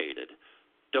anticipated.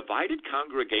 Divided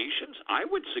congregations, I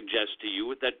would suggest to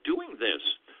you that doing this,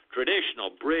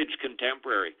 traditional, bridge,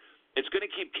 contemporary, it's going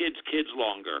to keep kids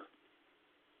longer.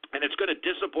 And it's going to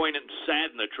disappoint and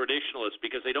sadden the traditionalists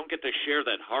because they don't get to share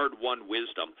that hard-won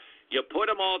wisdom. You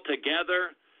put them all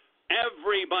together,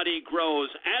 everybody grows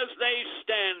as they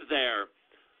stand there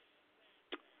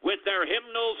with their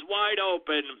hymnals wide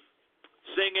open,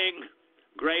 singing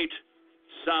great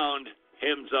sound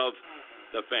hymns of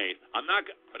the faith. I'm not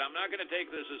going to take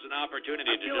this as an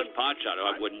opportunity to just potshot it.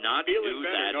 I would not do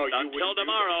that until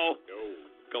tomorrow. No.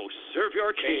 Go serve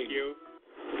your king. Thank you.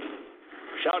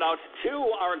 Shout out to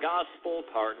our gospel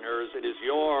partners. It is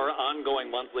your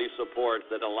ongoing monthly support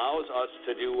that allows us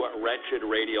to do Wretched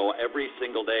Radio every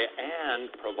single day and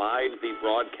provide the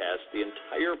broadcast, the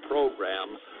entire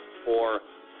program, for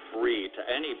free to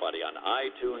anybody on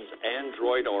iTunes,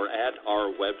 Android, or at our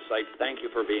website. Thank you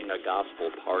for being a gospel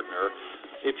partner.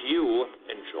 If you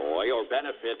enjoy or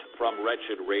benefit from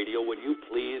Wretched Radio, would you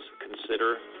please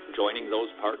consider joining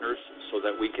those partners so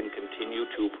that we can continue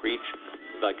to preach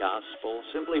the gospel?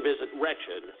 Simply visit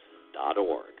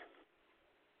wretched.org.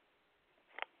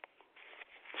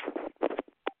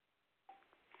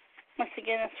 Once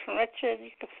again, it's from Wretched. You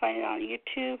can find it on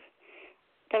YouTube,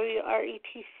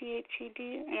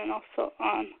 WRETCHED, and then also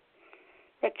on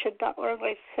wretched.org,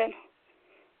 like I said,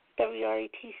 WRETCHED.org,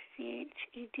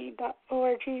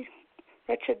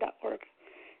 wretched.org.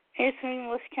 And it's going to be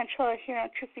Melissa Cantrell here on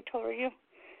Truth Be Told Radio.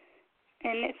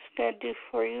 And it's going to do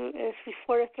for you is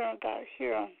Before the Throne of God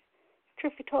here on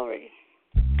Truth Be Told Radio.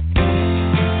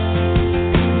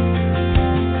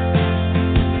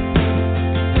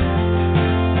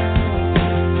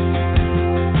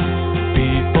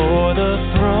 Before the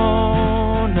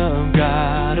throne of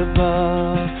God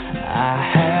above,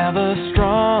 I have a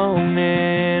strong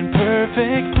and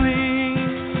perfect plea,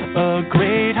 a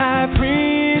great high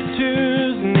priest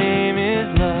whose name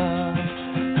is love,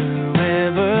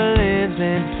 whoever lives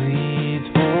and pleads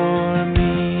for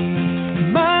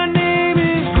me. My name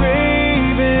is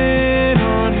graven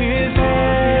on his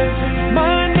head,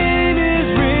 my name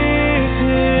is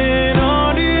written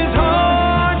on his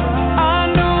heart. I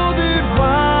know that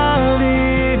while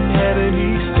in heaven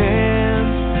he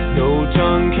stands, no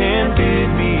tongue can bid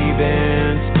me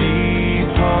thence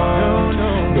depart.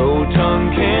 No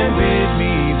tongue can bid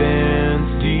me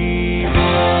thence depart.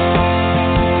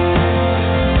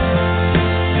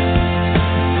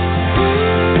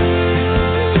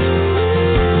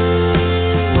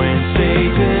 When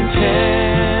Satan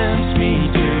tempts me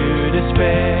to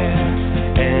despair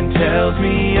and tells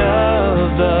me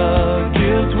of the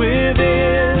guilt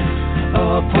within,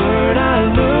 upward I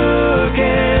look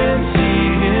and see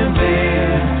him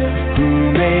there,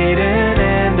 who made an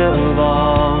end of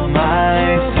all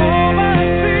my sin.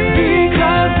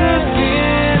 Because the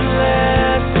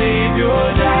sinless Savior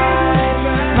died,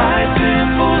 my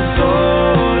sinful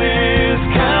soul is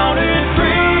counted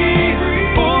free.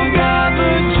 For God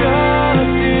the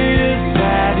just is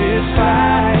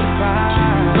satisfied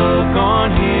to look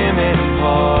on him and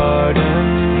pardon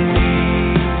me.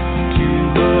 To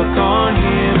look on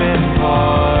him and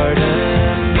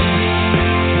pardon me.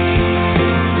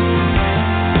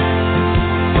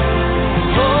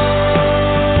 Oh,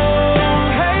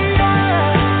 hey,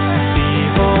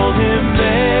 behold him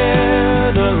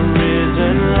there, the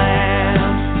risen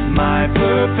Lamb, my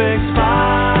perfect,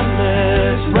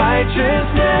 spotless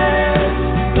righteousness,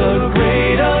 the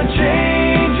great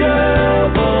unchangeable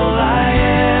I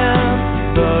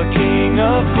am, the King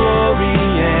of glory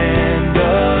and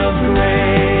of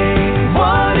grace.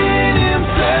 One in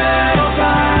himself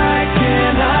I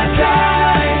cannot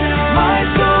die, my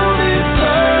soul is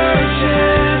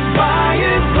purchased by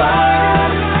his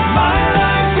blood, my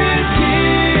life is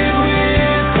hid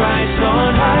with Christ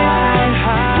on high,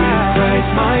 with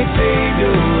Christ my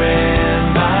Savior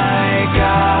and my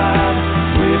God,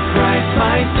 with Christ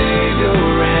my Savior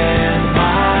and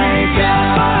my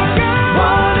God.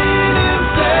 One in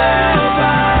himself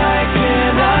I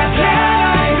cannot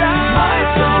die, my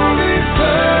soul is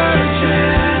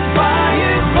purchased by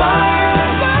his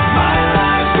blood, my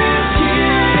life is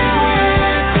hid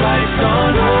with Christ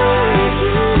on high,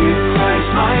 with Christ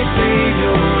my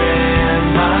Savior and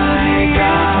my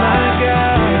God,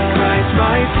 with Christ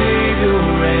my Savior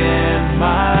and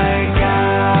my God.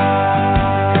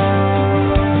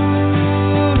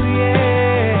 Yeah.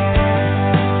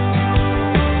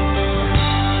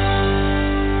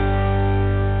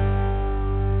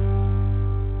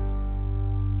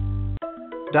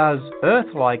 Does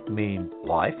Earth-like mean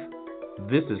life?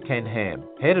 This is Ken Ham,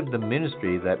 head of the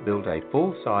ministry that built a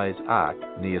full-size ark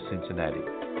near Cincinnati.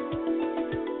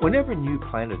 Whenever a new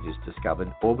planet is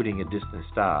discovered orbiting a distant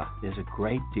star, there's a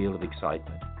great deal of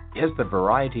excitement. Yes, the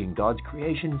variety in God's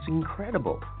creation is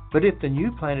incredible. But if the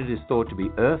new planet is thought to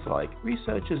be Earth-like,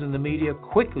 researchers in the media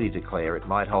quickly declare it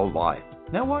might hold life.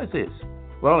 Now, why is this?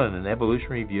 Well, in an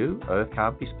evolutionary view, Earth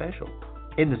can't be special.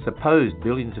 In the supposed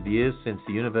billions of years since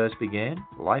the universe began,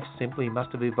 life simply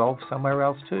must have evolved somewhere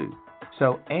else too.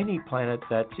 So any planet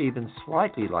that's even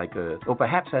slightly like Earth, or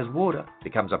perhaps has water,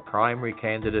 becomes a primary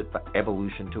candidate for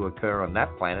evolution to occur on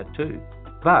that planet too.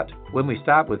 But when we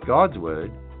start with God's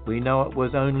Word, we know it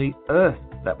was only Earth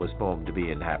that was formed to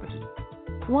be inhabited.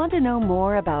 Want to know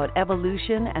more about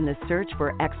evolution and the search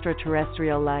for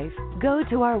extraterrestrial life? Go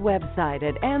to our website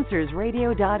at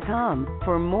AnswersRadio.com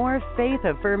for more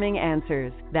faith-affirming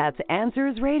answers. That's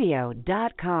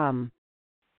AnswersRadio.com.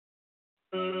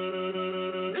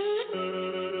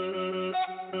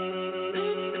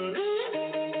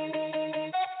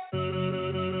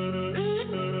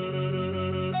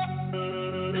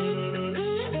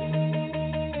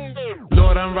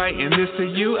 I'm writing this to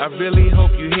you, I really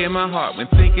hope you hear my heart. When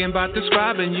thinking about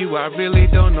describing you, I really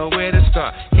don't know where to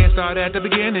start. Can't start at the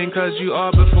beginning, cause you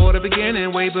are before the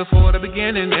beginning, way before the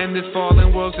beginning. And this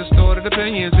fallen world's distorted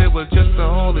opinions, it was just the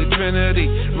Holy Trinity,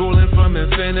 ruling from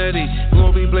infinity.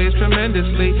 Glory blazed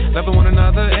tremendously, loving one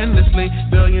another endlessly.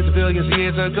 Billions of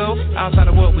years ago, outside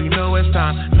of what we know as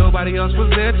time. Nobody else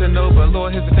was there to know, but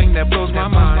Lord, here's the thing that blows my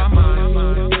mind.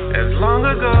 As long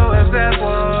ago as that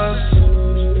was,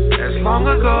 as long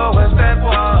ago as that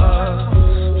was,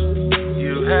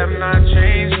 you have not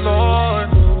changed, Lord.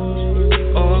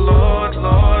 Oh Lord,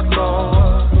 Lord,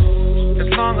 Lord. As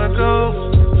long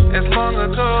ago, as long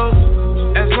ago,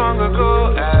 as long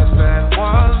ago as that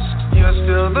was, you're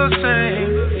still the same.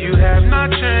 You have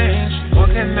not changed. What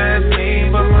can that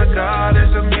mean? But my God is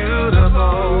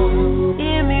immutable.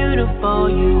 Immutable,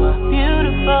 you are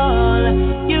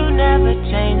beautiful. You never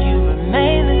change, you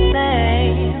remain the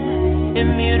same.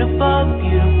 Immutable,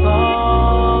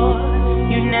 beautiful.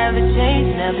 You never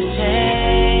change, never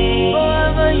change.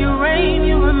 Forever you reign,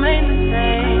 you remain the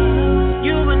same.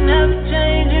 You will never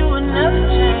change, you will never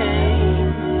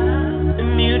change.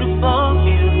 Immutable,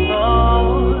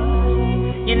 beautiful.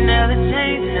 You never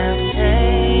change, never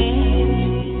change.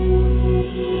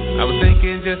 I was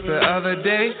thinking just the other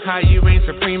day, how you reign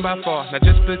supreme by far. Not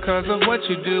just because of what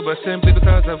you do, but simply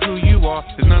because of who you are.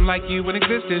 There's none like you in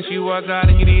existence. You are God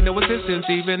and you need no assistance.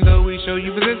 Even though we show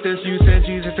you resistance, you sent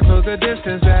Jesus to close the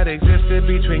distance that existed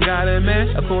between God and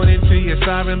man, according to your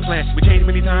sovereign plan. We changed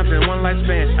many times in one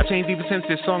lifespan. I've changed even since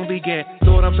this song began.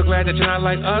 Lord, I'm so glad that you're not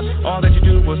like us. All that you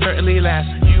do will certainly last.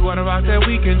 You are the rock that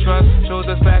we can trust. Shows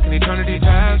us back in eternity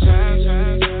past.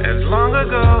 As long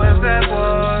ago as that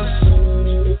was,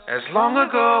 as long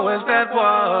ago as that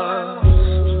was,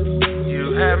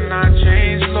 you have not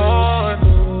changed, Lord.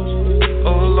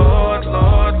 Oh Lord,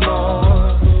 Lord,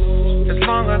 Lord. As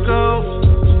long ago,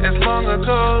 as long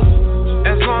ago,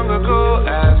 as long ago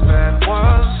as that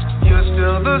was, you're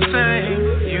still the same.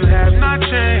 You have not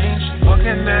changed. What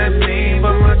can that mean?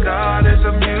 But my God is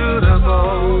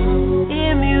immutable.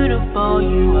 Immutable,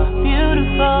 you are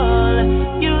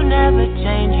beautiful. You never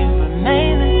change, you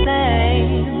remain the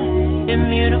same.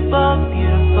 Immutable,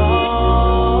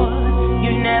 beautiful.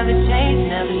 You never change,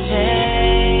 never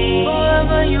change.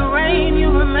 Forever you reign,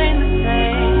 you remain the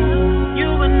same. You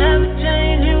will never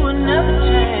change, you will never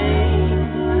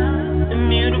change.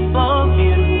 Immutable,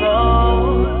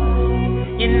 beautiful.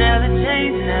 You never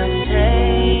change, never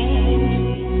change.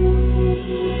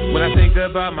 When I think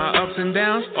about my ups and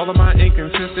downs, all of my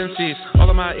inconsistencies, all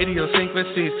of my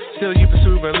idiosyncrasies, still you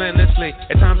pursue relentlessly.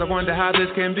 At times I wonder how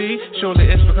this can be. Surely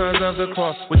it's because of the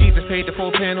cross, where Jesus paid the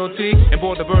full penalty and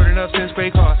bore the burden of sin's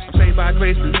great cost. I'm saved by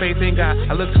grace through faith in God.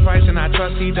 I look to Christ and I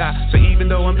trust He died. So even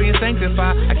though I'm being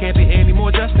sanctified, I can't be any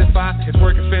more justified. His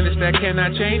work is finished, that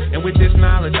cannot change. And with this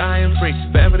knowledge I am free.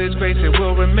 Forever this grace it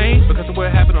will remain, because of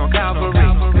what happened on Calvary.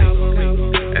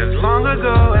 As long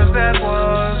ago as that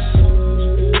was,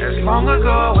 as long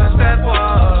ago as that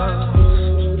was,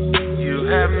 you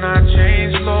have not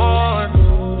changed, Lord.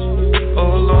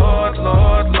 Oh Lord,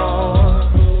 Lord,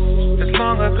 Lord. As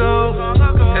long ago,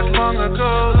 as long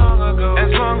ago,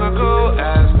 as long ago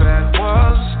as that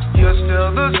was, you're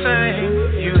still the same.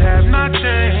 You have not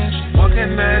changed. What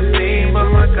can that mean?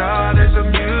 But my God is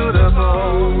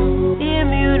immutable.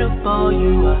 Immutable,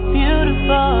 you are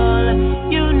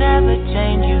beautiful. You never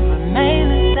change, you remain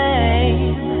the same.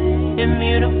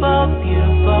 Immutable,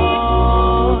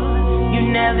 beautiful. You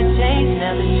never change,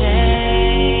 never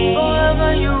change.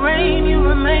 Forever you reign, you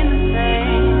remain the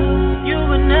same. You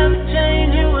will never change.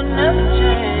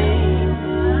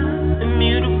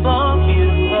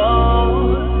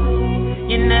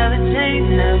 ain't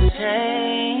no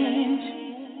change.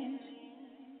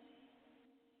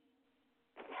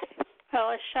 I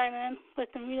was Shining with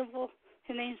Immutable.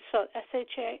 His name's spelled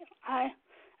SHAILINE.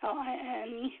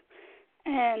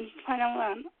 And find him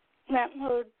on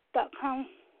lampmode.com.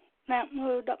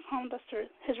 Lampmode.com, that's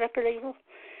his record label.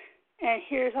 And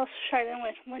here's also Shining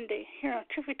with One Day here on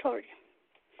Truth Victoria.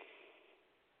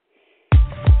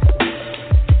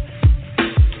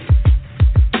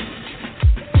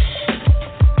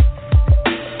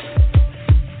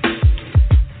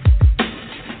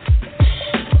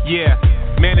 Yeah,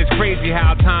 man, it's crazy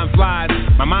how time flies.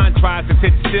 My mind tries to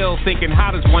sit still, thinking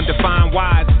how does one define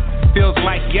wise? Feels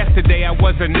like yesterday I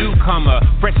was a newcomer,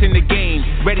 fresh in the game,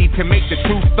 ready to make the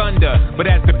truth thunder. But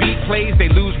as the beat plays, they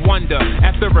lose wonder.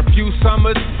 After a few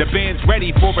summers, the band's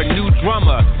ready for a new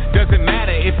drummer. Doesn't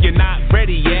matter if you're not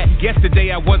ready yet.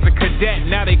 Yesterday I was a cadet,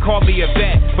 now they call me a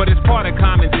vet. But it's part of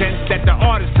common sense that the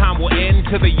artist time will end.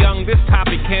 To the young, this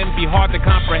topic can be hard to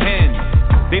comprehend.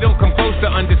 They don't come close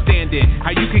to understand it.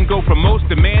 How you can go from most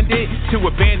demanded to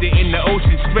abandoned in the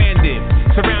ocean stranded.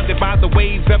 Surrounded by the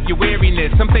waves of your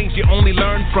weariness. Some things you only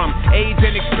learn from age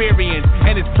and experience.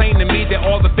 And it's plain to me that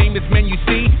all the famous men you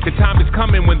see, the time is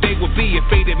coming when they will be a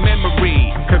faded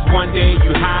memory. Cause one day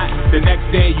you hot, the next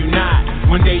day you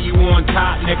not. One day you on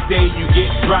top, next day you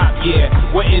get dropped. Yeah,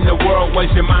 what in the world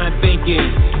was your mind thinking?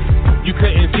 You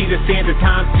couldn't see the sands of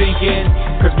time sinking.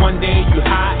 Cause one day you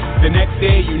hot, the next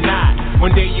day you not.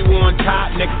 One day you on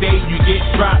top, next day you get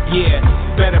dropped, yeah.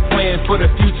 Better plan for the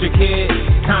future, kid.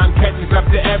 Time catches up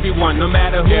to everyone, no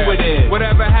matter who it is.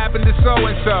 Whatever happened to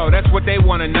so-and-so, that's what they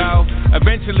wanna know.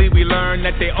 Eventually we learn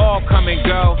that they all come and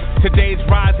go. Today's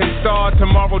rising star,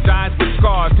 tomorrow dies with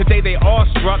scars. Today they all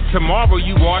struck, tomorrow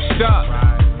you washed up.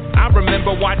 I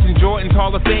remember watching Jordan's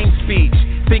Hall of Fame speech,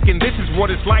 thinking this is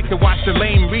what it's like to watch the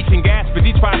lame reach and gasp as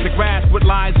he tries to grasp what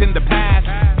lies in the past.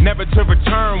 Never to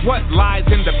return what lies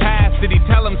in the past. Did he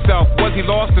tell himself, was he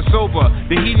lost or sober?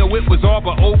 Did he know it was all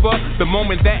but over the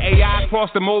moment that AI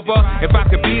crossed him over? If I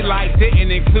could be like,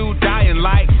 didn't include dying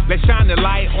light. Let's shine the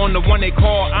light on the one they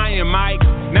call Iron Mike.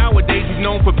 Nowadays he's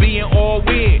known for being all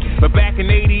weird, but back in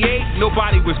 '88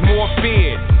 nobody was more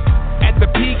feared. At the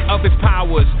peak of his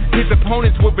powers, his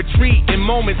opponents would retreat. In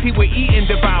moments he would eat and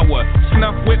devour.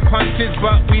 Snuff with punches,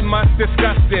 but we must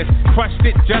discuss this. Crushed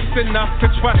it just enough to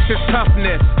trust his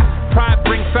toughness. Pride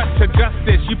brings such to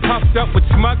justice. You puffed up with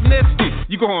smugness,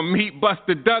 you gonna meet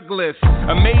Buster Douglas.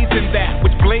 Amazing that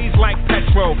which blazed like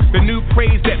petrol. The new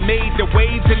praise that made the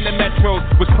waves in the metros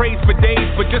was praised for days,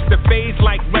 but just a phase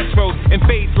like retros and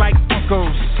fades like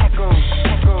echoes. Echoes,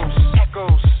 echoes,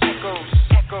 echoes, echoes,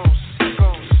 echoes.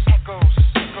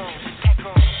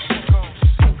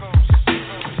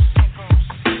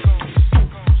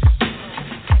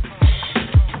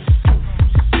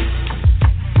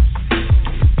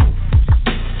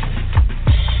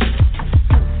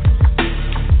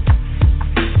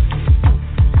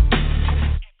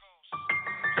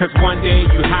 Cause one day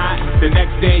you hot, the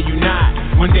next day you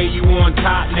not. One day you on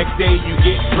top, next day you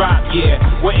get dropped, yeah.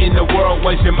 What in the world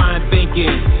was your mind thinking?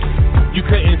 You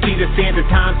couldn't see the sands of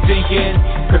time sinking.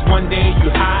 Cause one day you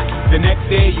hot, the next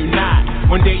day you not.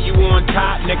 One day you on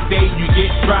top, next day you get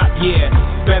dropped, yeah.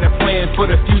 Better plan for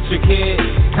the future, kid.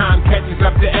 Time catches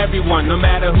up to everyone, no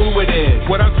matter who it is.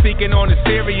 What I'm speaking on is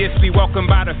seriously welcomed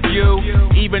by the few.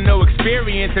 Even no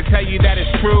experience to tell you that it's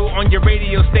true. On your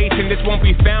radio station, this won't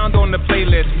be found on the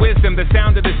playlist. Wisdom, the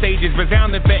sound of the sages,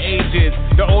 resounding for ages.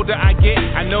 The older I get,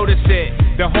 I notice it.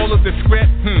 The whole of the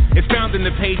script, it's found in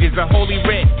the pages, a holy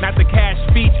writ. Not the cash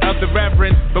speech of the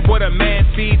reverend, but what a man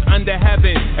sees under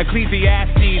heaven.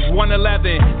 Ecclesiastes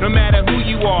 1:11. No matter who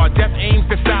you are, death aims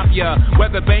to stop ya.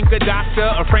 Whether banker, doctor,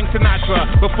 or Frank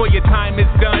Sinatra. Before your time is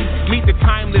done, meet the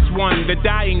timeless one. The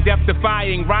dying,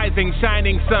 death-defying, rising,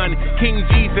 shining sun. King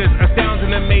Jesus astounds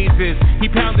and amazes. He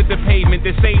pounded the pavement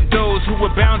to save those who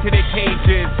were bound to their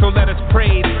cages. So let us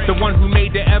praise the one who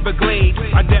made the Everglades.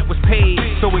 Our debt was paid,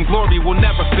 so in glory will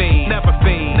never fade. Never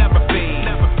fade, never fade,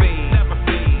 never fade.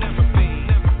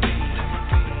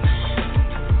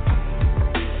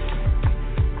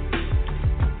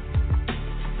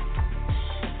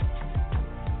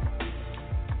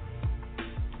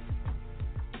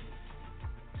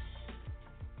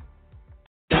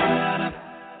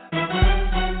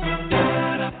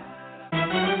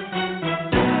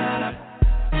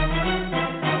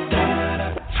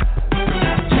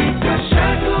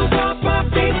 Shackles off my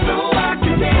feet so I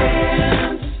can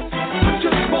dance.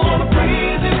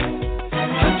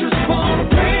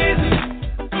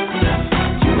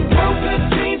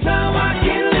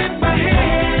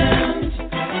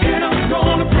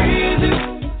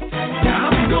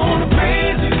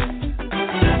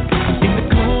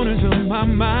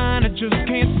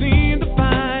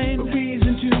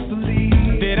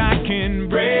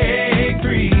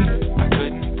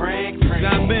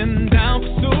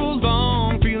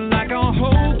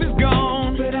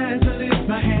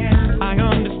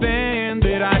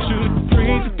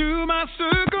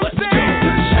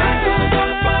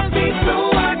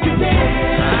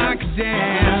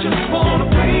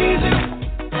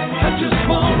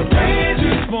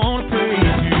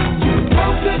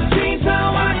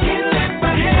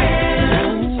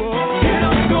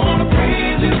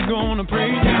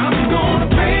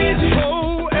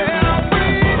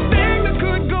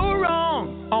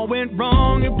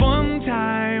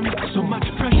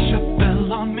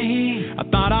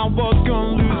 I was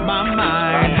gonna lose my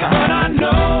mind. But I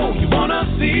know you wanna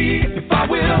see if I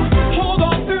will hold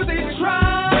on through these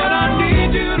trials. But I need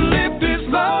you to lift this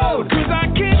load, 'cause I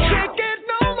can't take it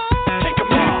no more. Take 'em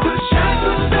off. The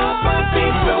shackles off my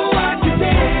feet so I can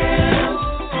dance.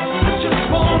 I just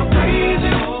wanna praise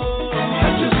you. I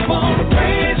just wanna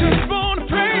praise you. Just wanna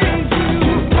praise you.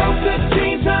 You broke the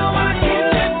chains, now I can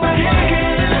lift my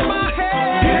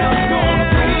hand. Yeah, I'm gonna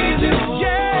praise you.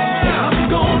 Yeah, I'm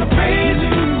gonna praise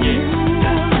you.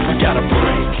 Yeah, we gotta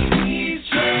break. Let's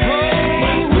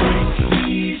break.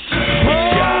 We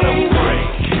gotta break.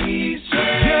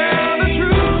 Yeah, the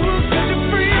truth will set you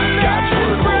free. God's word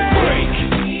will break.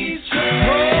 Let's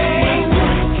break.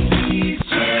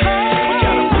 We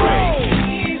gotta break.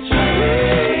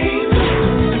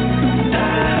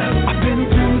 I've been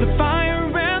through the fire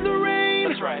and the rain.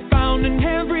 That's right. Found in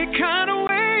every kind of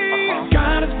way.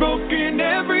 God has broken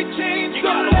every chain.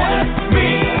 So let me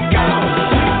go.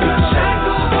 The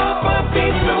shackles off my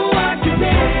feet so I can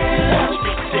dance.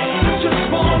 I just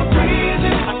wanna praise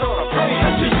you. I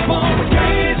just wanna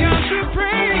praise you. To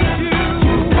praise you.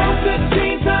 You broke the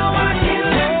chains, now I can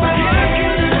lift my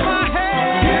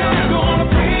hand. Yeah, I'm gonna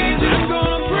praise you. I'm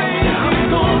gonna praise you. I'm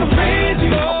gonna praise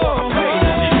you.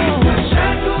 The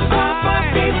shackles off my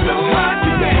feet so I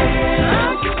can dance.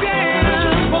 I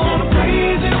just wanna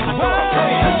praise you.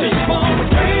 I just wanna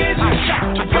praise you.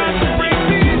 I got to break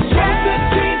these chains. The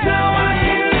chains, now I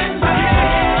can lift my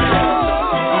hand.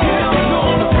 Yeah, I'm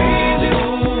gonna praise you.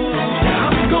 Yeah,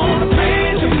 I'm gonna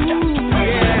praise you.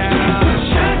 Yeah, the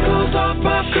shackles off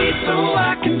my feet so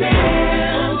I can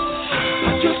dance.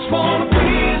 I just wanna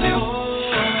praise you.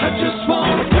 I just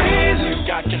wanna praise you.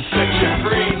 God can set you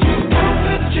free. You broke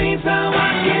the chains, now I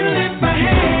can lift my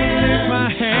hand. Lift my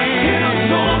hand. Yeah, I'm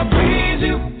gonna praise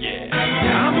you.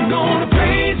 Yeah, I'm gonna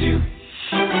praise you.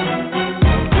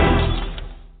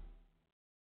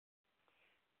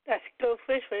 That's Go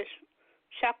Fish with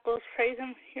Shackles Praise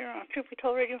Him here on Truth Be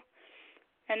Told Radio.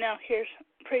 And now here's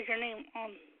Praise Your Name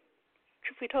on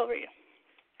Truth Be Told Radio.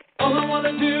 All I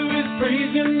wanna do is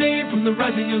praise your name, from the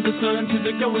rising of the sun to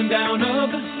the going down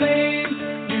of the same.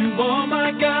 You are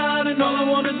my God, and all I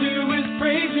wanna do is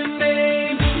praise your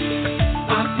name.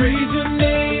 I praise your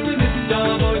name, and lift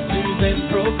our voices and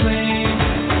proclaim.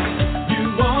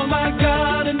 You are my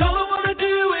God, and all I wanna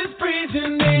do is praise your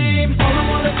name. All I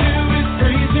wanna do is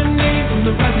praise your name, from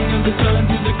the rising of the sun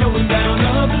to the going down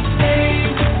of the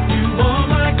same. You are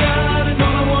my God, and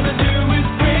all I wanna do is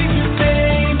praise your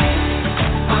name.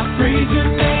 I praise your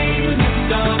name, and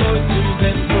lift our voices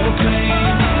and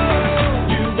proclaim.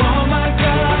 You are my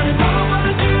God, and all I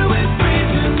wanna do is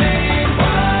praise your name.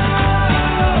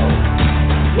 Whoa,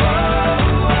 whoa.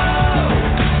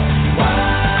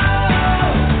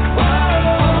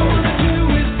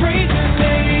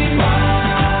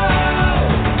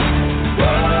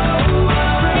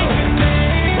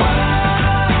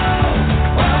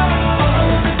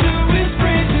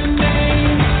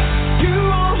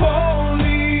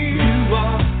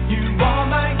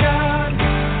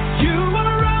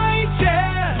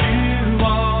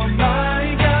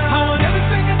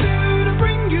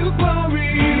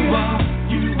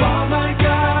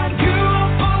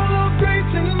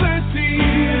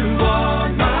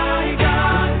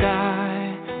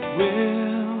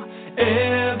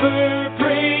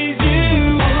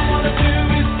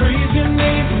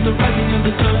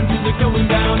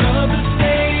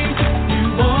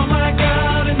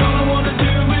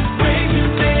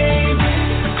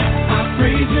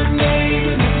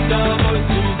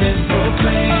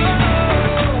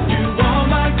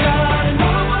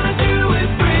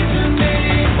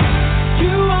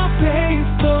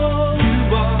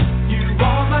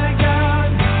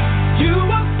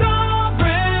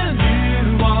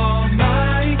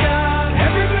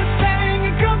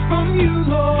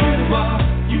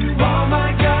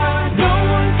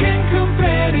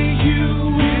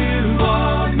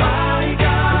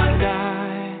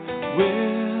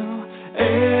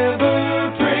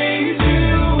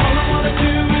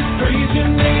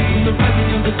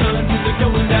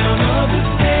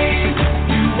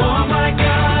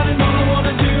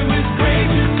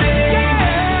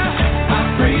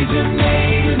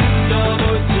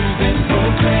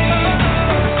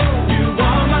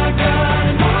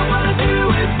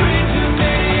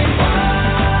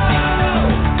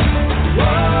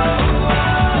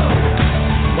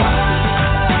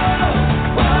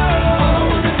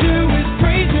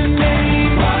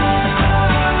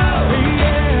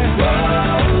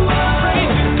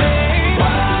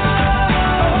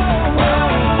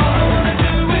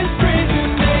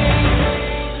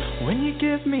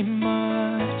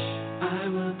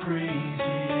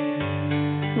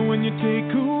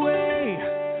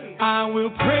 I will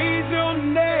praise your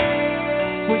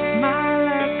name. With my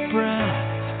last breath,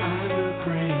 I will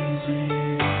praise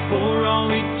you. For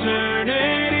all eternity,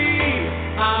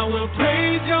 I will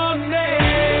praise your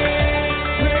name.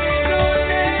 Praise your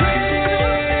name. Praise your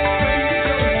name.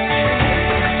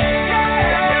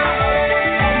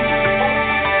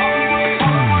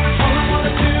 All I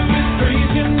wanna do is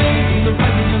praise your name. From the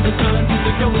rising of the sun to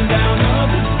the going down of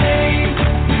the same.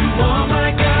 You are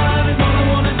my God, and all I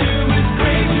wanna do is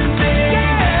praise your name.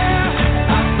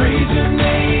 Yeah, I praise your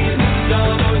name.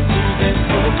 All voices and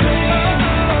proclaim.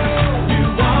 You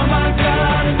are my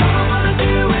God, and all I wanna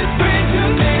do is praise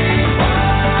your name.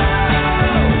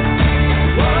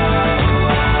 Whoa, whoa,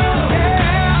 whoa,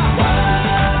 yeah. Whoa,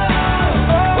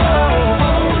 whoa,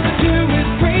 all I wanna do is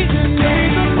praise your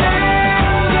name. Whoa,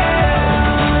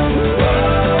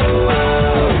 whoa,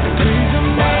 praise your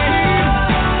name.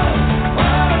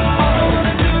 All I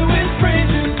wanna do is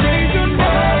praise your name.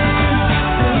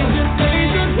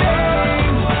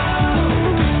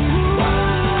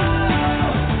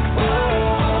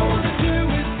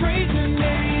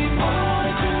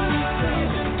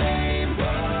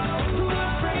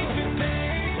 Praise your name.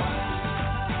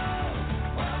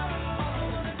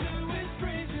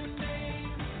 Praise your name.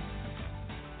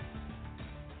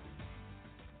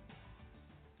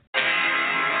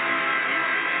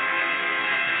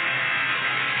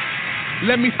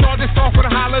 Let me start this off with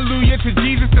a hallelujah to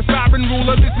Jesus, the sovereign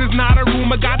ruler. This is not a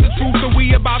rumor, got the truth, so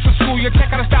we about to school you. Check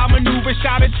out a style maneuver,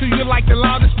 shout it to you like the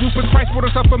loudest roofer. Christ brought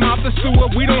us up from out the sewer.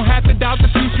 We don't have to doubt the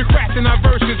future, crafting our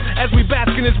verses as we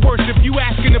bask in his worship. You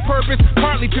asking the purpose,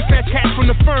 partly to snatch cash from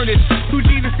the furnace. Through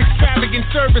Jesus' extravagant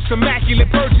service,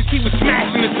 immaculate purchase, he was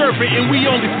smashing the serpent, and we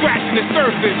only scratching the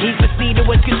surface. He's the seed that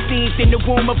was conceived in the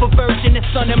womb of a virgin. The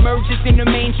sun emerges in the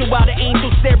manger while the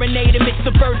angels serenade him. It's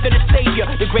the birth of the Savior.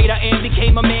 The great I am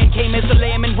became a man, came as a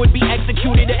lamb, and would be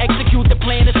executed to execute the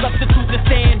plan to substitute the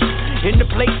stand. In the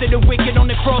place of the wicked on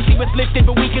the cross he was lifted,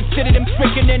 but we considered him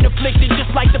stricken and afflicted,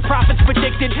 just like the prophets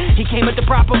predicted. He came at the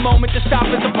proper moment to stop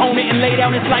his opponent and lay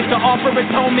down his life to offer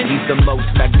atonement. He's the most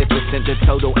magnificent, the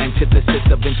total antithesis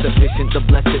of insufficient, the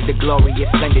blessed, the glorious,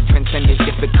 splendid, transcendent,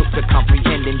 difficult to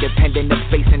comprehend, independent of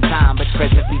space and time, but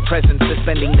presently present,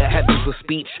 suspending the heavens with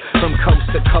speech. From coast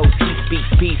to coast, he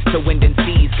speaks peace to wind and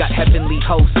seas, got heavenly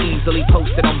hosts easily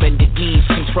posted on bended knees,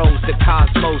 controls the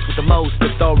cosmos with the most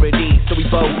authority, so we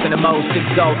boast in the most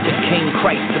exalted King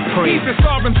Christ supreme. He's the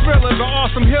sovereign thriller, the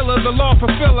awesome healer, the law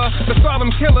fulfiller, the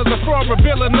solemn killer, the fraud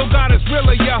revealer. No God is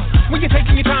realer, yeah. When you're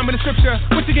taking your time in the scripture,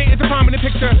 what you get is a prominent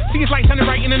picture. See his light shining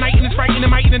bright in the night, and it's bright in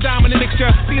the might and the diamond mixture.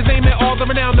 See his name at all the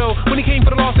renown, though. When he came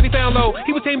for the lost and he found low,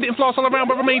 he was tamed and floss all around,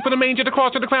 but remained for the manger, the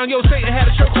cross, to the crown. Yo, Satan had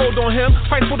a chokehold on him.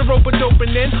 Fight for the rope, but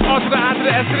doping in. R to the I to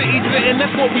the S to the E to the N.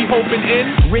 That's what we hoping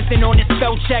in. Risen on his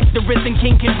spell check, the risen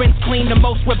king can rinse clean the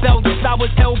most rebellious. I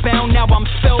was hellbound, now I'm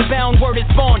spellbound. Word is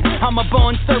born. I'm a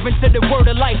born servant to the word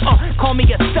of life. Call me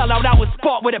a sellout, I was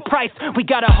bought with a price. We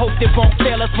got a hope that won't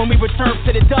fail us when we return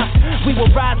to the dust. We will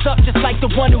rise up just like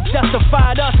the one who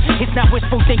justified us. It's not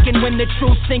wishful thinking when the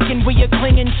truth's sinking. We are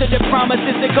clinging to the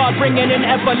promises of God, bringing an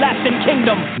everlasting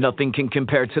kingdom. Nothing can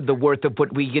compare to the worth of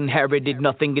what we inherited.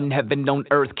 Nothing in heaven on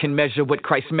earth can measure what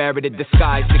Christ merited. The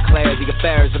skies declare the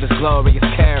affairs of his glorious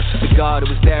care. The God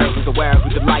who is there, who's aware, who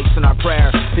delights in our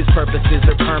prayer. His purposes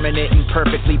are permanent and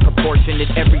perfectly proportionate.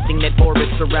 Everything that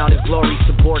orbits around his glory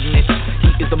subordinate.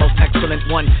 He is the most excellent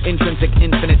one, intrinsic,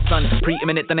 infinite son,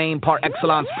 preeminent, the name par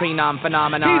excellence, prenom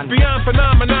phenomenon. He's beyond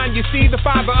phenomenon. You see, the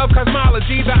father of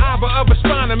cosmology, the Abba of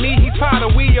astronomy. He's potter,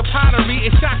 we are pottery.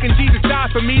 It's shocking Jesus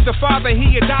died for me. The Father,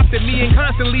 he adopted me and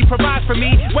constantly provides for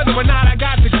me. Whether or not I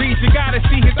got degrees, you gotta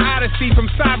see his odyssey. From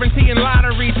sovereignty and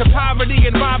lottery to poverty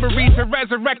and robbery to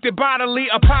resurrected bodily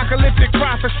apocalyptic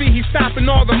prophecy. He's stopping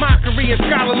all the mockery and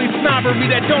scholarly snobbery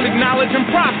that don't acknowledge him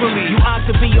properly. You ought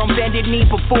to be on bended knee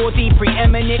before the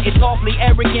preeminent. It's awfully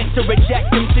arrogant to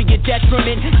reject him to your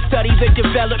detriment. Study the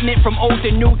development from Old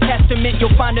to New Testament.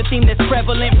 You'll find a theme that's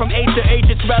prevalent from age to age.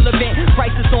 It's relevant.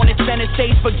 Christ is on his center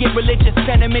stage. Forget religious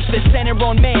sentiments that center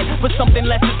on man, but something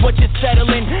less is what you're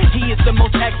settling. He is the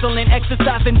most excellent,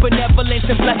 exercising benevolence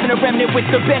and blessing a remnant with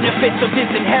the benefits of his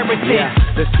inheritance. Yeah,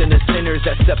 the sin of sinners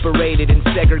that separated and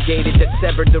segregated, that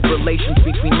severed the relations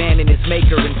between man and his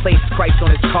maker, and placed Christ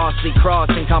on his costly cross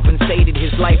and compensated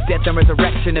his life, death, and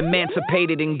resurrection,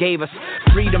 emancipated and gave us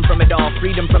freedom from it all,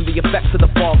 freedom from the effects of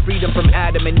the fall, freedom from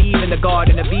Adam and Eve in the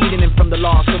Garden of Eden and from the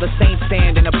law. So the saints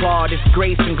stand and applaud his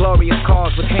grace and glorious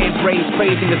cause with hands raised,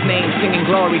 praising his name, singing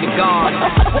glory to God.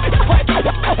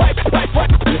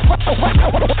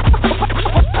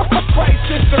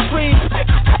 Christ is supreme.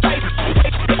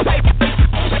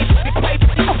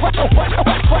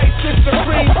 Christ is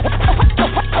supreme.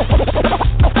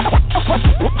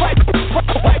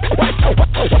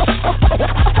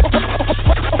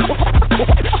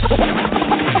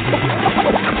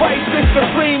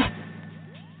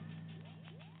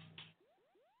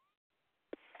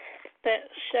 that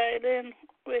shied in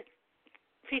with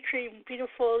featuring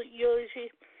Beautiful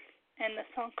Eulogy and the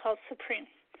song called Supreme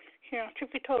here on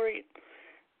Truth Be Told Radio.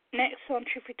 Next on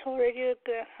Truth Be Told Radio, we're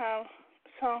going to have a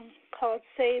song called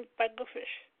Saved by Goldfish.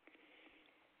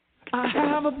 I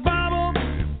have a Bible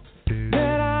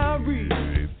that I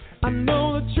read. I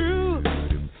know the truth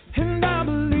and I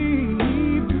believe.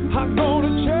 I go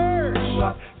to church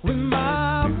with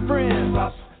my friends.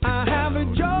 I have a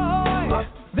joy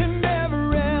that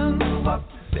never ends.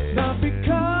 Not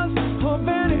because of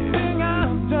anything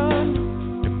I've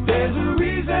done. There's a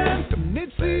reason, and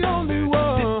it's the only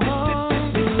one.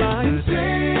 I'm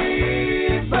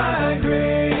saved by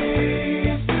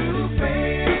grace through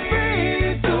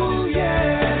faith. Oh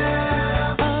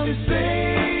yeah, I'm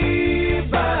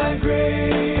saved by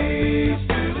grace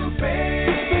through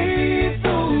faith.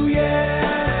 Oh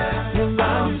yeah,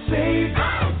 I'm saved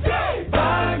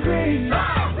by grace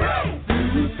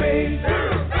through faith.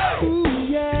 Oh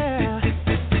yeah,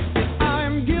 I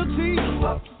am guilty.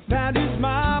 That is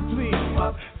my plea.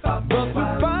 But the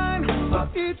fine,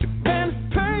 it's been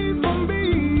paid for me.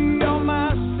 All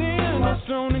my sin is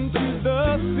thrown into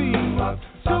the sea.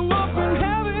 So up in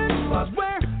heaven is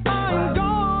where I'm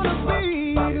gonna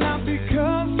be. Not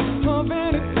because of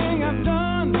anything I've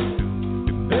done.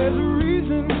 There's a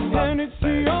reason, and it's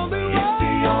the only one.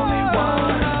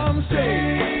 I'm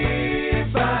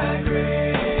saved by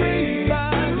grace. Saved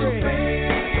by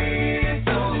grace.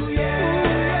 Oh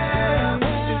yeah.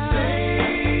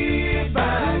 Saved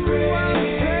by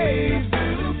grace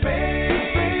through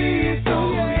faith.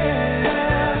 Oh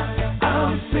yeah.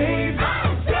 I'm saved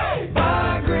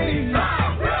by grace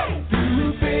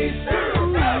through faith. Oh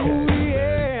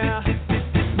yeah.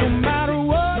 No matter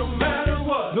what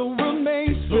the world may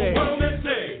say,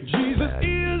 Jesus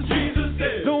is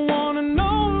the one and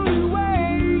only way.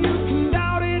 You can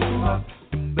doubt it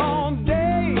all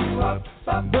day,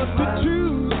 but the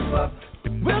truth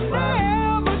will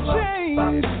never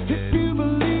change. If you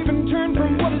believe and turn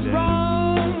from what is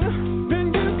wrong, then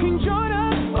you can join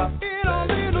us in our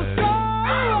little song.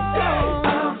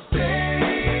 I'm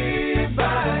saved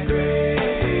by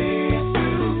grace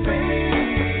through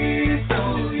faith.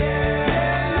 Oh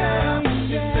yeah,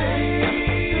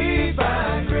 saved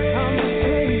by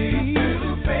grace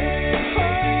through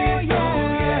faith. Oh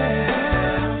yeah,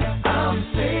 I'm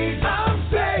saved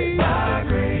by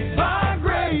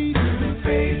grace through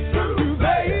faith. Through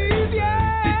faith, yeah,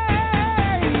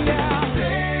 I'm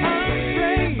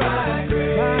saved by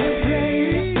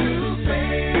grace through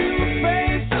faith.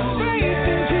 Faith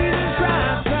in Jesus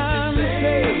Christ, I'm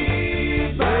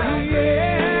saved by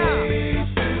grace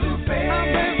through faith. I'm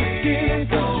never given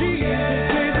 'cause Jesus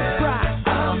Christ.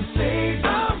 I'm saved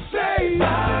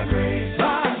by grace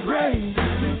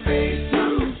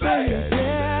through faith.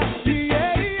 Yeah,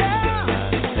 yeah.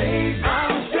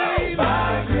 I'm saved by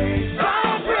grace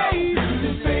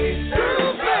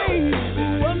through faith.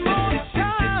 One more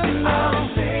time. I'm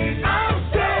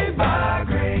saved by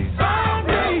grace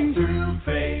through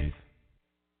faith.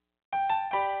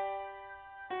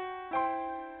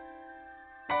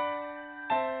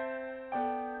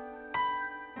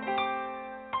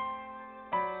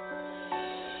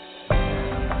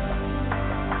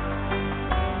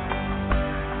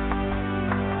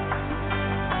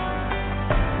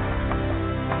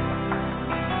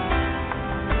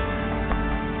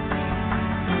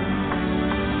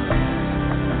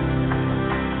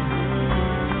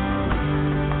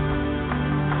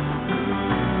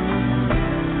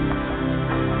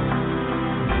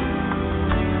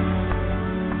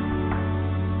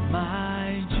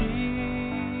 My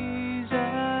Jesus,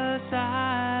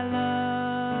 I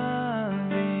love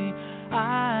thee.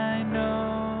 I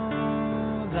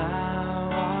know thou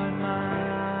art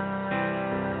mine.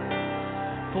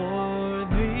 For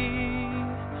thee,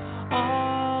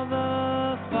 all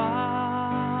the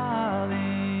follies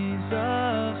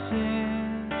of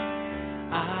sin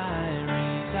I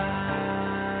resign.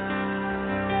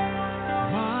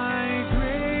 My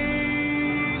gracious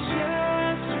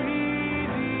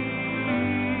Redeemer,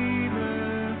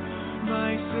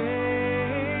 my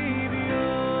Savior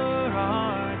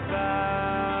art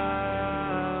thou.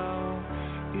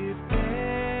 If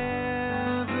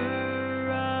ever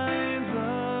I'm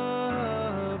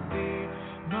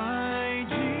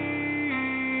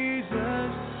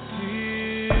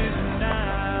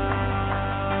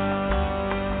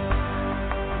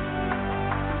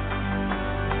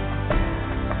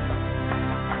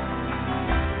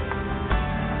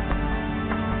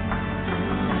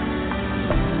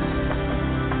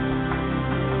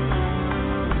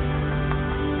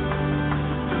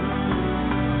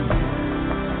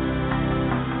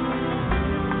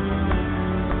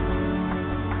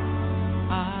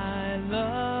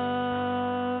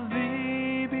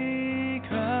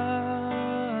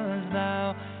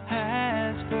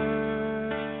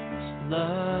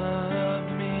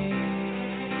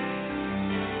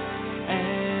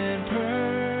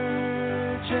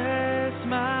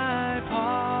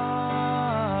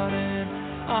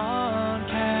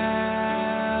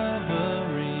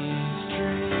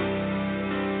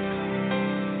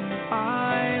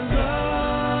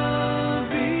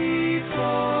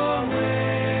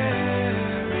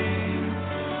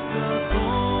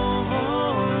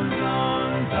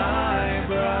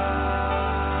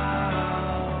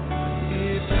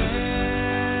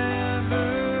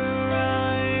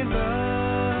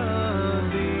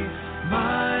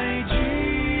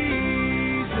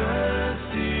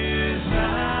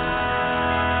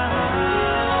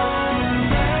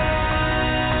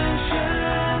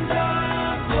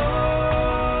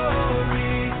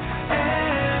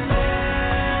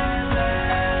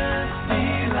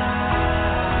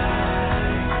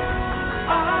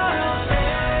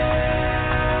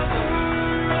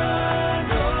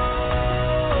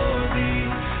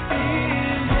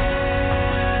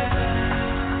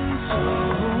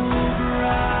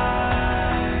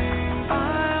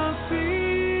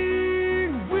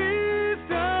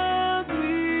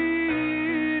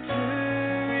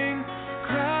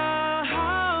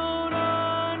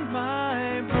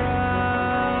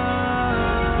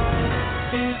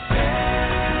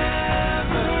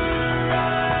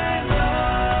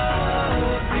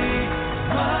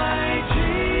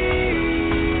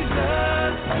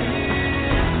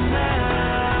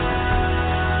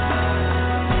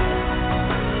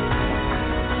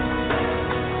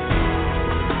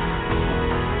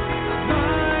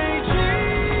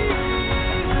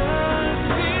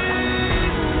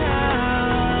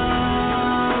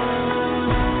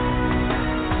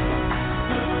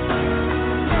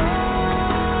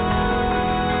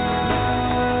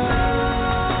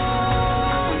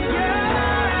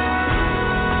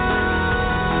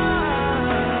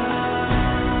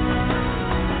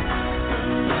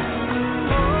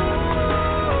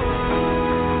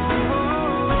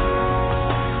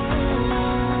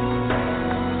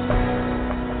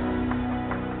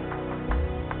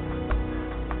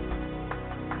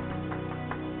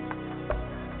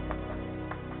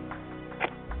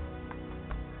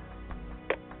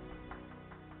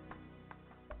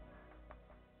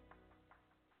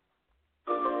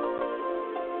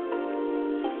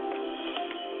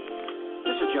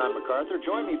John MacArthur.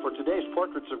 Join me for today's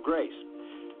Portraits of Grace.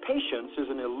 Patience is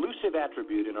an elusive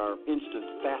attribute in our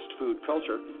instant fast food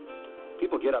culture.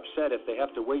 People get upset if they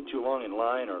have to wait too long in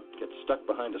line or get stuck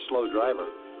behind a slow driver.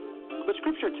 But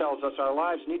Scripture tells us our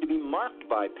lives need to be marked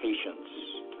by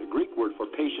patience. The Greek word for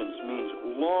patience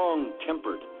means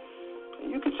long-tempered.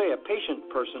 You could say a patient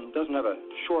person doesn't have a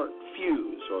short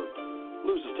fuse or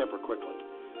loses temper quickly.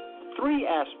 3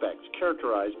 aspects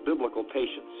characterize biblical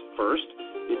patience. First,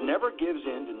 it never gives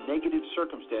in to negative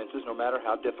circumstances, no matter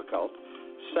how difficult.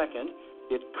 Second,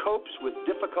 it copes with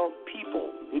difficult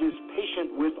people. It is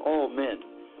patient with all men.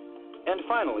 And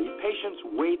finally,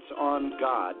 patience waits on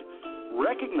God,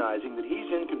 recognizing that He's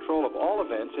in control of all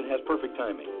events and has perfect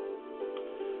timing.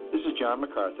 This is John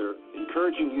MacArthur,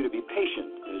 encouraging you to be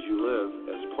patient as you live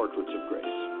as Portraits of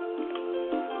Grace.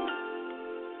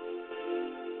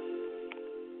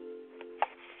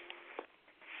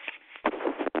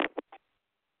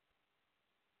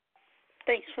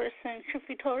 Thanks for listening to Truth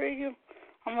Be Told Radio.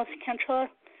 I'm Melissa Cantrella,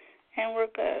 and we're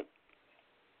going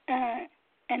to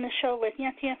end the show with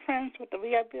Yancy and Friends with the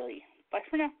Reliability. Bye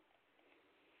for now.